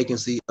the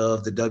vacancy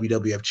of the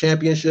WWF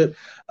Championship.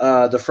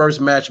 The first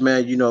match,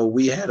 man,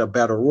 we had a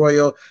battle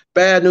royal.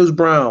 Bad News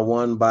Brown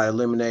won by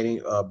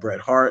eliminating Bret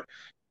Hart.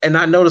 And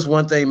I noticed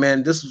one thing,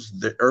 man. This was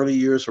the early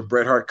years for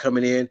Bret Hart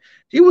coming in.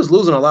 He was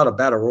losing a lot of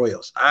battle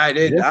royals. I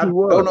don't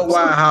know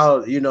how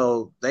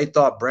they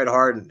thought Bret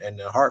Hart and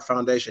the Hart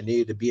Foundation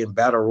needed to be in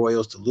battle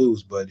royals to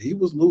lose, but he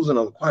was losing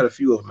quite a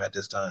few of them at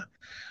this time.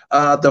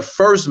 The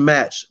first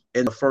match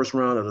in the first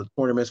round of the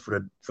tournaments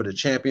for the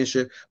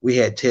championship, we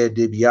had Ted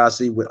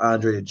DiBiase with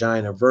Andre the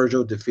Giant and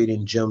Virgil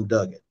defeating Jim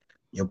Duggan.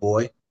 Your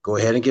boy, go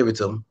ahead and give it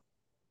to him.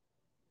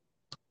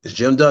 It's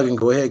Jim Duggan.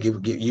 Go ahead,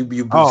 you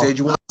said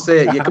you want to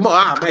say it. Yeah, come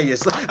on, man, you're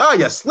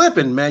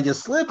slipping, man. You're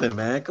slipping,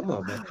 man. Come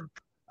on, man.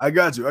 I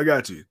got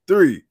you.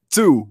 3,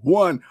 2,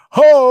 1,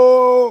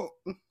 ho!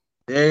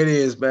 There it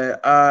is, man.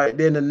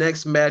 Then the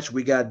next match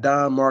we got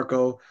Don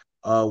Marco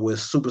with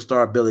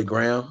Superstar Billy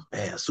Graham.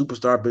 Man,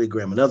 Superstar Billy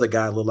Graham, another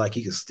guy looked like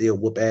he could still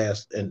whoop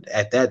ass, and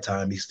at that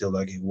time he still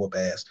like he could whoop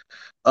ass.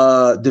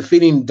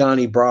 Defeating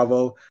Donnie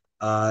Bravo.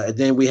 And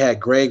then we had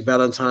Greg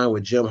Valentine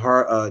with Jimmy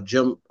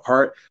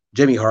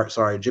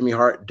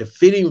Hart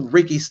defeating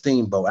Ricky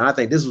Steamboat. And I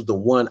think this was the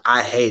one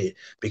I hated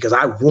because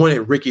I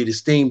wanted Ricky the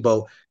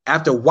Steamboat.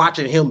 After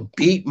watching him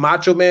beat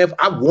Macho Man,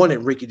 I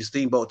wanted Ricky the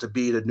Steamboat to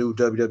be the new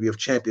WWF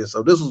champion.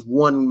 So this was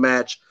one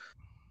match.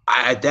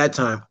 At that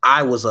time,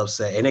 I was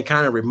upset. And it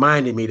kind of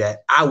reminded me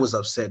that I was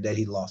upset that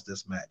he lost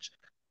this match.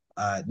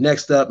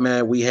 Next up,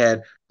 man, we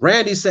had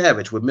Randy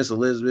Savage with Miss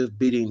Elizabeth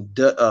beating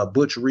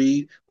Butch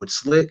Reed with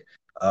Slick.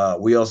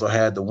 We also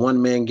had the One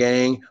Man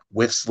Gang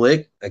with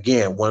Slick.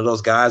 Again, one of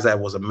those guys that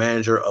was a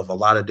manager of a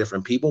lot of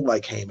different people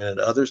like Heyman and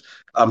others.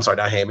 I'm sorry,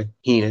 not Heyman,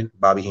 Heenan,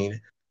 Bobby Heenan.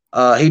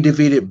 He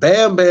defeated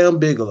Bam Bam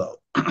Bigelow.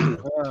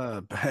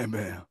 Bam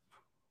Bam.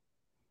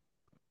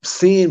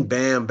 Seeing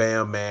Bam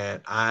Bam,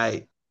 man,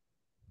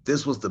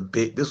 this was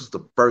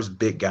the first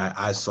big guy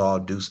I saw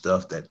do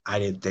stuff that I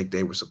didn't think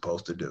they were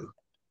supposed to do.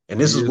 And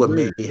this is what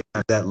made me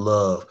have that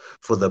love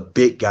for the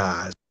big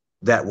guys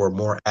that were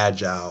more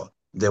agile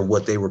than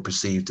what they were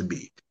perceived to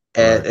be.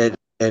 And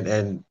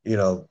Bam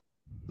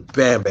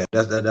Bam,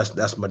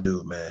 that's my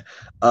dude, man.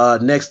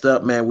 Next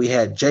up, man, we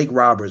had Jake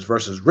Roberts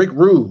versus Rick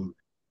Rude.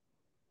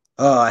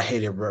 Oh, I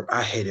hated Rick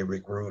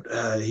Rude.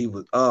 I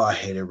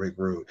hated Rick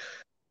Rude.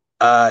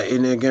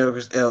 And again,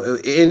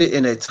 it ended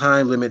in a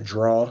time limit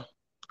draw.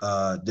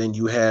 Then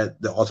you had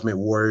the Ultimate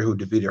Warrior who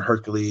defeated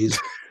Hercules.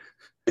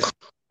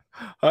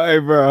 Hey,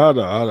 bro, hold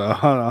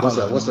on.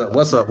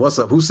 What's up?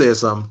 Who said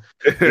something?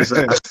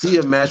 I see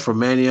a match for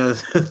Mania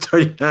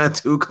 39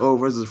 Tuco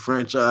versus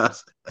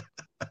Franchise.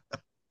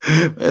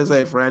 Let's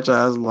say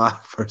Franchise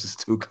Live versus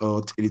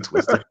Tuco Titty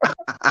Twister.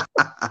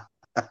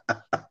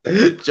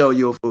 Joe,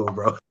 you a fool,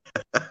 bro.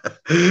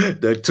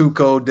 The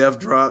Tuco Death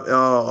Drop,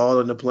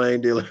 all in the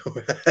Plain Dealer.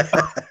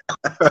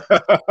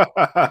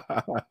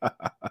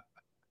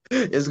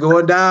 It's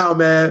going down,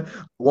 man.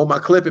 I want my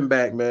clipping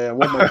back, man.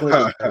 Man.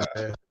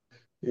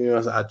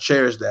 I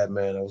cherish that,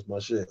 man. That was my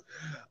shit.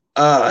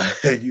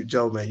 You,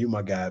 Joe, man, you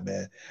my guy,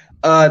 man.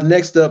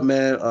 Next up,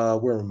 man,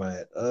 where am I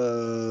at?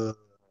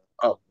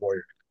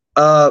 Warrior.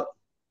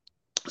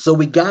 So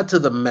we got to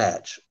the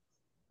match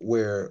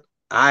where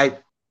I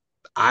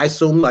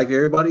assumed, like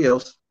everybody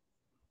else,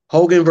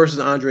 Hogan versus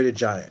Andre the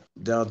Giant.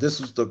 Now, this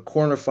was the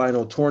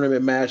quarterfinal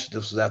tournament match.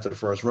 This was after the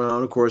first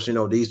round. Of course, you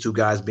know, these two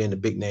guys being the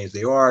big names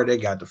they are, they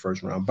got the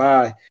first round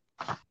bye.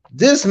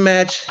 This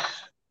match,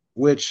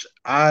 which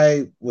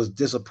I was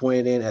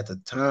disappointed in at the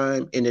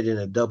time, ended in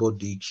a double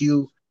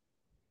DQ.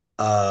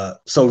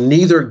 So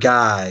neither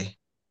guy,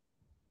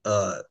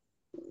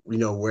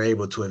 were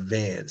able to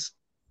advance.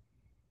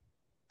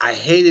 I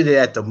hated it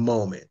at the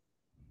moment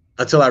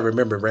until I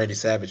remembered Randy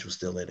Savage was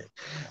still in it.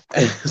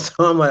 And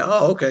so I'm like,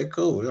 oh, okay,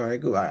 cool. All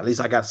right, cool. At least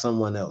I got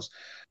someone else.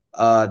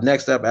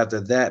 Next up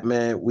after that,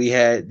 man, we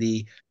had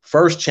the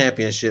first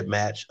championship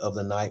match of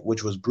the night,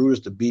 which was Brutus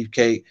the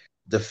Beefcake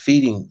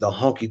defeating the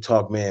Honky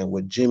Tonk Man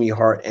with Jimmy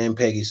Hart and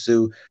Peggy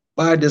Sue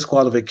by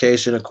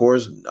disqualification. Of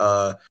course,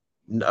 the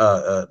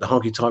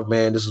Honky Tonk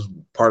Man, this is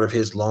part of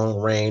his long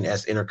reign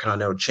as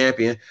Intercontinental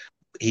Champion.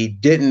 He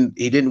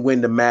didn't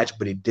win the match,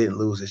 but he didn't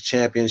lose his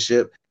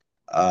championship.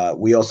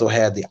 We also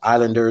had the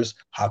Islanders,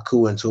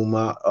 Haku and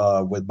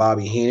Tuma, with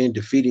Bobby Heenan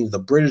defeating the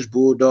British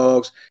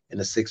Bulldogs in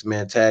a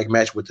 6-man tag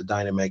match with the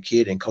Dynamite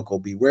Kid and Coco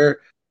Beware.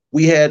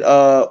 We had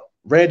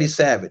Randy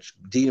Savage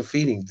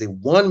defeating the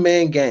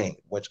one-man gang,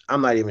 which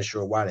I'm not even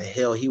sure why the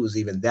hell he was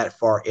even that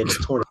far in the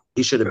tournament.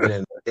 He should have been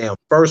in the damn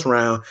first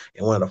round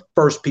and one of the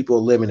first people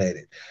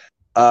eliminated.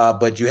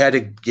 But you had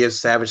to give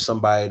Savage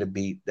somebody to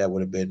beat. That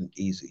would have been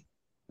easy.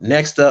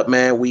 Next up,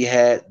 man, we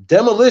had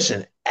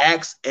Demolition,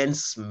 Axe and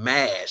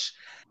Smash.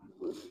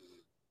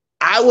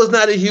 I was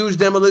not a huge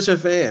Demolition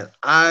fan.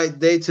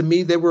 To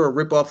me, they were a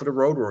ripoff of the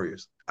Road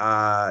Warriors.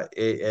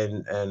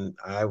 And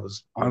I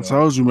was. I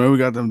told you, man, we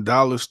got them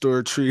dollar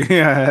store tree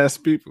ass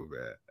people,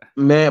 man.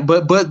 Man,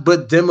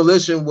 but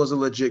Demolition was a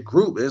legit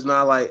group. It's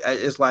not like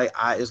it's like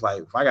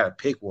if I gotta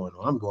pick one,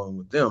 I'm going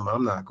with them.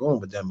 I'm not going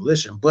with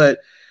Demolition, but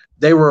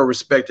they were a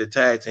respected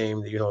tag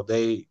team. You know,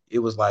 it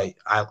was like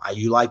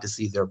you like to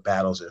see their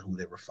battles and who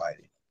they were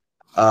fighting.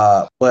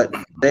 But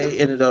they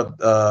ended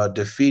up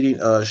defeating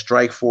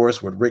Strike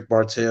Force with Rick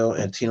Martel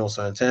and Tino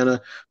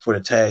Santana for the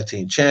tag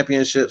team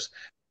championships.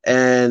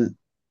 And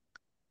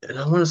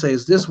I want to say,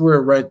 is this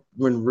where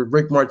when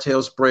Rick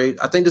Martel sprayed?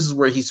 I think this is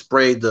where he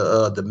sprayed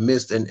the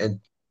mist and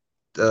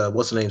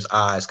what's the name's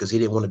eyes, because he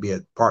didn't want to be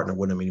a partner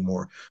with him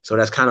anymore. So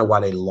that's kind of why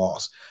they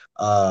lost.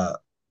 Because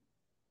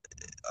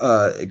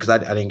I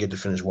didn't get to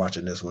finish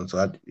watching this one,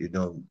 so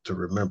to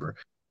remember.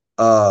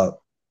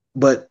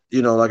 But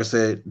like I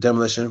said,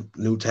 Demolition,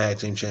 new tag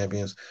team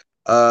champions.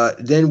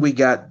 Then we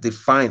got the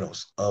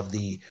finals of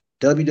the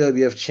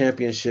WWF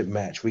Championship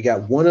match. We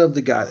got one of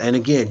the guys, and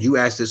again, you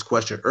asked this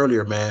question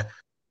earlier, man.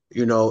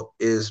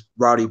 Is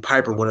Roddy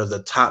Piper one of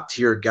the top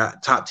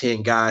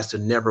 10 guys to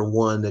never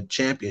won the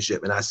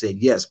championship? And I said,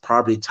 yes,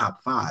 probably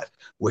top 5.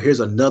 Well, here's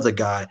another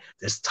guy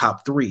that's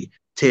top 3,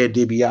 Ted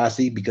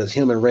DiBiase, because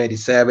him and Randy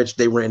Savage,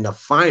 they were in the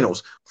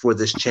finals for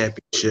this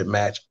championship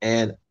match.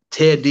 And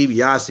Ted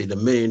DiBiase, the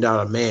 $1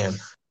 Million Man,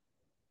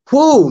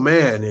 whoo,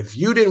 man, if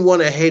you didn't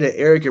want to hate an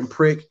arrogant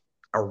prick,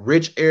 a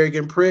rich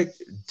arrogant prick,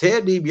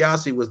 Ted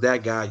DiBiase was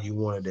that guy you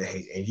wanted to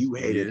hate, and you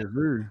hated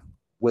him.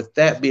 With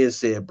that being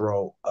said,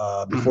 bro,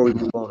 before we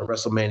move on to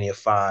WrestleMania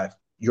 5,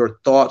 your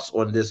thoughts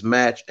on this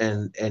match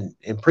and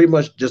pretty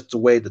much just the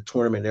way the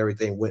tournament and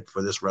everything went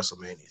for this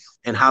WrestleMania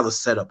and how the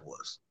setup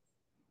was.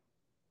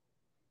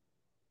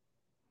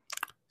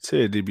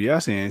 Ted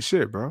DiBiase ain't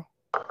shit, bro.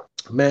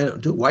 Man,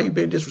 dude, why you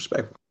being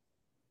disrespectful?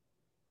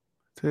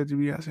 Ted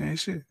DiBiase ain't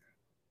shit.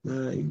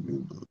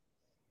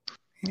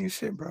 He ain't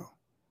shit, bro.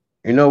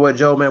 You know what,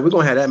 Joe, man? We're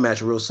going to have that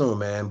match real soon,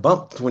 man.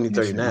 Bump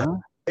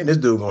 2039. And this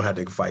dude gonna have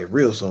to fight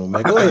real soon,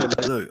 man. Go ahead,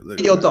 man.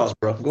 Look, your thoughts,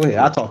 bro. Go ahead.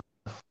 I'll talk.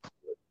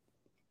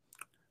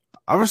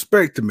 I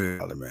respect the man.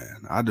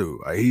 I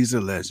do. He's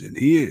a legend.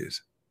 He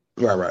is.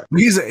 Right.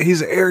 He's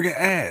an arrogant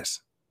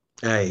ass.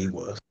 Hey,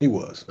 he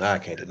was. I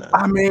can't deny it.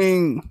 I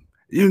mean,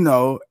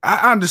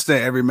 I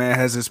understand every man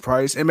has his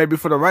price, and maybe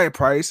for the right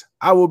price,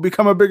 I will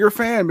become a bigger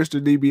fan,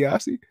 Mr.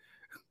 DiBiase.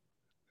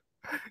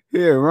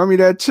 Yeah, run me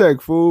that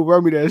check, fool.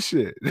 Run me that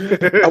shit.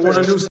 I want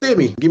a new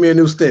stimmy. Give me a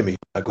new stimmy.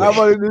 I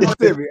want a new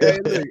stimmy.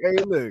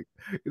 Hey, look.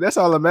 That's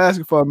all I'm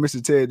asking for,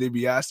 Mr. Ted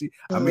DiBiase.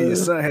 I mean, your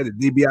son had a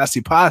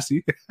DiBiase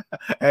posse.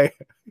 Hey.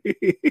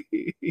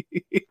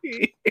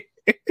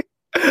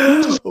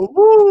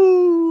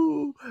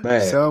 Woo.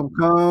 Man. Some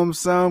come,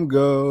 some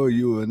go.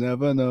 You will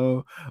never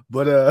know.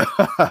 But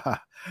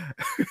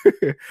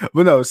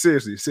but no,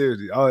 seriously.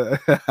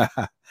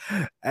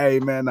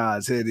 Hey man,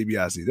 Ted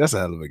DiBiase, that's a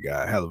hell of a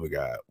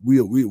guy.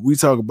 We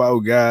talk about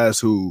guys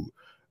who,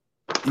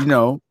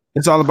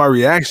 it's all about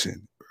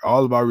reaction.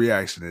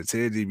 And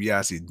Ted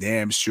DiBiase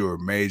damn sure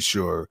made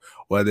sure,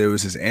 whether it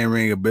was his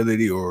in-ring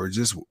ability or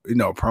just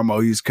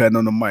promo he's cutting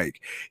on the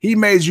mic, he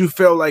made you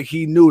feel like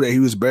he knew that he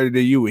was better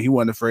than you, and he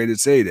wasn't afraid to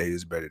say that he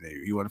was better than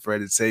you. He wasn't afraid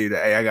to say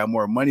that, hey, I got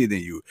more money than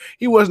you.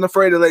 He wasn't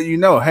afraid to let you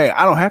know, hey,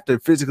 I don't have to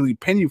physically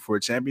pin you for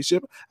a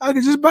championship. I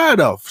can just buy it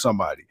off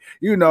somebody.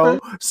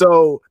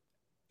 So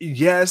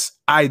yes,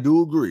 I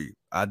do agree.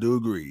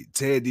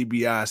 Ted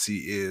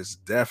DiBiase is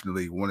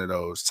definitely one of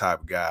those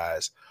top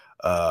guys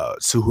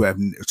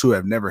to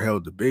have never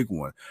held the big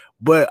one.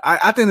 But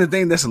I think the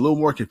thing that's a little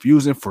more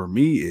confusing for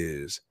me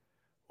is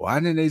why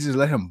didn't they just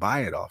let him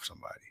buy it off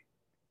somebody?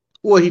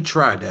 Well, he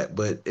tried that,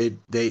 but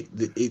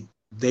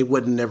they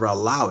wouldn't never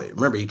allow it.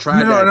 Remember, he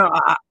tried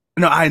that.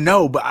 No, I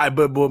know, but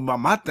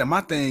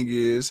my thing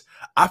is,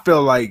 I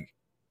feel like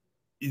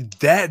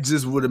that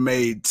just would have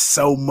made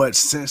so much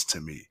sense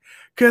to me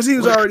because he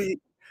was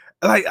already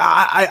like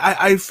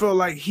I feel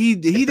like he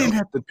didn't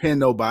have to pin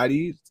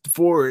nobody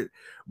for it,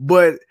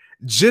 but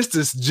just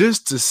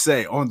to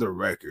say on the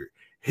record,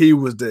 he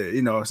was the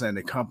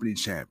the company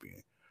champion.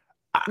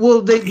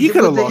 Well, he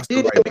could have lost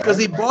it right because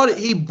back.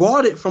 He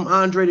bought it from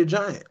Andre the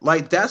Giant.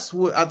 Like that's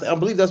what I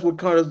believe that's what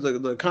caused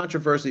the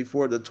controversy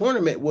for the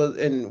tournament was,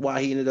 and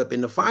why he ended up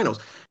in the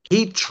finals.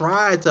 He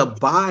tried to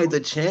buy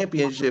the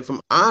championship from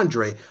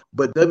Andre,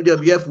 but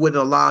WWF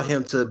wouldn't allow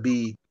him to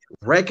be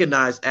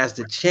recognized as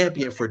the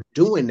champion for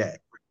doing that.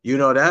 You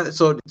know that,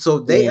 so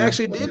they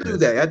actually did do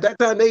that at that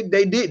time.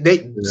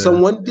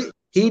 Someone did.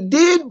 He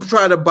did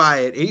try to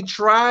buy it. He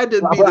tried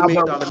to be the $1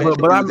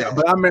 million man.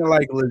 But I meant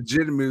like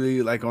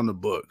legitimately, like on the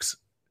books.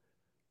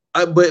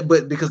 But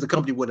because the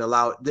company wouldn't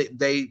allow it,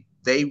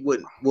 they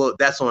wouldn't. Well,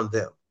 that's on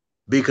them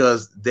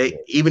because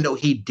even though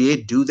he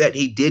did do that,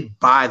 he did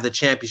buy the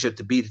championship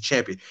to be the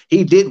champion.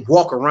 He did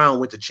walk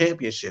around with the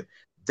championship.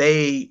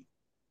 They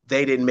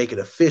didn't make it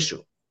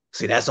official.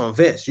 See, that's on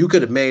Vince. You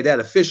could have made that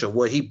official.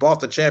 Well, he bought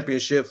the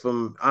championship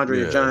from Andre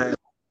the Giant.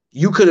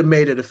 You could have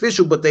made it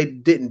official, but they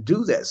didn't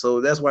do that. So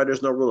that's why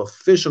there's no real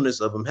officialness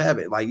of him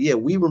having it. Like, yeah,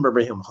 we remember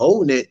him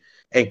holding it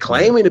and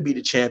claiming to be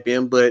the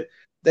champion, but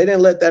they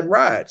didn't let that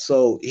ride.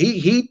 So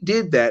he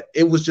did that.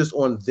 It was just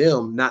on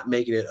them not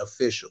making it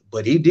official,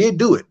 but he did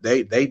do it.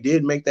 They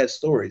did make that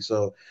story.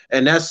 So,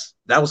 and that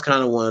was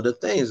kind of one of the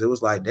things. It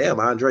was like, damn,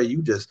 Andre,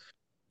 you just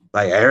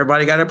like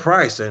everybody got a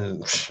price,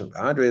 and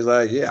Andre's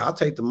like, yeah, I'll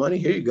take the money.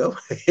 Here you go.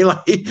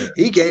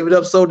 he gave it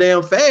up so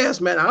damn fast,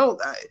 man.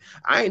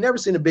 I ain't never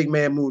seen a big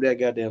man move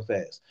that goddamn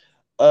fast.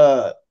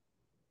 But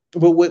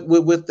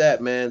with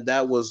that, man,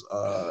 that was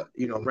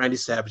Randy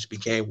Savage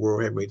became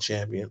World Heavyweight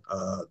Champion.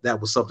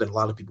 That was something a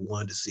lot of people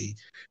wanted to see.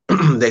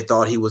 They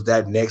thought he was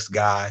that next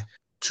guy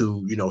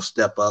to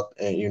step up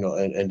and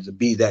and to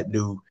be that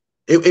new.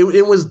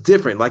 It was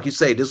different, like you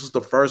say. This was the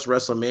first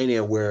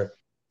WrestleMania where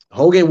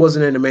Hogan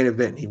wasn't in the main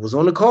event. He was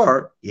on the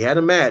card. He had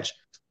a match,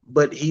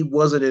 but he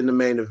wasn't in the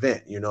main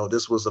event.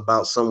 This was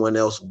about someone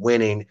else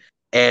winning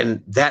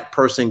and that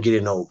person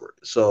getting over.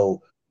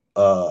 So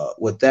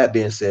with that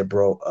being said,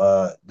 bro,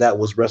 that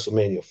was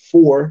WrestleMania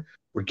 4.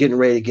 We're getting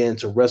ready to get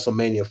into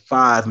WrestleMania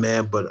 5,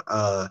 man. But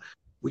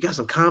we got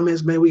some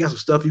comments, man. We got some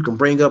stuff you can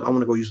bring up. I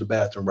want to go use the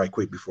bathroom right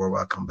quick before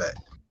I come back.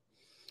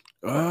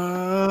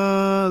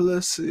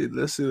 Let's see,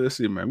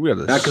 man. We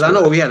got because I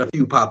know we had a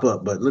few pop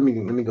up, but let me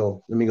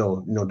go. Do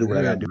what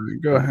I gotta do.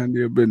 Go ahead and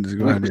do your business.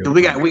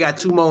 We got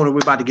 2 more, and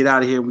we're about to get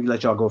out of here. We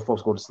let y'all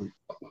folks go to sleep.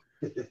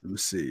 Let me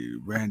see,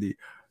 Randy.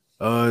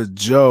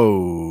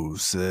 Joe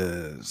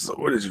says,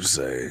 what did you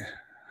say?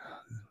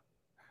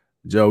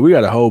 Joe, we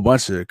got a whole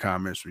bunch of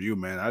comments from you,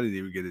 man. I didn't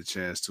even get a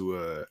chance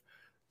to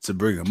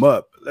bring them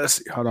up. Let's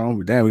see. Hold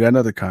on. Damn, we got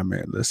another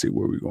comment. Let's see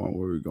where we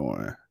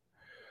going.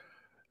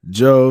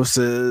 Joe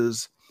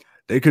says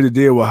they could have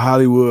did with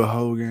Hollywood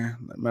Hogan.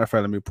 Matter of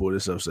fact, let me pull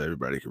this up so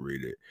everybody can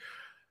read it.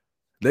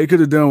 They could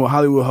have done what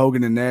Hollywood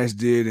Hogan and Nash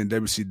did in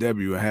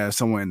WCW and have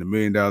someone in the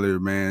 $1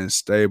 Million Man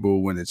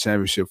stable win the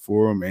championship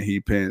for him, and he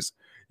pins.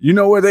 You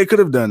know what? They could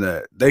have done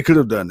that.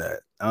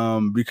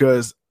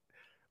 Because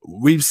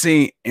we've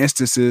seen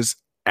instances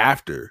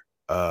after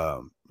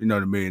the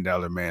 $1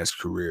 Million Man's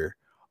career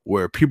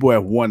where people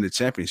have won the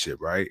championship,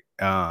 right?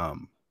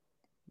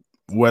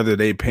 Whether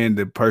they pinned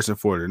the person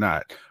for it or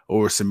not,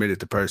 or submitted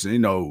the person,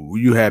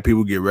 you have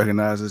people get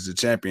recognized as the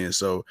champion.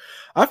 So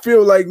I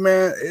feel like,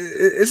 man,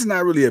 it's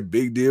not really a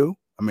big deal.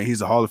 I mean,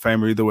 he's a Hall of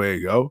Famer either way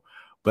it go,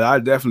 but I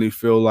definitely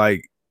feel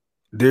like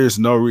there's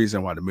no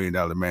reason why the $1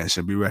 Million Man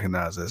should be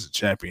recognized as a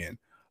champion,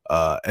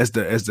 as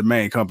the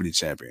main company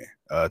champion,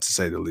 to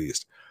say the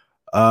least.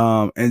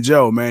 And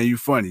Joe, man, you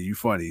funny.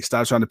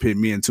 Stop trying to pit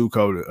me and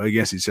Tuco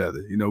against each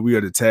other. We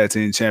are the tag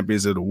team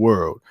champions of the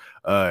world.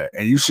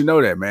 And you should know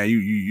that, man.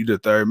 You the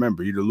third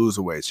member. You're the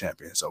loserweight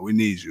champion. So we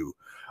need you.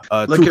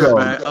 Look here,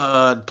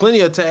 man. Plenty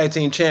of tag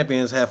team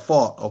champions have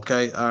fought.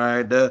 Okay, all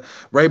right.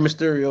 Rey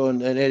Mysterio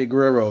and Eddie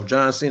Guerrero,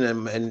 John Cena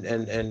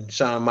and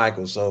Shawn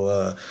Michaels.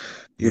 So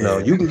you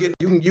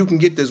can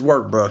get this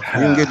work, bro. You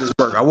can get this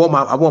work. I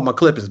want my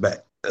clippings back.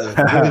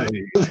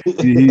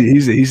 He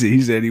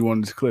said he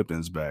wanted his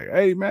clippings back.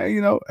 Hey,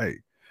 man,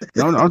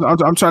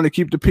 I'm trying to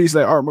keep the peace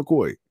like Art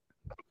McCoy.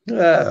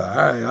 Yeah,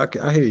 all right,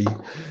 I hear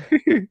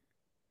you.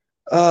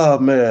 Oh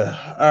man,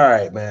 all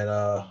right,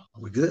 man.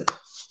 We good?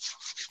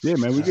 Yeah,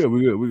 man, we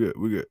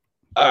good.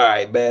 All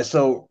right, man.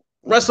 So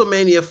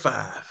WrestleMania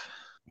 5,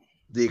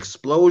 the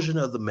explosion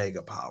of the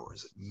Mega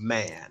Powers,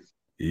 man.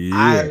 Yeah.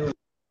 I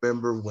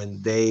remember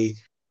when they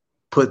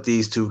put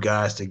these two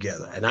guys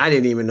together, and I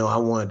didn't even know I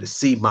wanted to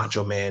see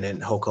Macho Man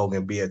and Hulk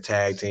Hogan be a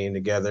tag team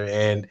together,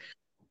 and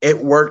it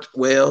worked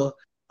well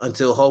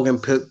until Hogan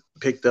put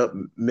picked up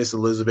Miss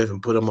Elizabeth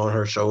and put him on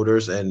her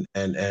shoulders, and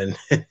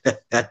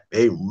that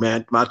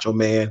made Macho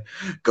Man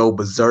go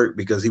berserk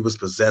because he was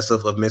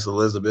possessive of Miss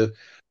Elizabeth.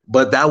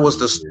 But that was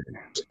the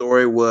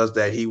story, was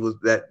that he was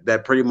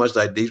that pretty much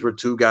like these were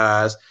two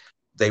guys.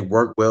 They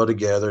worked well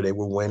together. They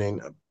were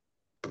winning.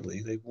 I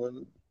believe they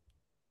won.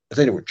 I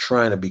think they were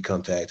trying to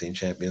become tag team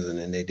champions, and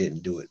then they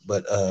didn't do it.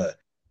 But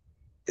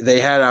they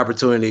had an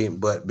opportunity,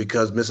 but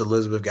because Miss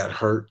Elizabeth got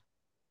hurt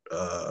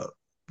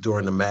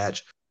during the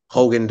match,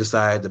 Hogan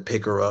decided to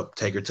pick her up,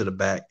 take her to the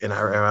back. And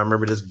I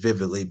remember this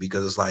vividly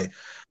because it's like,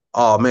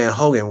 oh man,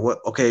 Hogan, what?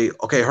 Okay,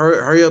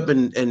 hurry up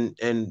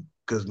and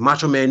because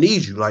Macho Man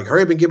needs you. Like,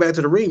 hurry up and get back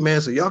to the ring,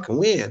 man, so y'all can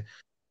win.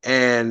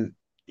 And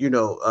he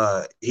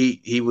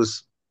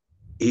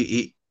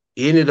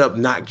ended up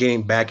not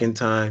getting back in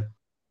time,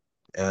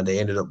 and they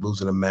ended up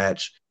losing the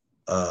match.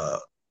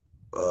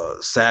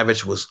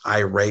 Savage was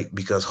irate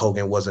because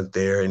Hogan wasn't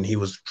there, and he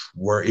was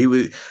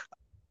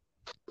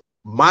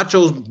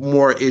Macho's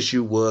more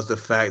issue was the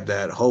fact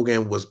that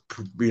Hogan was,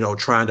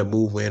 trying to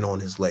move in on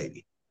his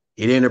lady.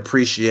 He didn't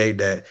appreciate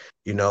that,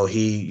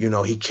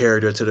 he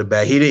carried her to the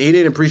back. He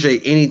didn't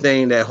appreciate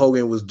anything that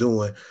Hogan was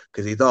doing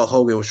because he thought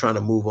Hogan was trying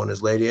to move on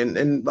his lady.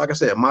 And like I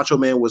said, Macho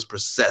Man was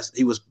possessed.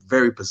 He was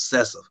very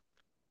possessive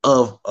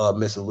of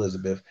Miss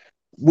Elizabeth,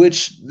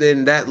 which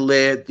then that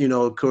led,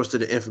 of course, to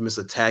the infamous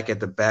attack at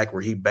the back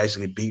where he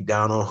basically beat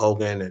down on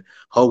Hogan, and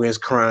Hogan's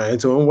crying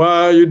to him,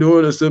 "Why are you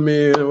doing this to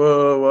me?"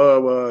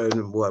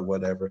 And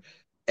whatever.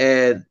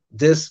 And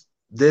this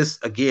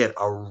again,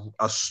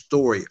 a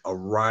story, a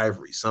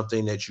rivalry,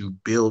 something that you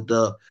build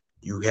up.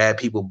 You had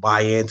people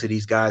buy into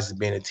these guys as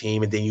being a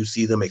team, and then you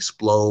see them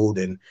explode,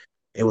 and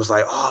it was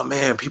like, oh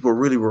man, people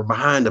really were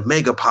behind the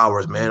Mega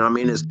Powers, man. I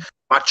mean, it's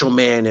Macho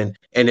Man, and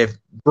if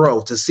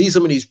bro, to see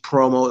some of these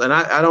promos, and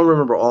I don't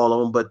remember all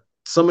of them, but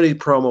some of these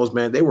promos,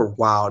 man, they were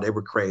wild, they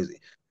were crazy.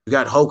 You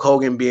got Hulk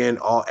Hogan being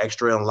all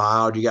extra and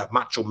loud. You got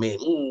Macho Man,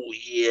 oh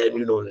yeah,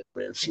 man, and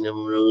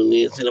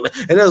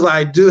it was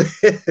like, dude,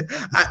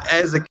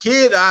 as a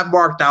kid, I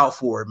marked out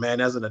for it, man.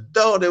 As an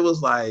adult, it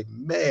was like,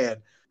 man,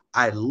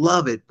 I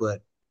love it,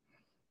 but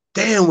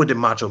damn, what did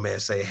Macho Man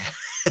say?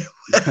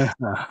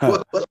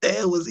 what the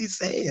hell was he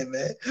saying,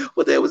 man?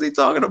 What the hell was he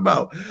talking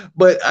about?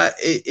 But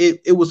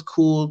it was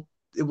cool.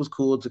 It was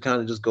cool to kind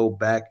of just go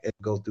back and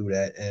go through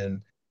that.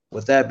 And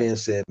with that being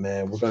said,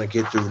 man, we're gonna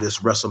get through this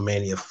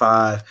WrestleMania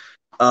 5.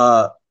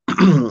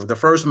 The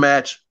first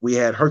match, we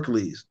had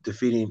Hercules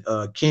defeating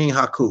King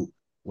Haku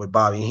with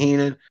Bobby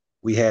Heenan.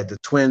 We had the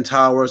Twin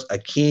Towers,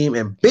 Akeem,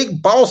 and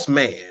Big Boss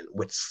Man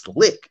with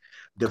Slick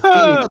defeating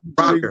the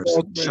Rockers,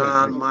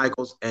 Shawn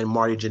Michaels and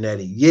Marty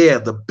Jannetty. Yeah,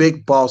 the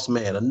Big Boss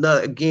Man.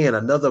 Another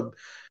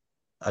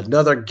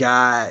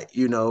guy,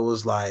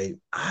 was like,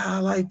 I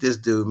like this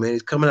dude, man.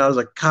 He's coming out as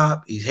a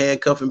cop. He's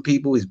handcuffing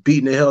people. He's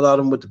beating the hell out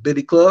of them with the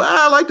Billy Club.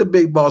 I like the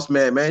Big Boss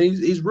Man, man.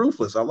 He's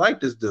ruthless. I like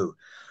this dude.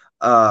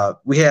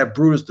 We had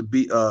Brutus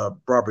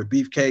Robert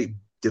Beefcake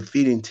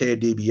defeating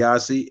Ted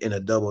DiBiase in a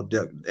double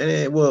dip. And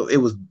it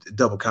was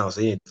double count,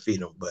 so he didn't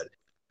defeat him, but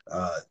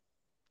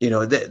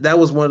that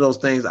was one of those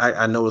things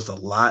I noticed a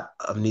lot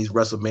of these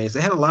WrestleManias.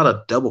 They had a lot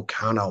of double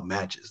count out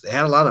matches. They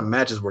had a lot of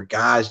matches where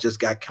guys just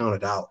got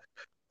counted out,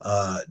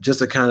 just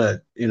to kind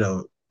of,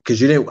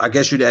 because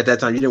at that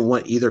time you didn't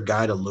want either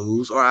guy to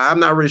lose, or I'm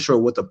not really sure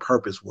what the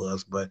purpose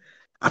was, but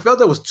I felt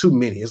there was too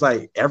many. It's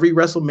like every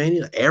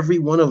WrestleMania, every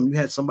one of them, you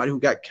had somebody who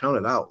got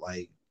counted out.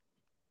 Like,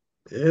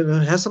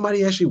 had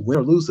somebody actually win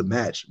or lose the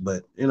match.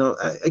 But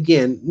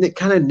again,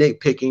 kind of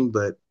nitpicking,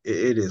 but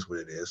it is what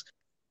it is.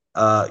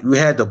 You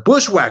had the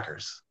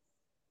Bushwhackers.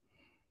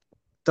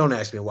 Don't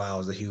ask me why I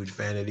was a huge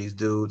fan of these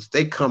dudes.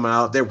 They come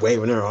out, they're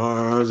waving their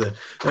arms, and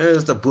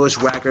there's the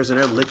Bushwhackers, and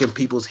they're licking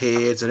people's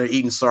heads, and they're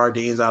eating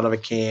sardines out of a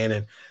can.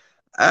 And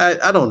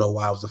I don't know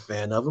why I was a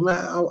fan of them.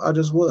 I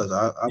just was.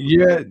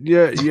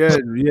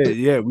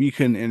 Yeah. We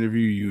couldn't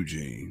interview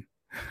Eugene.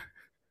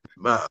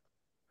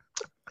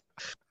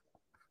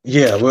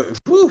 Yeah,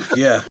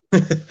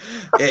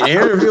 and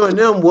interviewing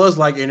them was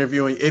like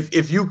interviewing.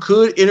 If you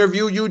could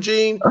interview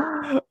Eugene,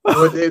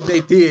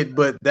 they did,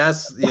 but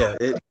that's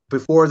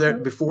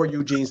before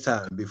Eugene's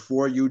time.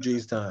 Before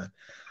Eugene's time,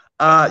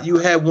 you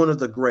had one of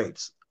the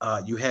greats.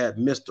 You had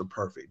Mr.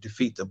 Perfect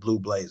defeat the Blue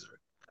Blazer.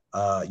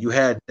 You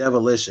had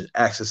Demolition,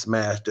 Axis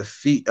Smash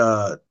defeat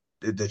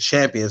the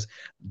champions,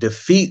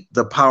 defeat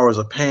the Powers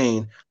of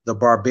Pain, the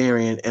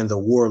Barbarian, and the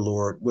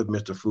Warlord with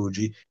Mr.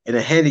 Fuji in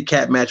a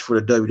handicap match for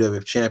the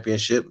WWF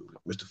Championship.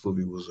 Mr.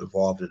 Fuji was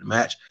involved in the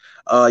match.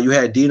 You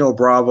had Dino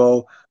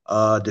Bravo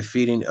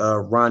defeating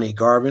Ronnie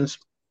Garvins.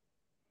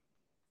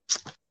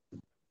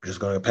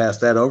 Just going to pass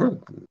that over.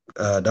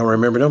 Don't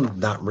remember them.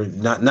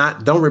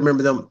 Don't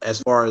remember them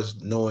as far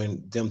as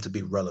knowing them to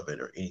be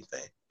relevant or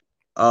anything.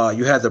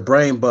 You had the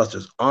Brain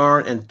Busters,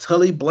 Arn and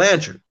Tully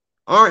Blanchard.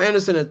 Arn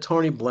Anderson and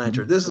Tony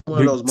Blanchard. This is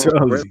one of those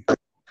moments where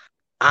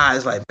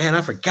it's like, man,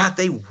 I forgot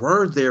they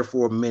were there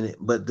for a minute,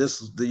 but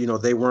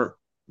they weren't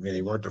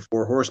They weren't the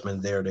Four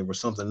Horsemen there. They were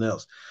something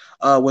else.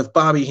 With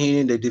Bobby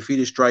Heenan, they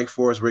defeated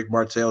Strikeforce, Rick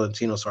Martel, and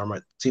Tino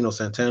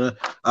Santana.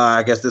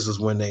 I guess this is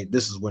when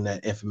that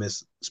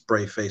infamous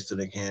spray face to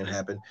the can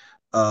happened.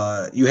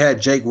 You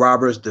had Jake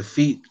Roberts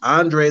defeat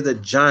Andre the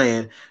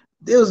Giant.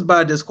 It was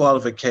by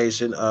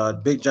disqualification.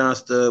 Big John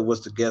Studd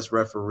was the guest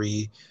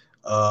referee.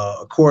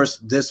 Of course,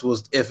 this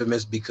was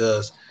infamous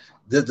because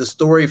the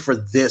story for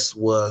this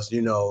was,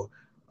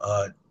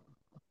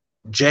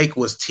 Jake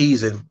was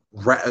teasing,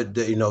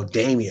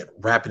 Damien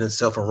wrapping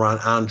himself around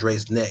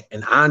Andre's neck,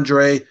 and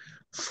Andre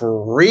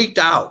freaked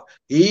out.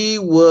 He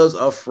was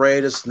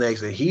afraid of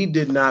snakes, and he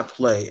did not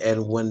play.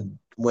 And when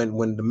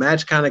the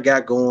match kind of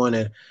got going,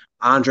 and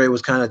Andre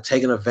was kind of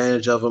taking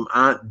advantage of him,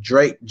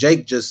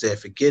 Jake just said,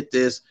 "Forget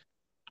this.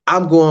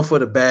 I'm going for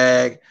the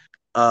bag."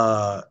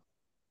 A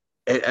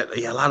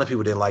lot of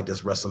people didn't like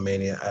this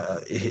WrestleMania.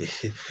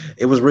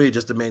 It was really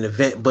just the main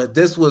event, but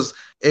this was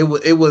it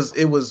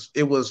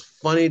was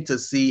funny to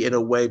see in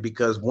a way,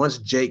 because once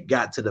Jake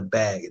got to the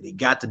bag and he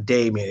got to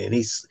Damien and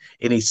he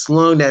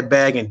slung that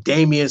bag and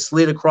Damien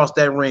slid across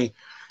that ring.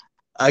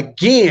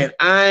 Again,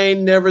 I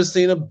ain't never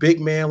seen a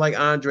big man like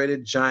Andre the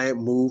Giant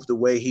move the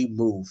way he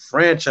moved.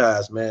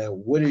 Franchise, man,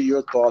 what are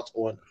your thoughts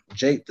on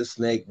Jake the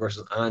Snake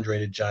versus Andre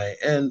the Giant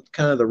and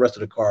kind of the rest of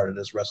the card of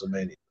this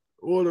WrestleMania?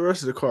 Well, the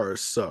rest of the card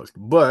sucked,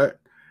 but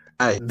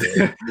I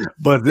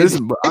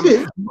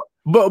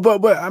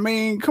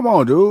mean, come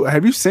on, dude.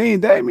 Have you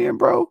seen Damien,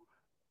 bro?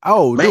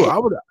 Oh, man. Dude,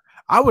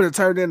 I would have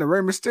turned into Rey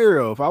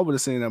Mysterio if I would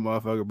have seen that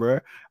motherfucker, bro.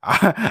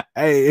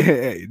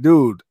 Hey,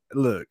 dude,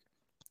 look.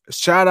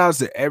 Shout outs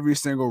to every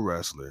single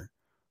wrestler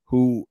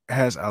who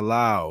has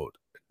allowed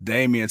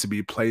Damien to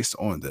be placed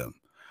on them,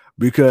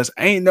 because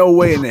ain't no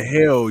way in the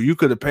hell you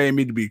could have paid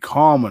me to be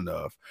calm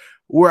enough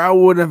where I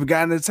wouldn't have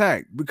gotten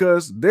attacked,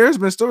 because there's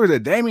been stories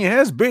that Damien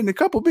has bitten a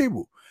couple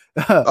people.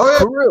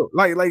 For real.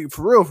 Like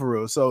for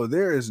real. So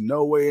there is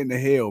no way in the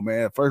hell,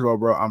 man. First of all,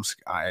 bro,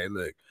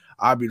 look,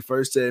 I'll be the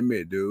first to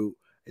admit, dude,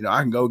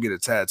 I can go get a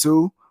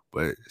tattoo,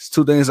 but it's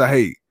two things I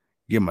hate: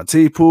 get my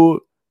teeth pulled,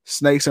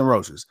 snakes, and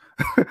roaches.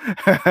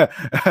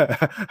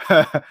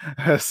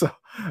 So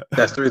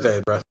that's three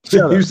things, bro.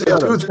 Shut up.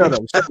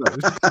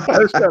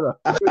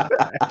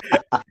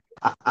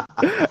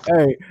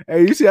 Hey,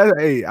 you see,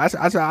 I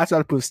try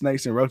to put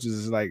snakes and roaches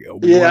as like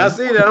I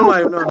see that. I'm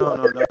like,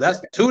 no.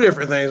 That's two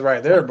different things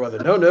right there, brother.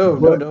 No,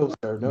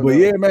 sir. No.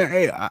 Yeah, man.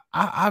 Hey,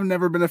 I've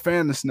never been a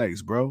fan of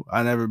snakes, bro.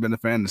 I never been a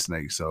fan of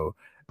snakes. So,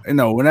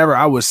 whenever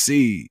I would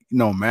see,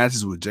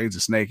 matches with Jake the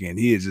Snake and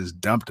he had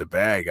just dumped a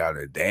bag out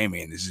of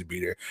Damien to just be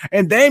there.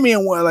 And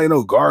Damien wasn't like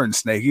no garden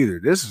snake either.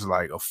 This was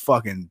like a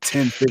fucking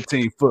 10,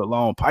 15 foot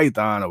long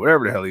python or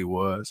whatever the hell he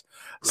was.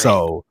 Man.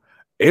 So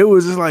it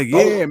was just like,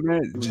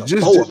 man,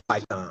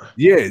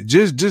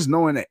 just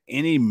knowing that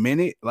any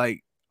minute,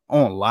 like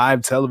on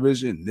live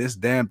television, this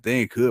damn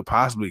thing could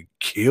possibly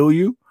kill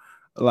you.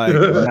 Like,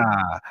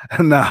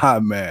 nah,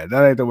 man,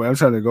 that ain't the way I'm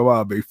trying to go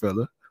out, big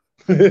fella.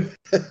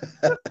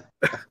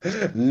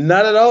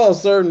 Not at all,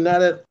 sir.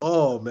 Not at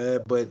all, man.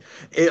 But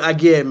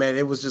again, man,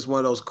 it was just one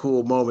of those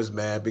cool moments,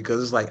 man,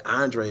 because it's like,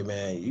 Andre,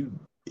 man,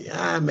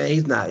 man,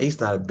 he's not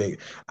a big.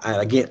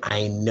 I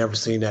ain't never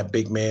seen that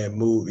big man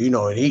move.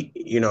 And he,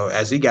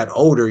 as he got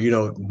older,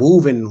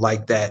 moving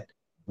like that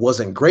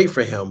wasn't great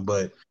for him.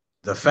 But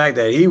the fact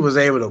that he was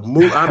able to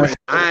move,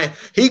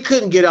 he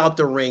couldn't get out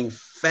the ring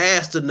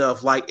fast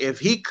enough. Like, if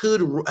he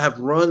could have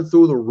run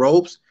through the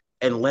ropes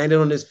and landed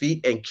on his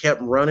feet and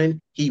kept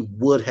running, he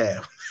would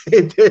have.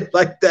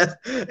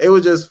 It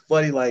was just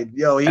funny. Like,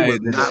 yo, he was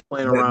not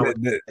playing around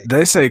with it.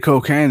 They say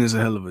cocaine is a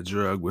hell of a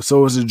drug, but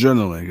so is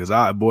adrenaline. Because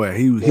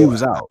he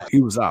was out.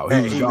 He was out.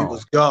 He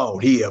was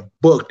gone. He had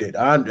booked it.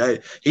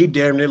 He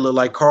damn near looked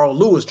like Carl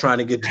Lewis trying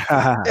to get the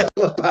hell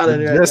out of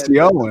there. Jesse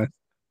Owens.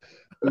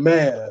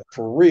 Man,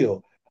 for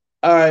real.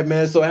 All right,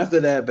 man. So after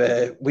that,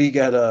 man, we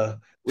got the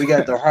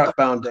Hart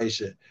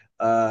Foundation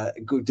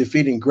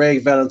defeating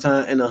Greg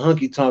Valentine and the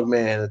Hunky Tonk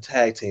Man in a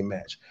tag team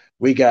match.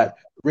 We got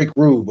Rick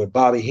Rude with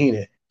Bobby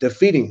Heenan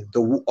defeating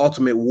the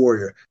Ultimate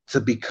Warrior to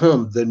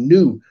become the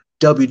new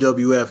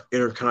WWF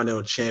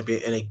Intercontinental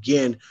Champion. And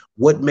again,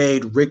 what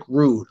made Rick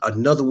Rude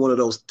another one of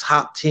those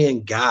top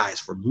 10 guys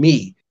for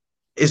me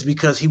is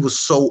because he was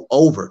so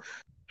over.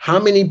 How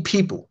many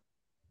people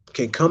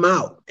can come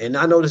out? And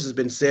I know this has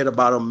been said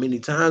about him many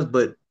times,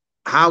 but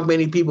how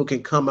many people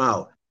can come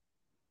out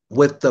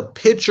with the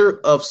picture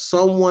of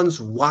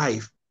someone's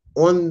wife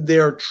on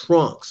their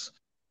trunks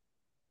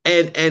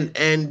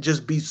and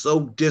just be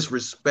so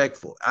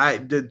disrespectful?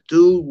 The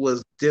dude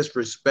was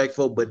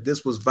disrespectful, but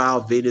this was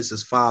Val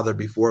Venus's father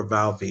before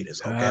Val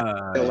Venus.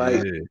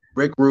 Okay,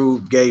 Rick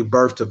Rude gave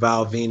birth to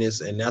Val Venus,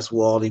 and that's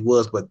what all he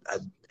was. But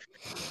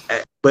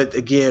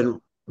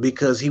again,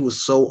 because he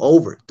was so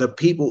over,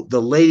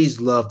 the ladies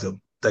loved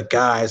him, the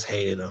guys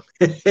hated him.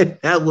 And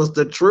that was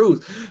the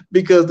truth,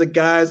 because the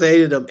guys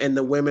hated him and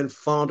the women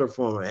fawned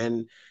for him.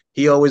 And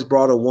he always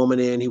brought a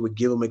woman in. He would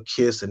give them a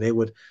kiss, and they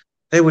would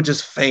they would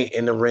just faint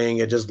in the ring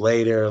and just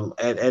lay there,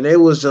 and it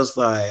was just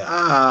like,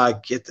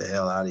 get the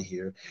hell out of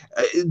here.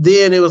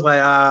 Then it was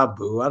like,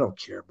 boo, I don't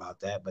care about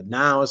that. But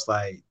now it's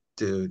like,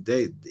 dude,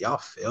 y'all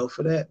fell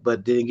for that.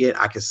 But then again,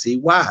 I can see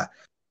why.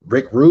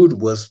 Rick Rude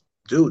was,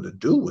 dude, the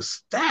dude was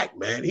stacked,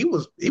 man. He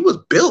was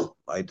built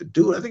like the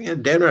dude. I think he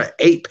had damn near an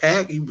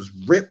 8-pack. He was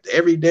ripped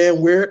every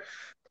damn where.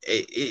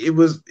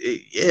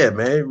 Yeah,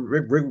 man.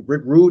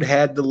 Rick Rude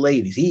had the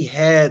ladies. He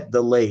had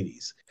the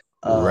ladies.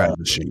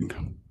 Ravishing.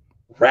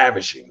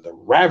 The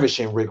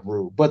ravishing Rick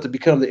Rude. But to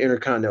become the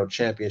Intercontinental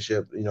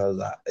Championship,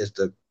 is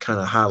the kind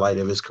of highlight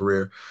of his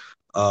career,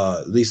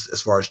 at least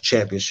as far as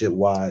championship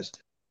wise.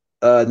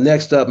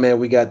 Next up, man,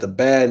 we got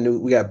Bad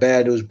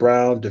News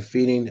Brown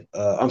defeating.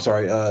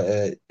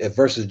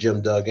 Versus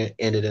Jim Duggan,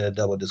 ended in a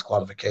double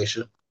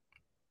disqualification.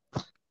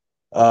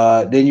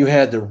 Then you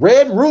had the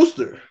Red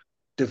Rooster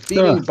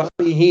defeating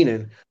Bobby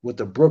Heenan with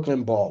the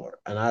Brooklyn Baller,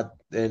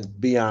 and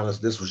be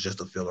honest, this was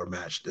just a filler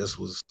match. This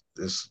was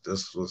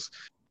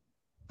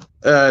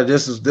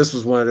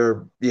one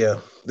of their,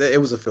 it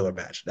was a filler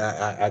match.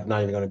 I'm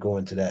not even going to go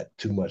into that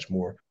too much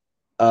more.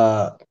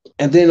 And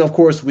then of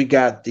course we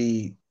got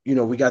the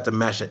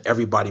match that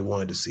everybody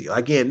wanted to see.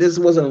 Again, this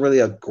wasn't really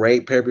a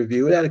great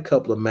pay-per-view. It had a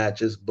couple of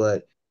matches,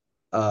 but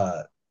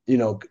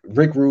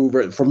Rick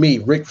Rude, for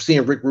me,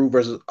 seeing Rick Rude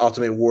versus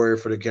Ultimate Warrior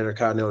for the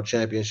Intercontinental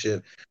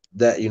Championship,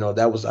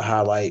 that was a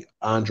highlight.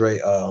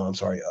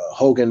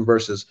 Hogan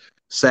versus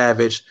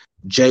Savage,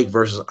 Jake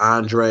versus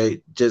Andre,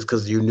 just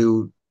because you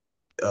knew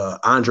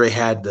Andre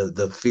had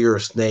the fear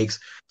of snakes.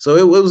 So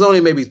it was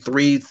only maybe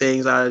 3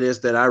 things out of this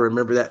that I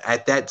remember that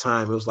at that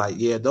time it was like,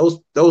 yeah,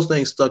 those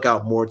things stuck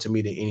out more to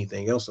me than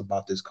anything else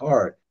about this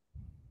card.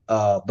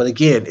 But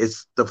again,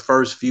 it's the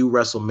first few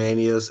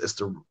WrestleManias. It's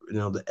the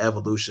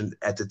evolution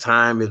at the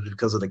time is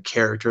because of the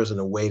characters and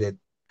the way that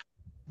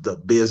the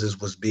business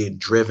was being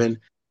driven.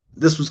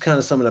 This was kind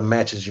of some of the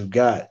matches you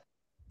got.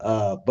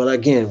 But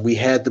again, we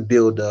had the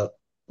build up.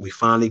 We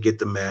finally get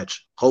the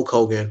match. Hulk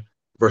Hogan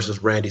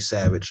versus Randy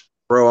Savage.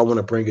 Bro, I want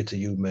to bring it to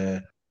you,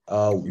 man.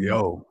 How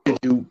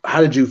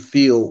did you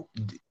feel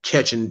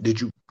catching? Did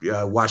you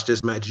watch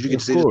this match? Did you get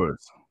to see this?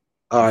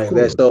 All right,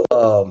 man.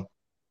 So,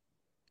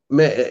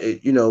 man,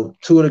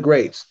 2 of the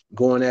greats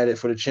going at it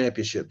for the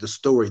championship. The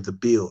story, the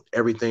build,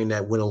 everything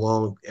that went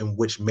along, and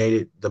which made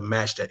it the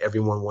match that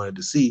everyone wanted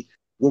to see.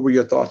 What were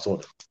your thoughts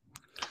on it?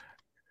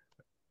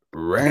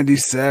 Randy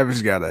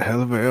Savage got a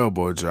hell of an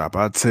elbow drop.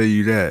 I'll tell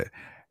you that.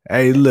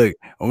 Hey, look,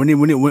 when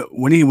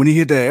he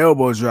hit that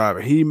elbow drop,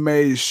 he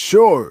made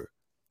sure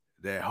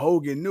that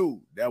Hogan knew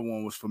that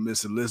one was for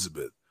Miss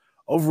Elizabeth.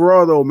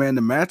 Overall, though, man,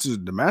 the match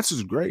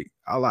is great.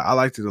 I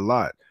liked it a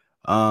lot.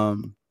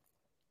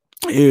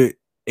 It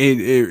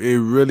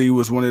really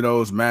was one of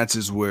those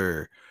matches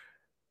where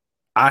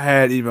I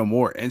had even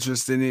more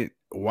interest in it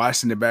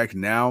watching it back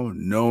now,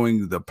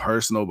 knowing the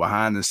personal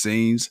behind the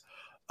scenes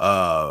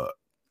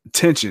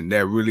tension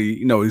that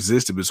really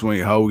existed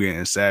between Hogan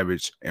and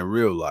Savage in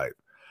real life.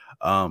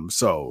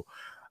 So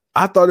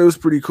I thought it was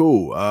pretty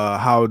cool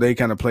how they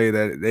kind of play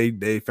that. They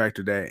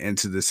factored that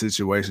into the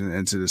situation,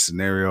 into the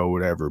scenario, or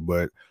whatever.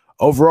 But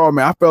overall,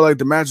 man, I felt like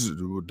the match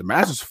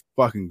was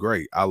fucking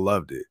great. I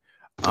loved it.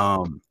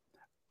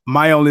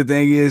 My only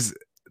thing is,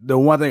 the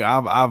one thing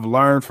I've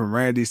learned from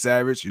Randy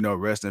Savage,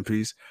 rest in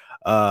peace,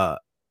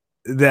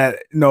 that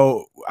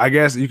I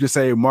guess you could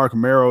say Mark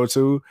Merrow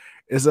too,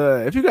 is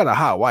if you got a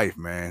hot wife,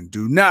 man,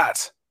 do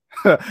not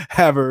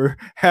have her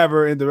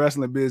in the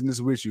wrestling business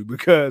with you,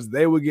 because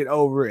they will get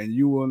over and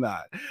you will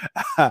not.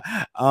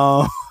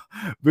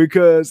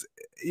 Because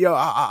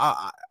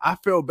I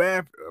feel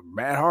bad for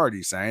Matt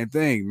Hardy, same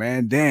thing,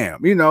 man. Damn,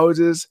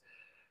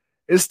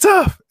 it's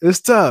tough.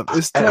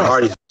 Matt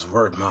Hardy's was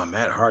worse, man.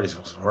 Matt Hardy's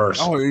was worse.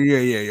 Oh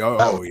yeah.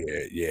 Oh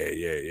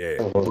yeah.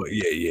 But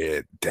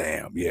yeah.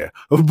 Damn, yeah.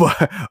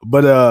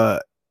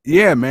 But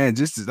yeah, man.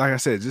 Just like I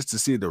said, just to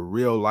see the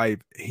real life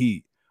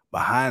heat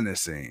behind the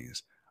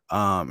scenes,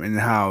 and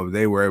how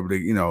they were able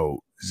to,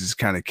 just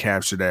kind of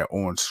capture that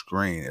on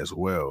screen as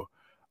well.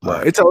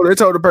 Right. It told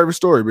the perfect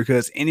story,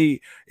 because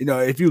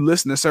if you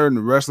listen to certain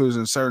wrestlers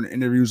and certain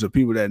interviews of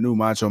people that knew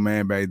Macho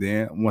Man back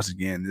then, once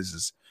again, this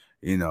is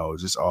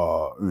just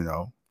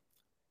all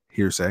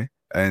hearsay,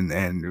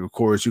 and of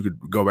course you could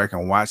go back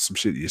and watch some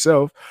shit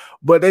yourself,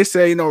 but they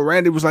say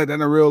Randy was like that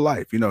in real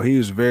life. He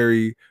was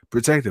very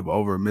protective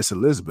over Miss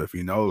Elizabeth,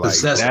 like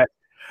possessive. that.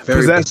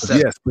 Very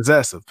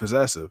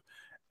Possessive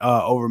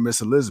over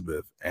Miss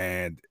Elizabeth,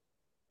 and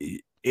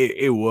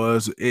it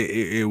was what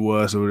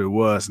it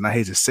was, and I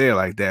hate to say it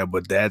like that,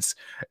 but that's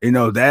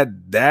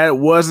that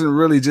wasn't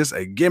really just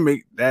a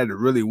gimmick. That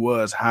really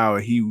was how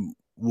he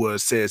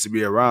was said to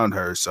be around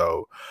her.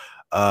 So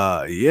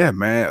yeah,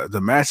 man,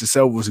 the match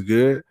itself was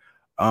good.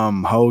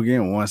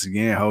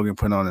 Hogan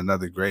put on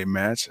another great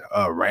match.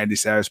 Randy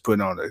Savage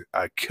putting on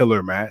a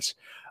killer match.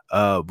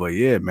 But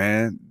yeah,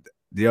 man,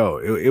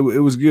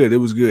 it was good. It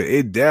was good.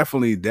 It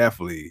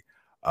definitely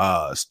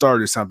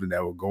started something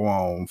that would go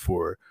on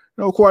for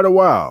quite a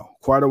while.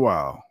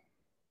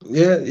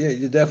 Yeah,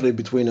 you're definitely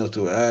between those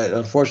two.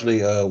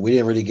 Unfortunately, we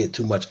didn't really get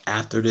too much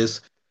after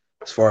this.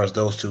 as far as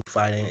those two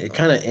fighting. It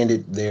kind of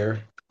ended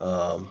there.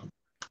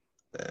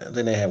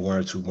 Then they had one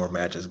or two more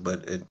matches,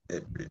 but it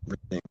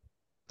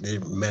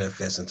didn't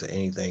manifest into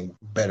anything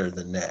better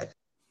than that.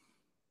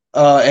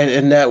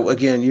 And that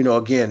again, you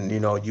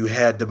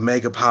had the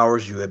mega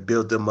powers, you had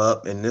built them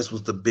up, and this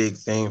was the big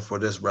thing for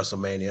this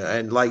WrestleMania.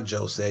 And like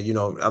Joe said,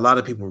 a lot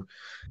of people,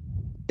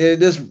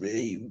 this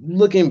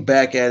looking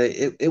back at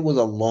it was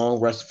a long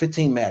rest,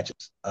 15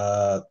 matches.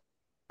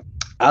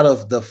 Out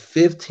of the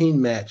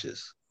 15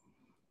 matches,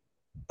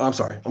 I'm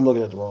sorry, I'm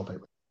looking at the wrong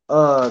paper.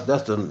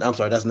 That's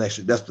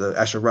the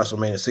actual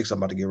WrestleMania 6 I'm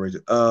about to get ready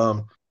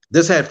to.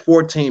 This had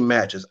 14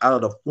 matches. Out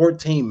of the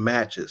 14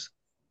 matches,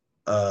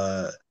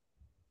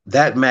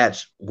 that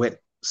match went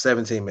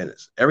 17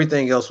 minutes.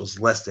 Everything else was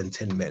less than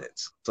 10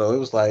 minutes. So it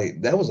was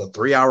like that was a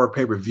 3-hour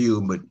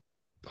pay-per-view, but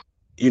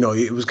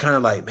it was kind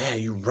of like, man,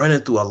 you're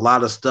running through a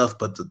lot of stuff,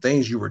 but the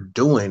things you were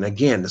doing,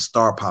 again, the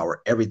star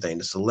power, everything,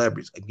 the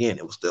celebrities, again,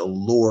 it was the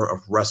allure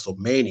of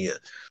WrestleMania.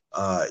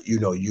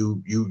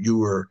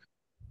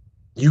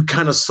 You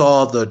kind of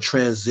saw the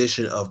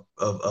transition of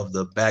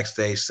the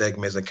backstage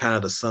segments and kind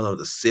of the son of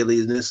the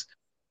silliness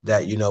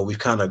that we've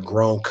kind of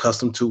grown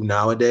accustomed to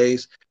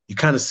nowadays. You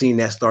kind of seen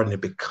that starting to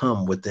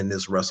become within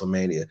this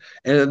WrestleMania,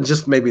 and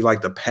just maybe like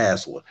the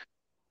past one.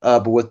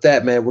 But with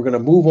that, man, we're going to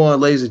move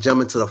on, ladies and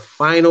gentlemen, to the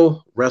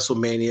final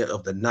WrestleMania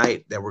of the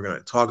night that we're going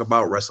to talk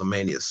about,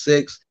 WrestleMania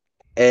 6.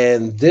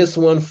 And this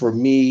one, for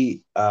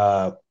me,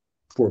 the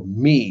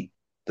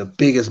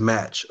biggest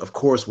match, of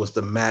course, was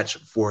the match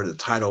for the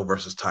title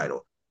versus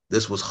title.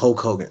 This was Hulk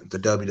Hogan, the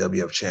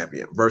WWF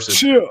champion,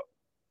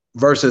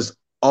 versus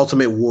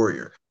Ultimate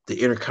Warrior,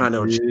 the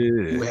Intercontinental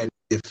champion, who had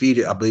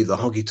defeated, I believe, the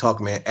Honky Tonk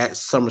Man at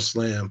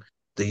SummerSlam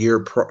the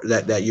year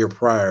that year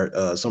prior,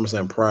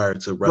 SummerSlam prior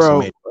to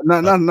WrestleMania.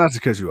 Bro, not to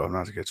cut you off.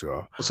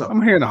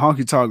 I'm hearing the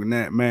Honky Tonk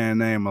Man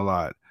name a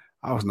lot.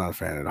 I was not a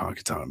fan of the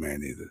Honky Tonk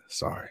Man either.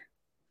 Sorry.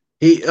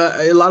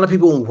 A lot of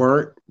people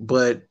weren't,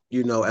 but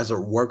as a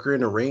worker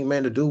in the ring,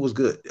 man, the dude was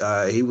good.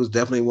 He was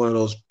definitely one of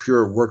those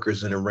pure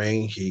workers in the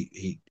ring.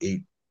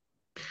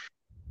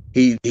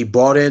 He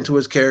bought into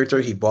his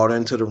character. He bought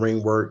into the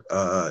ring work.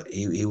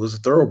 He was a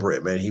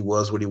thoroughbred, man. He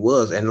was what he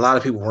was, and a lot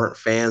of people weren't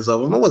fans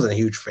of him. I wasn't a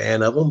huge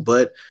fan of him,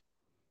 but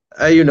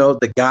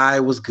the guy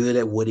was good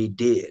at what he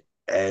did,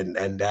 and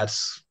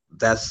that's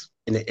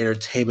in the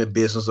entertainment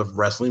business of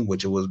wrestling,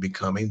 which it was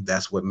becoming.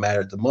 That's what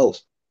mattered the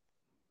most.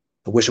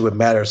 I wish it would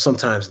matter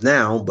sometimes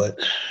now, but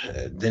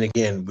then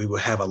again, we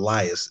would have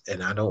Elias,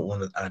 and I don't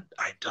want to.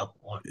 I don't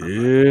want.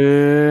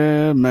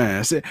 Yeah,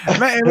 man. See,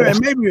 man,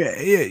 maybe,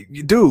 yeah,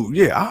 dude.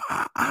 Yeah,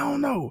 I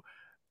don't know.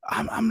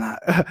 I'm not.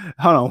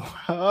 Hold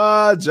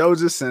on. Joe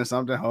just sent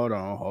something. Hold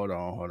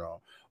on.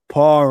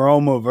 Paul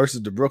Roma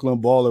versus the Brooklyn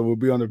Baller will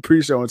be on the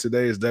pre-show on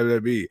today's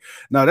WWE.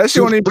 Now that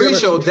shit on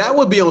pre-show that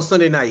would be on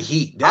Sunday Night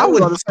Heat. I was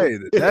going to say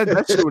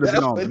that shit would have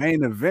been on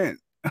main event.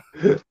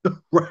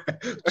 Right.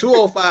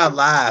 205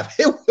 Live.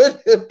 It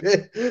would have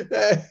been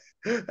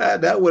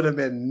that would have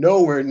been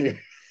nowhere near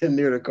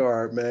the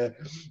card, man.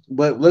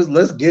 But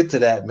let's get to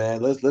that,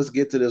 man. Let's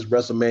get to this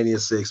WrestleMania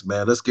 6,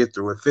 man. Let's get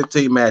through it.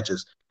 15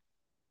 matches.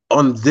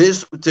 On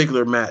this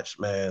particular match,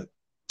 man,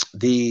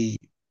 the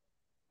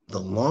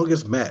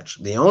longest match,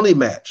 the only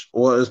match,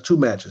 or there's two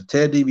matches,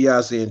 Ted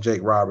DiBiase and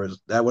Jake Roberts,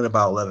 that went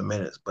about 11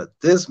 minutes. But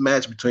this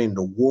match between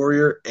the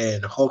Warrior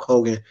and Hulk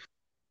Hogan,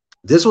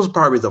 this was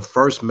probably the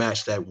first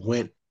match that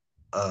went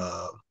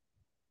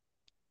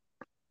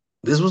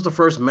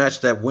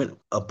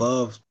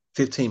above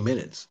 15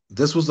 minutes.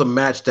 This was a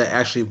match that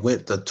actually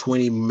went the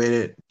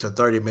 20-minute to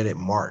 30-minute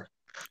mark.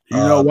 You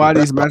know why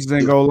these matches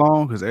didn't go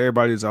long? Because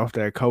everybody's off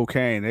that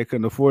cocaine. They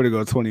couldn't afford to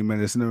go 20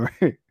 minutes in the ring.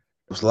 There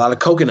was a lot of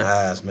coke in the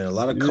eyes, man. A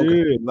lot of coke.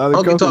 Yeah, a lot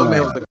of Honky Tonk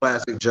Man was a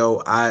classic,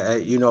 Joe.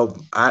 I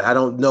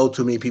don't know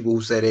too many people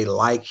who say they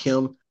like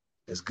him.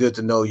 It's good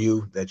to know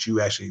that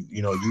you actually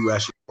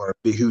were a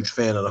big, huge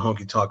fan of the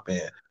Honky Tonk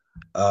Man.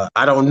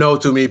 I don't know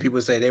too many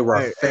people say they were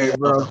a fan of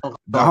the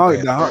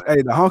Honky Tonk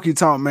Man. The Honky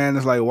Tonk Man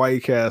is like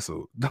White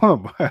Castle.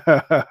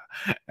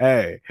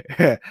 Hey,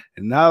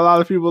 not a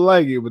lot of people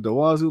like it, but the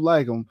ones who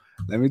like them,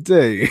 let me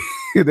tell you,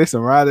 they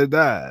some ride or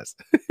dies.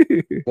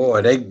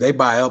 Boy, they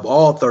buy up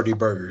all 30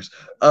 burgers.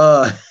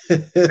 So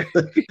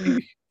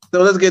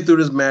let's get through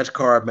this match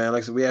card, man.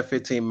 Like I said, we have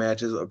 15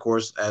 matches. Of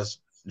course, as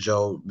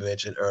Joe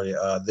mentioned earlier,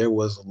 there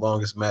was the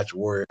longest match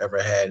Warrior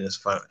ever had in his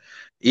final.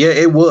 Yeah,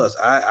 it was.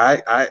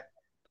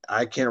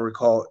 I can't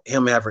recall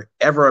him ever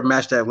a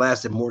match that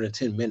lasted more than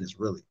 10 minutes,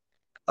 really.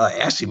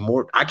 Actually,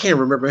 more. I can't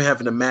remember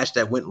having a match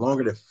that went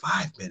longer than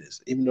 5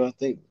 minutes, even though I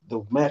think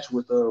the match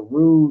with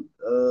Rude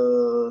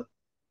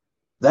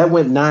that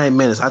went 9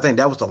 minutes. I think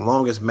that was the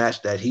longest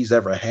match that he's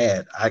ever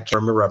had. I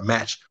can't remember a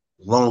match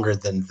longer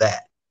than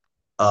that.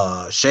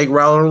 Shake,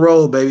 Rattle, and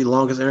Roll, baby,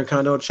 longest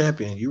Intercontinental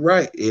champion. You're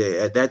right.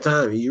 Yeah, at that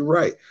time, you're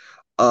right.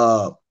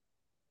 So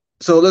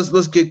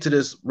let's get to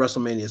this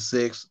WrestleMania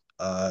 6.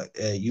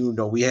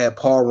 We had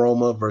Paul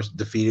Roma versus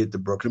defeated the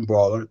Brooklyn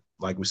Brawler.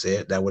 Like we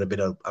said, that would have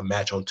been a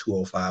match on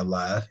 205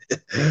 Live.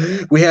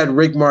 We had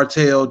Rick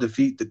Martel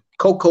defeat the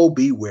Coco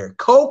Beware.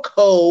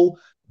 Coco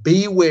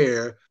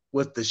Beware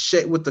with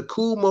the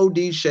cool Mo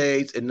D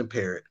shades and the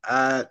parrot.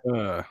 Uh,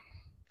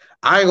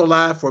 I ain't gonna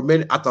lie, for a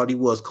minute, I thought he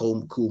was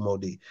cool Mo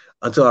D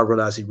until I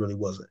realized he really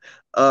wasn't.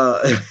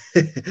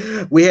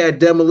 We had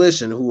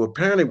Demolition, who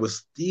apparently was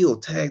still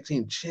tag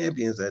team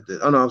champions at the.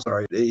 Oh no, I'm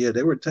sorry.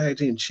 They were tag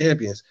team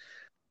champions.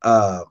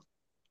 Well,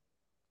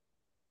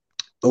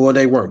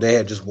 they weren't. They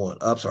had just won.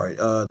 I'm sorry.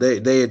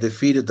 They had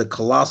defeated the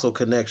Colossal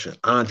Connection,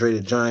 Andre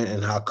the Giant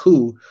and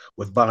Haku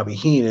with Bobby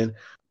Heenan.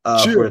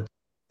 sure.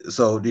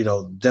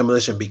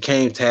 Demolition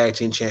became tag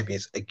team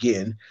champions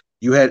again.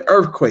 You had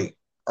Earthquake.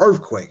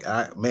 Earthquake.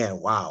 I remember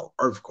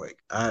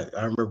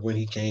when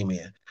he came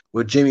in.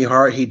 With Jimmy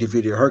Hart, he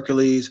defeated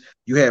Hercules.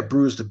 You had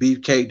Bruce the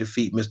Beefcake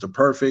defeat Mr.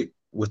 Perfect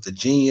with the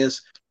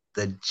Genius.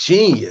 The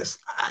Genius.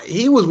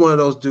 He was one of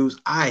those dudes.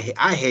 I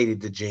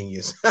hated the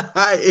Genius.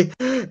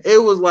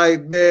 It was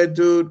like, man,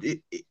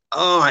 dude.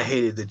 I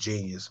hated the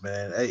Genius,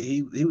 man.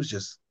 He was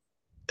just,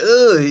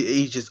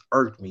 he just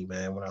irked me,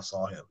 man, when I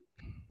saw him.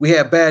 We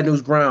had Bad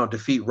News Brown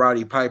defeat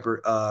Roddy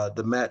Piper.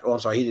 The match. Oh, I'm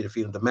sorry, he didn't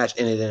defeat him. The match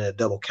ended in a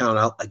double count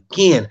out.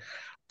 Again,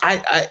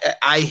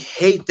 I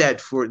hate that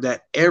for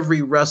that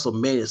every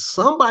WrestleMania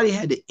somebody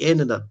had to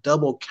end in a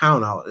double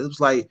count out. It was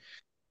like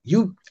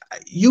you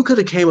could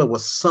have came up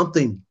with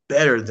something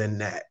better than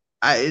that.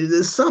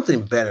 There's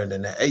something better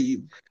than that.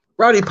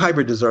 Roddy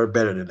Piper deserved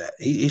better than that.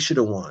 He should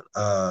have won.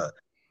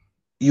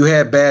 You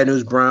had Bad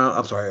News Brown.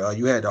 I'm sorry.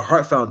 You had the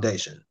Hart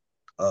Foundation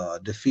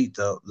defeat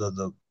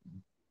the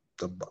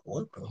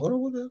what? Hold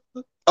on,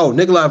 what? Oh,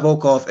 Nikolai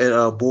Volkov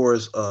and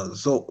Boris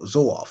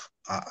Zoff.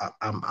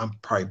 I'm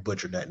probably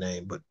butchered that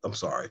name, but I'm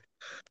sorry.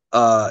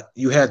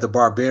 You had the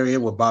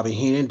Barbarian with Bobby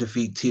Heenan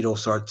defeat Tito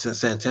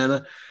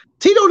Santana.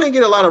 Tito didn't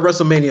get a lot of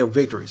WrestleMania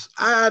victories.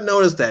 I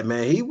noticed that,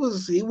 man. He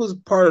was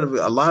part of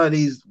a lot of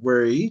these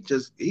where he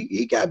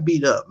got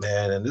beat up,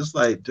 man. And it's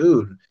like,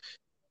 dude,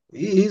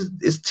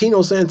 it's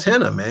Tino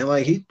Santana, man.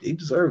 Like he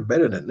deserved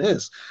better than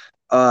this.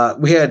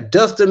 We had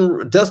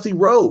Dusty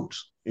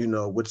Rhodes,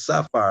 with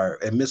Sapphire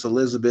and Miss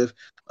Elizabeth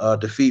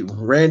defeat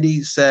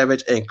Randy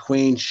Savage and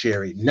Queen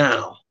Sherry.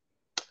 Now,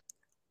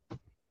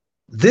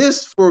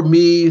 this for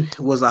me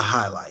was a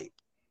highlight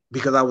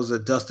because I was a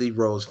Dusty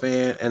Rhodes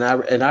fan, and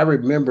I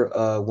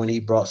remember when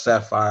he brought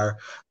Sapphire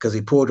because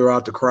he pulled her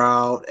out the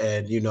crowd,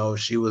 and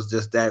she was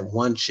just that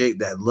one chick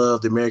that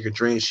loved the American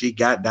Dream. She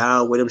got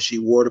down with him. She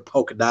wore the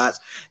polka dots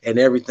and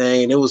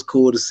everything, and it was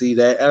cool to see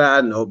that. And I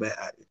know, man.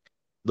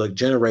 Look,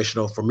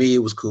 generational for me, it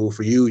was cool.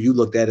 For you, you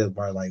looked at it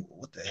like,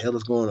 what the hell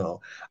is going on?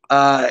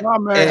 Oh,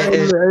 man,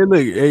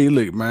 hey,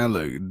 look, man,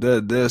 look,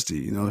 Dusty,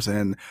 you know what I'm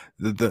saying?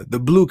 The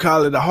blue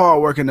collar, the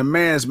hard working, the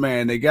man's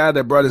man, the guy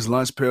that brought his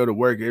lunch pail to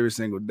work every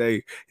single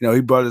day.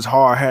 He brought his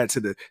hard hat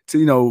to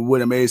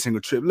with him every single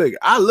trip. Look,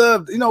 I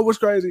love, what's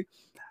crazy?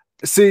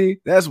 See,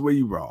 that's where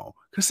you wrong.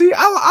 Cause see,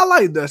 I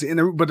like Dusty,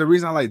 but the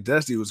reason I like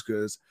Dusty was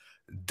because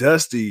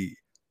Dusty,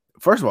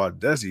 first of all,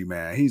 Dusty,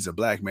 man, he's a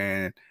black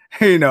man.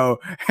 He's a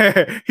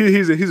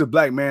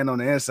black man on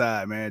the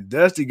inside, man.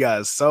 Dusty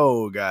got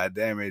soul, god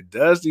damn it.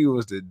 Dusty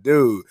was the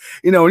dude.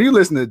 When you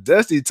listen to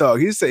Dusty talk,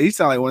 he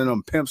sound like one of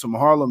them pimps from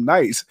Harlem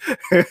Nights.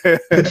 Let me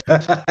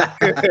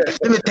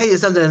tell you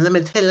something. Let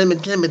me tell you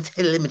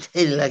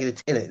like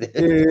it. Yeah,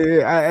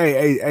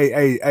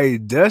 hey,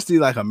 Dusty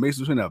like a mix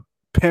between a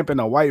pimp and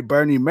a white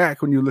Bernie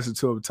Mac when you listen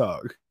to him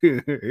talk.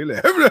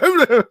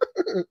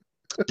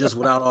 Just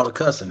without all the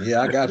cussing.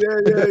 Yeah, I got you.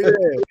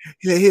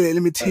 Yeah. Here,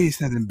 let me tell you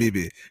something,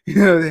 baby.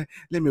 Let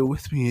me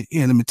whisper in your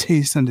ear. Let me tell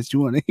you something that you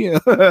want to hear.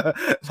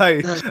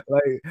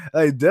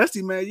 like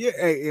Dusty, man. Yeah,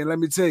 hey, and let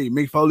me tell you,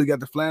 Mick Foley got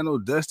the flannel.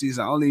 Dusty's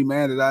the only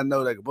man that I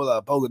know that can pull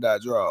out polka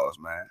dot drawers,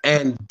 man.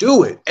 And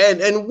do it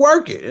and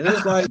work it. And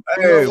it's like,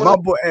 my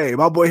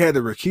boy had the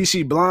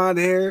Rikishi blonde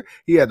hair.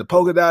 He had the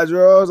polka dot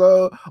drawers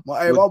on.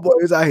 My boy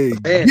is out here.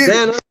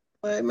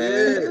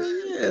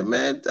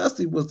 Man,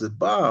 Dusty was the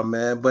bomb,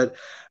 man. But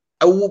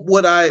the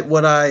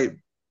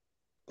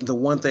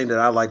one thing that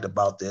I liked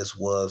about this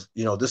was,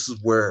 this is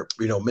where,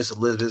 Miss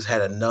Elizabeth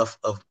had enough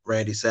of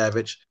Randy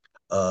Savage.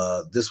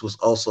 This was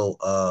also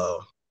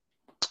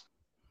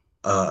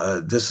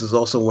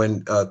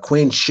when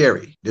Queen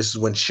Sherry. This is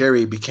when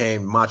Sherry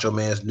became Macho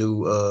Man's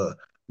new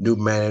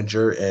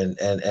manager,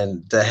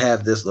 and to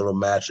have this little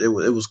match, it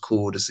was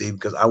cool to see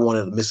because I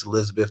wanted Miss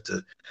Elizabeth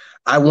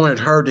I wanted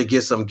her to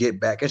get some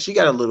get back, and she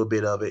got a little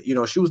bit of it.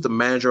 She was the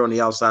manager on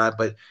the outside,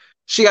 but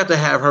she got to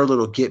have her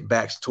little get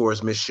backs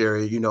towards Miss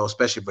Sherry,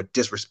 especially for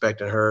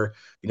disrespecting her,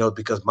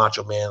 because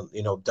Macho Man,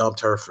 dumped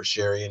her for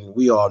Sherry, and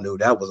we all knew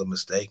that was a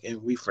mistake,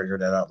 and we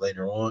figured that out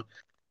later on.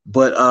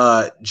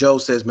 But Joe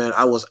says, man,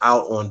 I was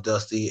out on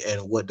Dusty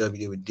and what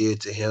WWE did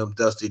to him.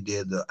 Dusty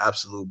did the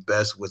absolute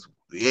best and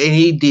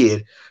he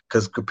did,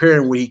 because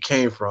comparing where he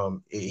came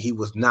from, he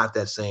was not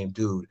that same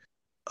dude.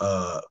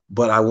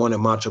 But I wanted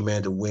Macho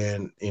Man to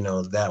win,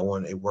 that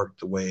one. It worked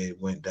the way it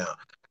went down.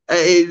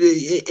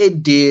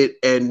 It did,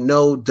 and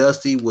no,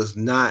 Dusty was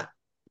not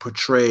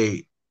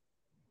portrayed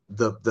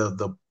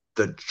the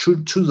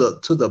true to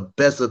the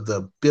best of the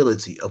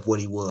ability of what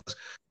he was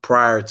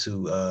prior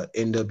to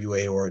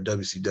NWA or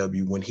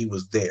WCW when he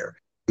was there.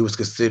 He was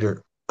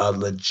considered a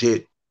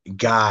legit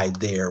guy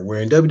there.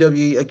 Where in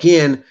WWE,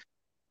 again,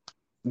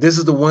 this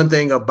is the one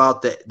thing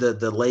about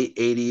the late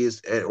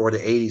 80s or the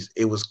 80s.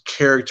 It was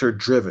character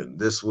driven.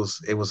 It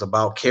was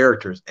about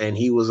characters, and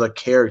he was a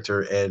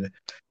character, and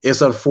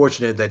it's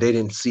unfortunate that they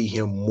didn't see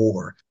him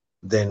more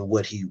than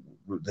what he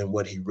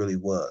really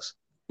was.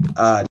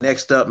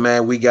 Next up,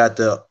 man, we got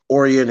the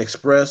Orient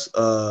Express,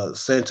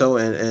 Sento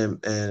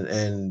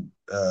and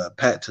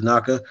Pat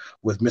Tanaka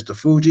with Mr.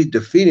 Fuji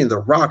defeating the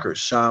Rockers,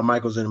 Shawn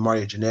Michaels and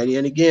Mario Jannetty.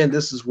 And again,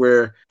 this is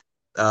where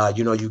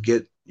you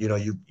get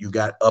you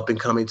got up and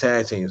coming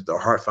tag teams, the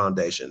Hart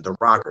Foundation, the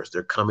Rockers.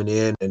 They're coming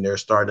in and they're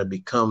starting to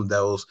become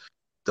those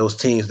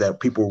teams that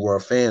people were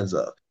fans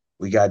of.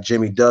 We got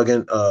Jimmy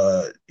Duggan,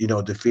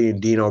 defeating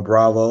Dino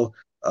Bravo.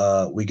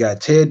 We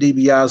got Ted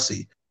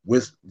DiBiase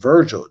with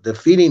Virgil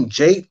defeating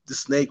Jake the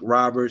Snake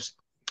Roberts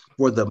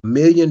for the $1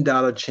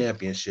 million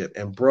championship.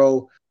 And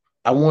bro,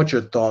 I want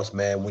your thoughts,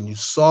 man, when you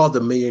saw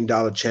the $1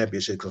 million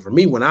championship. Because for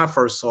me, when I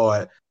first saw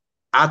it,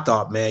 I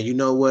thought, man, you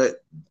know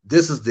what?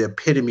 This is the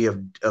epitome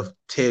of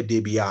Ted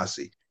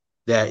DiBiase.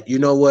 That, you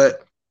know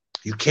what?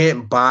 You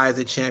can't buy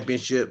the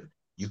championship.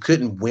 You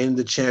couldn't win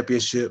the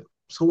championship.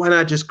 So why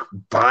not just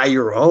buy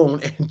your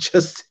own and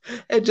just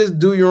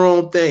do your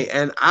own thing?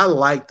 And I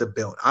like the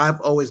belt. I've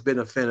always been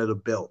a fan of the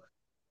belt.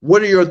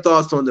 What are your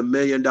thoughts on the $1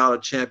 million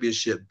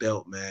championship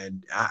belt,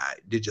 man?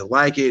 Did you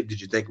like it?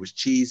 Did you think it was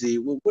cheesy?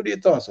 What are your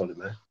thoughts on it,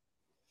 man?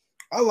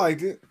 I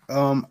liked it.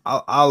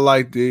 I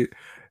liked it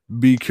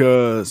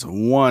because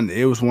one,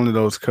 it was one of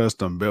those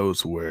custom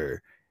belts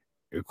where,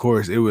 of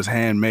course, it was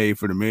handmade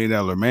for the $1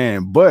 million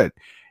man, but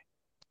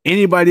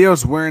anybody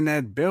else wearing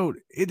that belt,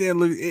 it didn't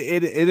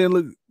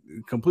look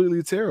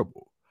completely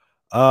terrible.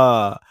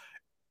 It's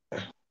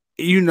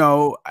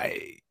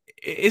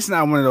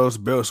not one of those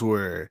belts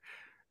where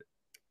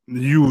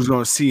you was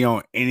gonna see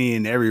on any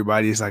and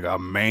everybody. It's like a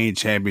main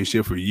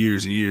championship for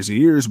years and years and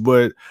years.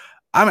 But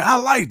I mean, I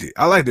liked it.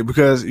 I liked it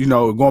because,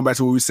 going back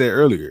to what we said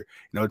earlier,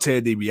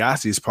 Ted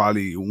DiBiase is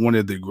probably one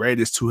of the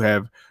greatest to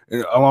have,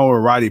 along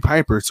with Roddy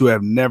Piper, to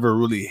have never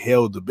really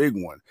held the big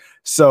one.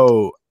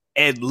 So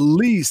at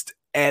least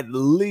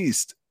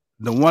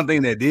the one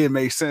thing that did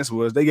make sense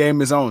was they gave him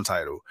his own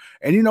title.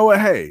 And you know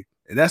what? Hey,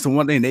 that's the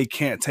one thing they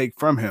can't take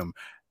from him.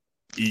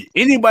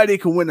 Anybody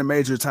can win a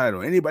major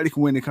title. Anybody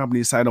can win the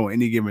company's title on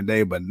any given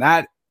day, but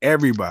not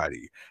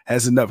everybody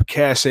has enough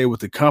cachet with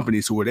the company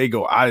to where they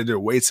go out of their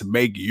way to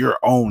make your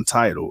own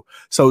title.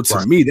 So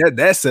to me,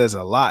 that says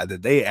a lot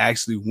that they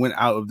actually went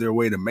out of their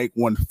way to make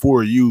one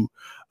for you,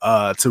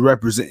 to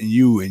represent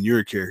you and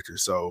your character.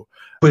 So,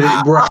 but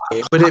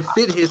it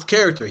fit his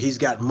character. He's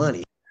got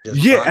money.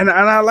 And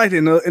I liked it.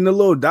 In the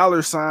little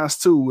dollar signs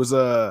too was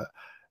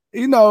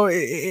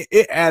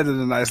it added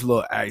a nice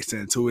little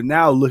accent to it.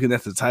 Now looking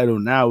at the title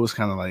now, it's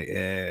kind of like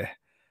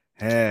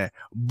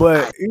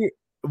but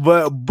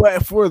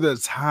for the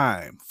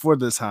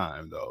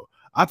time though,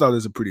 I thought it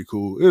was a pretty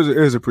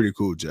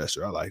cool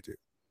gesture. I liked it.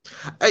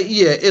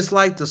 It's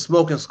like the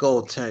Smoking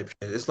Skull champion.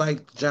 It's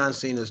like John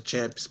Cena's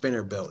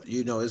spinner belt.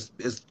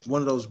 It's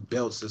one of those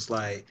belts. It's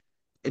like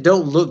it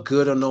don't look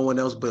good on no one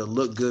else, but it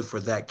looked good for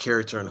that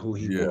character and who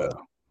he was.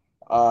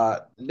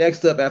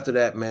 Next up after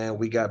that, man,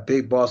 we got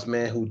Big Boss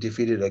Man who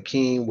defeated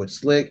Akeem with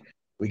Slick.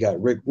 We got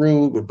Rick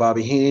Rude with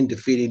Bobby Heenan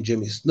defeating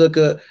Jimmy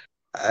Snuka.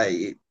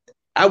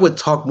 I would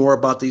talk more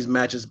about these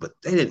matches, but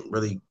they didn't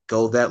really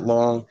go that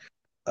long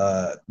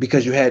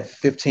because you had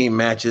 15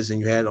 matches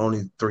and you had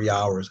only 3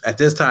 hours. At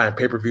this time,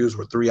 pay-per-views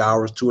were 3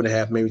 hours,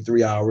 2.5, maybe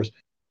 3 hours.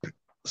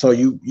 So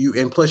you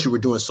and plus you were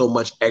doing so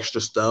much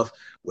extra stuff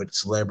with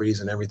celebrities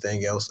and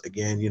everything else.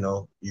 Again,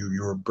 you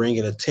were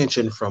bringing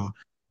attention from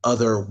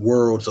other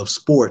worlds of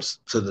sports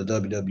to the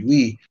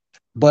WWE.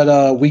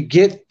 But we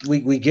get to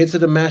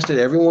the match that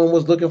everyone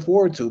was looking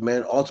forward to,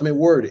 man. Ultimate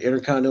Warrior, the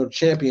Intercontinental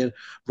Champion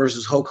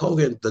versus Hulk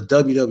Hogan, the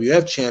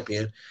WWF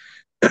Champion.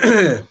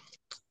 And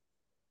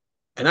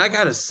I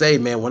gotta say,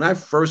 man, when I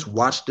first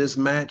watched this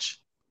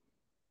match,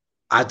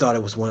 I thought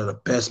it was one of the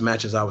best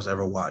matches I was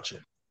ever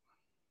watching.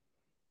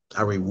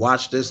 I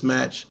rewatched this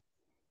match.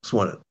 It's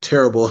one of the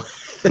terrible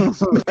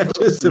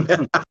matches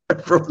that I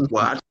ever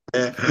watched.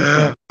 Man.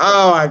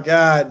 Oh my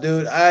god,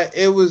 dude! I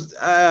was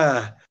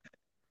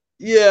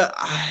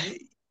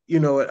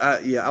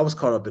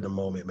caught up in the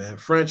moment, man.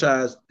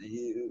 Franchise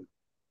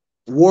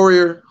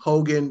Warrior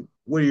Hogan.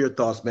 What are your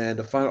thoughts, man?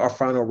 Our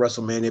final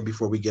WrestleMania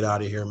before we get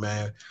out of here,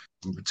 man.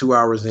 We're 2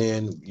 hours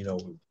in.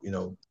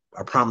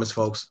 I promise,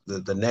 folks,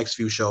 the next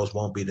few shows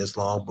won't be this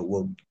long, but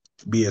we'll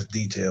be as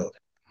detailed.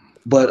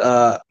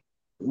 But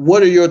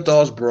what are your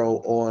thoughts, bro,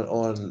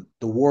 on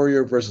the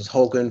Warrior versus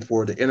Hogan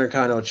for the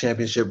Intercontinental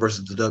Championship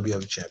versus the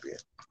WWF Champion?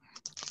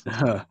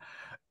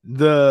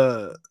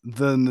 The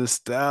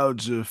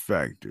nostalgia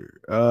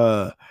factor,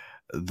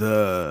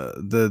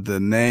 the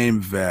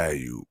name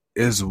value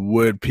is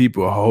what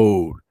people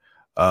hold.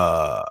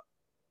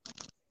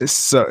 It's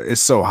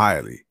so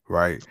highly,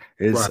 right?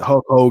 It's right.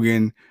 Hulk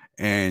Hogan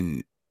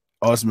and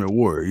Ultimate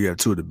Warrior. You have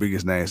two of the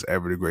biggest names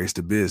ever to grace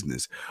the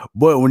business.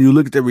 But when you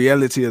look at the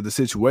reality of the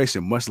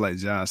situation, much like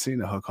John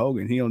Cena, Hulk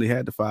Hogan, he only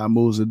had the 5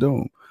 moves of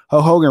doom.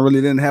 Hulk Hogan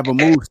really didn't have a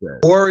moveset.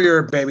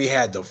 Warrior, baby,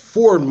 had the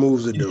 4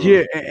 moves to do.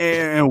 Yeah,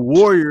 and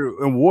Warrior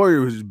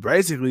was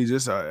basically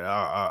just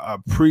a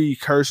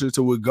precursor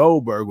to what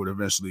Goldberg would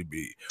eventually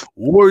be.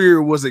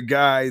 Warrior was a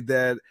guy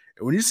that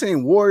when you're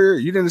saying Warrior,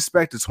 you didn't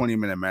expect a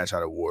 20-minute match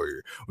out of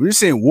Warrior. When you're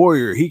saying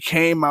Warrior, he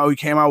came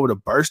out with a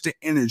burst of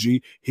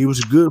energy. He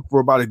was good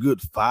for about a good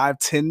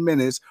 5-10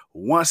 minutes.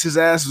 Once his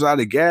ass was out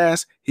of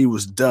gas, he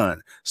was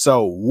done.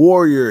 So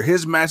Warrior,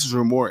 his matches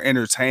were more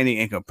entertaining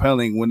and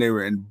compelling when they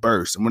were in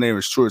bursts and when they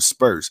were short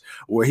spurts,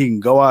 where he can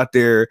go out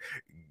there,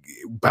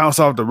 bounce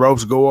off the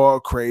ropes, go all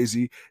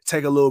crazy,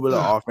 take a little bit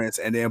of offense,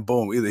 and then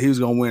boom, either he was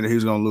going to win or he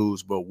was going to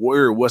lose. But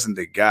Warrior wasn't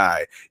the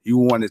guy you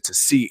wanted to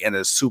see in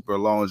a super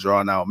long,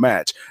 drawn-out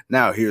match.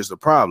 Now, here's the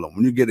problem.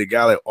 When you get a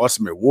guy like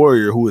Ultimate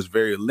Warrior, who is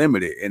very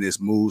limited in his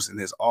moves and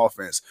his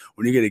offense,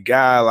 when you get a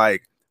guy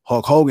like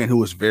Hulk Hogan,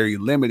 who is very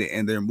limited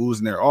in their moves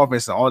and their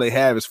offense, and all they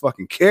have is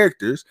fucking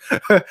characters.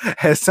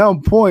 At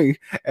some point,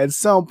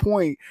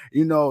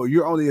 you know,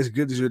 you're only as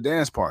good as your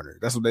dance partner.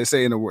 That's what they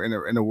say in the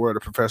world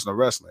of professional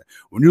wrestling.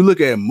 When you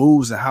look at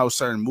moves and how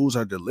certain moves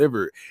are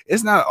delivered,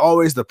 it's not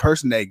always the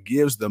person that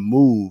gives the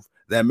move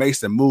that makes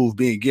the move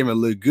being given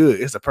look good.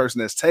 It's the person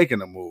that's taking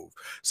the move.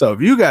 So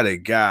if you got a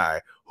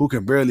guy who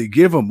can barely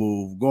give a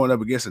move going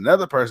up against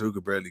another person who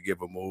can barely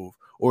give a move,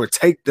 or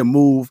take the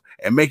move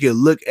and make it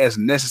look as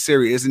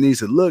necessary as it needs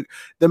to look,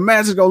 the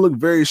match is going to look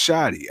very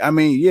shoddy. I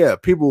mean, yeah,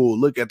 people will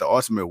look at the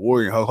Ultimate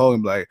Warrior and Hulk Hogan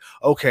and be like,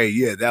 okay,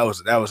 yeah, that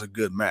was a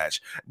good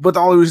match. But the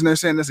only reason they're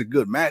saying that's a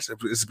good match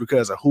is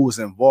because of who was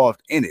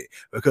involved in it.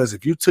 Because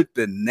if you took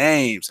the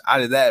names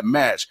out of that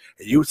match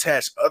and you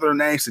attach other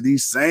names to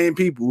these same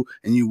people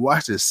and you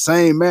watch the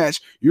same match,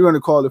 you're going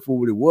to call it for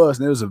what it was.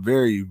 And it was a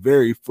very,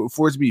 very,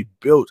 for it to be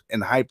built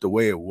and hyped the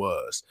way it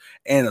was.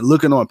 And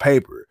looking on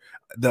paper,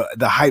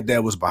 the hype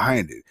that was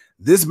behind it,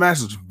 this match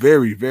was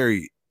very,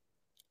 very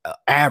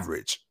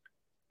average,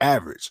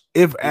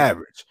 if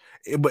average.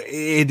 But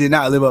it did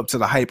not live up to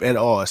the hype at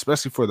all,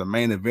 especially for the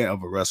main event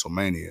of a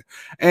WrestleMania.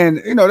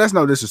 And, you know, that's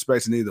no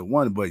disrespect to neither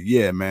one, but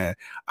yeah, man,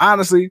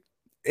 honestly,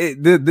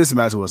 this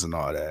match wasn't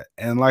all that.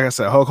 And like I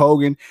said, Hulk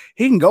Hogan,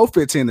 he can go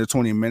 15 to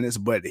 20 minutes,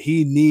 but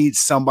he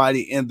needs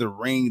somebody in the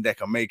ring that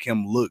can make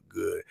him look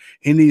good.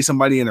 He needs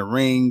somebody in the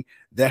ring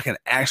that can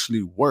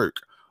actually work.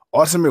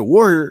 Ultimate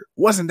Warrior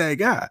wasn't that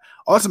guy.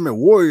 Ultimate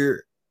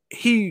Warrior,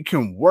 he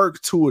can work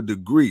to a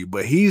degree,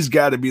 but he's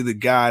got to be the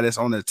guy that's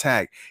on the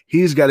attack.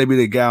 He's got to be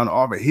the guy on the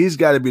offense. He's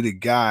got to be the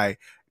guy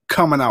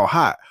coming out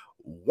hot.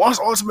 Once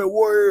Ultimate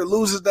Warrior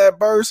loses that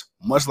burst,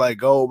 much like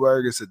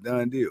Goldberg, it's a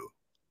done deal.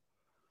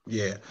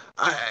 Yeah,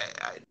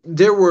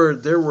 there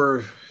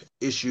were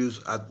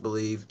issues. I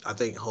believe. I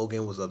think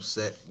Hogan was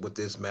upset with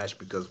this match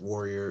because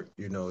Warrior,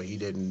 you know, he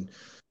didn't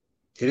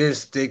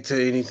stick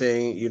to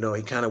anything. You know,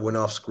 he kind of went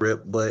off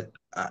script. But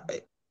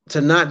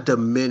to not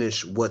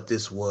diminish what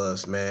this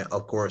was, man.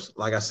 Of course,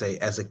 like I say,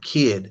 as a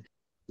kid,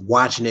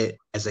 watching it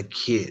as a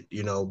kid,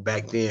 you know,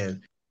 back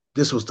then,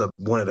 this was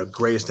one of the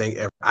greatest things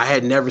ever. I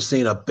had never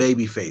seen a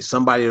babyface,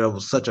 somebody that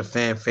was such a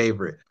fan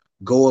favorite,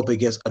 go up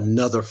against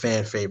another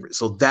fan favorite.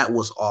 So that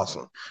was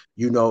awesome.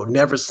 You know,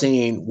 never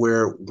seen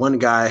where one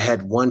guy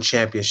had one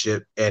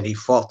championship and he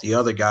fought the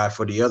other guy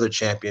for the other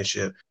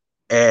championship.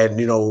 And,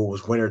 you know, it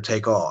was winner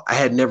take all. I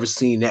had never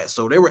seen that.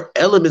 So there were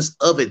elements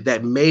of it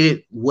that made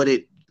it what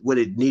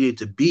it needed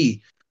to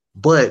be.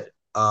 But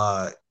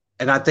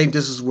and I think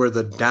this is where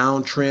the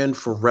downtrend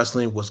for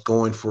wrestling was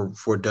going for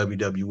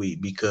WWE,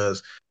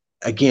 because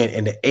again,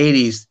 in the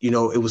 80s, you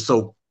know, it was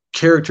so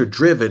character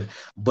driven.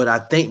 But I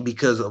think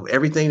because of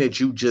everything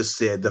that you just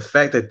said, the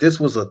fact that this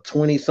was a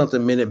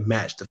 20-something minute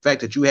match, the fact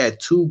that you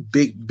had two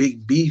big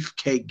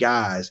beefcake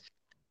guys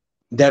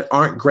that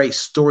aren't great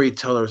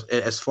storytellers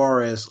as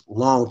far as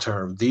long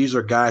term. These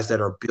are guys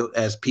that are built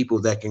as people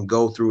that can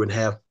go through and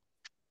have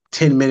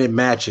 10-minute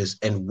matches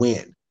and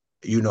win.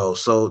 You know,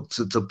 so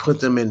to put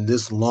them in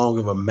this long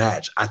of a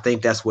match, I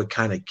think that's what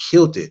kind of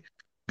killed it,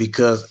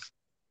 because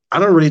I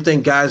don't really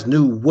think guys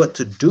knew what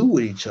to do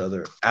with each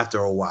other after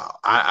a while.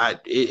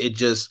 It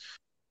just,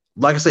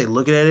 like I say,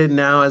 looking at it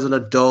now as an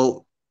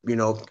adult, you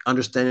know,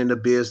 understanding the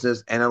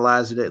business,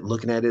 analyzing it,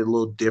 looking at it a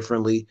little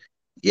differently.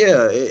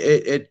 Yeah,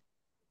 it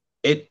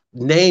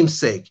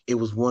namesake, it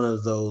was one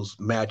of those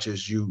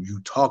matches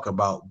you talk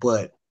about,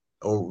 but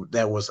or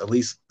that was at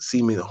least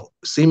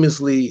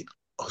seamlessly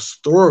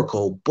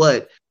historical.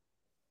 But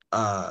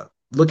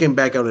looking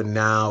back on it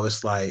now,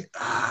 it's like,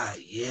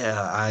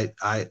 yeah,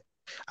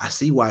 I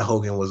see why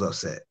Hogan was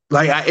upset.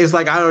 Like, it's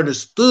like I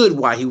understood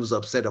why he was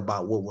upset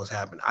about what was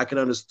happening. I can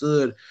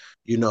understood,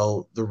 you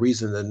know, the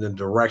reason and the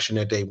direction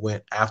that they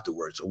went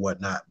afterwards or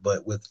whatnot.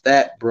 But with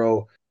that,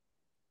 bro,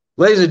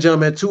 ladies and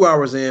gentlemen, 2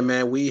 hours in,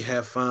 man, we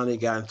have finally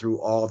gotten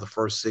through all the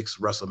first 6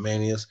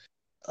 WrestleManias.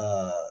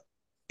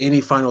 Any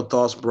final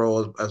thoughts,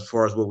 bro, as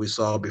far as what we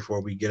saw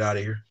before we get out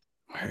of here?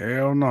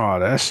 Hell no,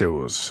 that shit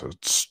was a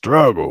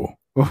struggle.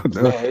 Man,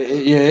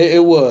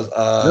 it was.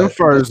 The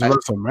first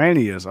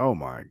WrestleManias, oh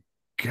my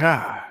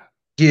God.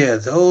 Yeah,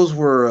 those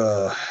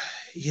were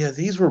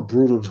these were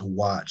brutal to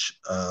watch.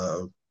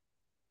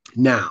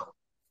 Now,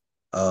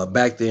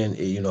 Back then,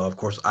 of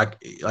course,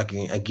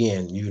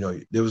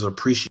 again, there was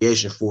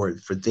appreciation for it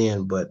for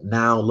then, but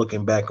now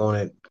looking back on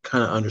it,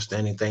 kind of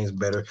understanding things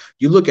better,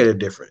 you look at it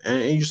different,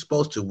 and you're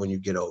supposed to when you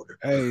get older.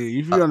 Hey,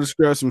 if you want to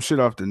scratch some shit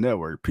off the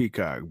network,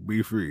 Peacock,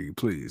 be free,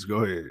 please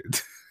go ahead.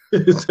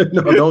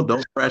 No,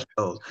 don't scratch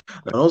those.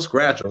 No, don't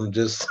scratch them.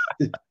 Just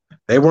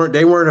they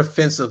weren't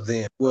offensive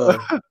then. Well,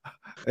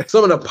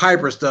 some of the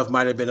Piper stuff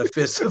might have been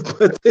offensive,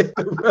 but the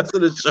rest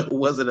of the show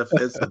wasn't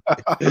offensive.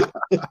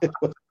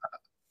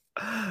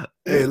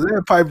 Hey,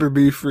 let Piper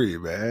be free,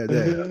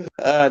 man.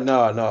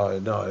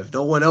 No. If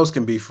no one else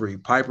can be free,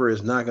 Piper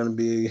is not going to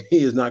be.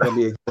 He is not going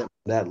to be exempt from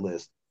that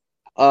list.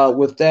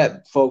 With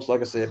that, folks,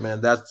 like I said,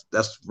 man, that's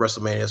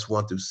WrestleMania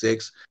 1 through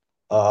 6.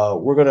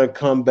 We're gonna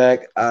come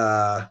back.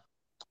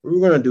 We're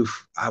gonna do.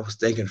 I was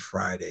thinking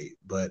Friday,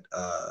 but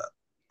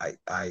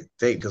I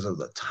think because of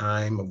the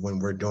time of when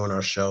we're doing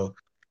our show,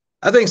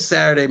 I think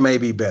Saturday may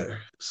be better.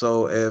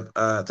 So if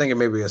I think it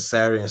may be a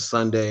Saturday and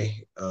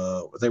Sunday.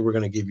 I think we're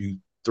gonna give you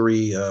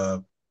 3. I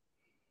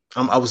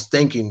was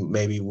thinking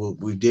maybe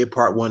we did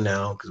part 1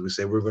 now because we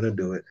said we're gonna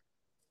do it.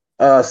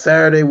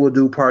 Saturday we'll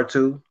do part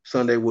 2.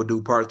 Sunday we'll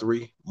do part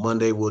 3.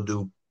 Monday we'll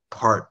do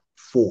part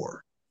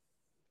 4.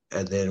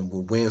 And then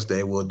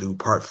Wednesday we'll do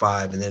part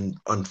 5. And then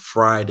on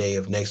Friday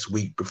of next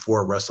week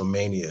before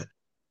WrestleMania,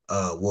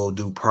 we'll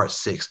do part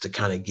 6 to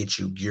kind of get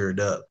you geared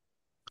up.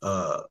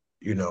 Well,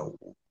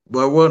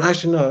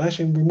 actually, no.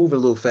 Actually, we're moving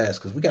a little fast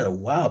because we got a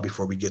while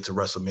before we get to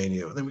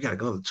WrestleMania. Then we got to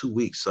go another 2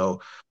 weeks.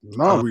 So,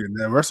 no, we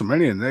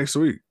WrestleMania next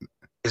week.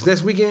 It's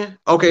next weekend.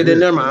 Okay, yeah. Then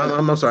never mind.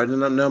 I'm sorry.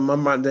 Then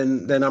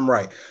I'm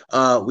right.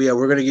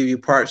 We're gonna give you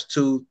parts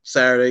 2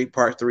 Saturday,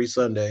 part 3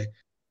 Sunday,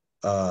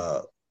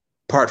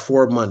 part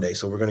 4 Monday.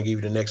 So we're gonna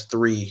give you the next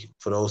 3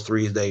 for those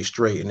 3 days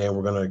straight, and then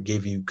we're gonna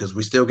give you because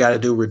we still got to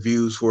do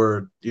reviews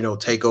for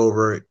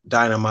Takeover,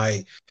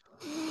 Dynamite.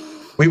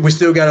 We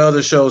still got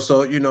other shows,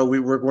 so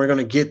we're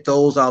gonna get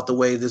those out the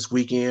way this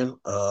weekend.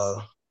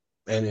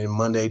 And then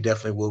Monday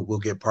definitely we'll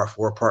get part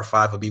 4. Part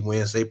 5 will be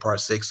Wednesday.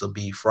 Part 6 will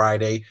be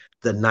Friday,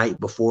 the night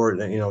before.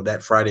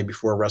 That Friday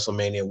before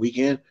WrestleMania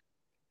weekend.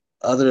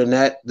 Other than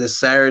that, this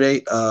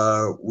Saturday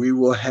we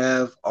will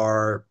have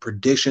our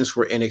predictions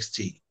for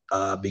NXT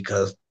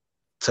because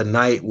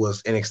tonight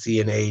was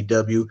NXT and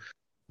AEW,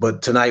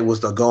 but tonight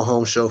was the go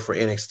home show for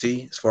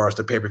NXT as far as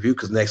the pay-per-view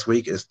because next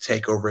week is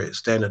Takeover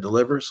Stand and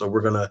Deliver. So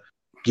we're gonna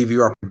give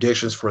you our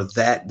predictions for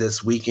that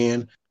this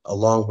weekend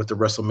along with the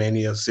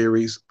WrestleMania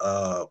series.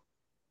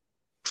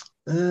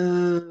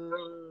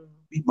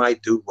 We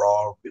might do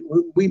Raw.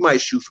 We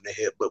might shoot from the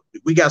hip, but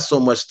we got so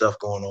much stuff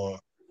going on.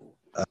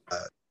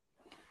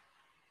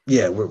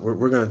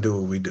 We're gonna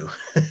do what we do.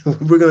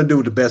 We're gonna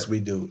do the best we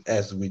do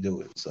as we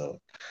do it. So,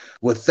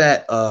 with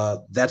that,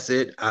 that's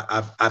it.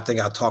 I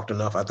think I talked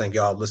enough. I think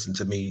y'all listened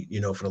to me,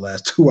 for the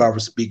last 2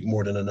 hours speak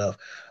more than enough.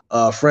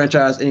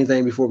 Franchise,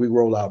 anything before we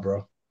roll out,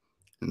 bro?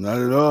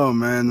 Not at all,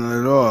 man. Not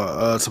at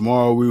all.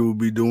 Tomorrow we will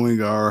be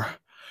doing our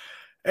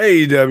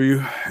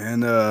AEW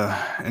and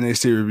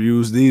NXT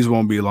reviews. These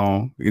won't be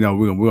long. We're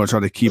gonna try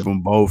to keep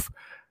them both,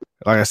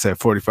 like I said,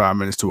 45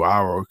 minutes to an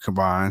hour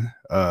combined.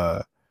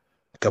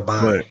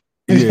 Combined.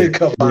 Yeah,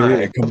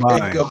 combined.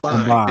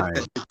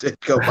 Combined. If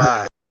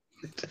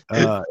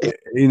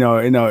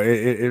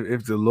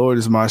the Lord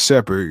is my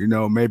shepherd,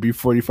 maybe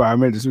 45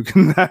 minutes we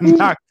can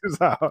knock this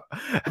out.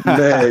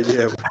 Man,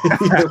 yeah.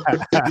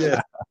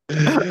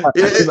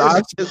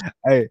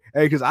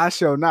 Because I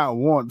shall not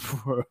want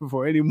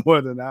for any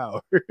more than an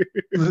hour.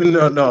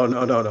 No.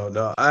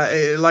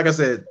 Like I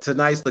said,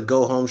 tonight's the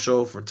go home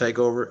show for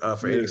Takeover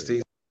for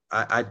NXT.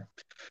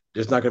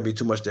 There's not going to be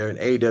too much there, and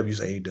AEW's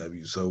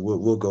AEW, so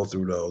we'll go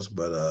through those.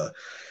 But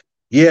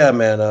yeah,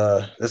 man,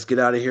 let's get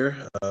out of here,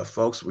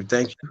 folks. We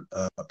thank you.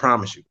 I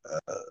promise you,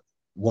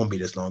 won't be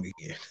this long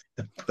again.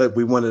 But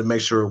we wanted to make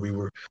sure we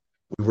were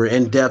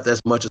in depth as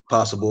much as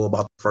possible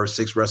about the first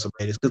 6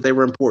 WrestleManias because they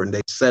were important.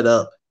 They set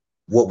up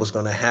what was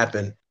going to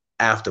happen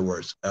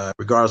afterwards,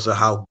 regardless of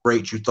how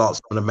great you thought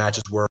some of the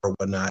matches were or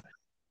whatnot.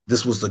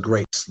 This was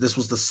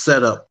the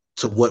setup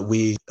to what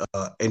we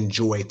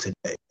enjoy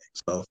today.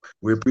 So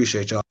we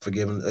appreciate y'all for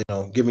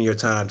giving your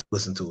time to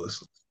listen to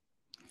us.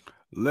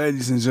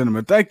 Ladies and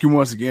gentlemen, thank you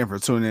once again for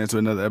tuning in to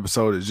another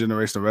episode of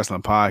Generational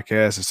Wrestling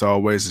Podcast. As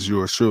always, it's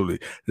yours truly.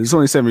 The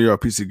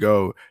 27-year-old piece of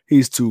gold.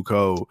 He's too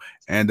cold.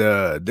 And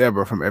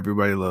Deborah from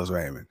Everybody Loves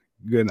Raymond.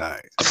 Good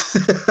night.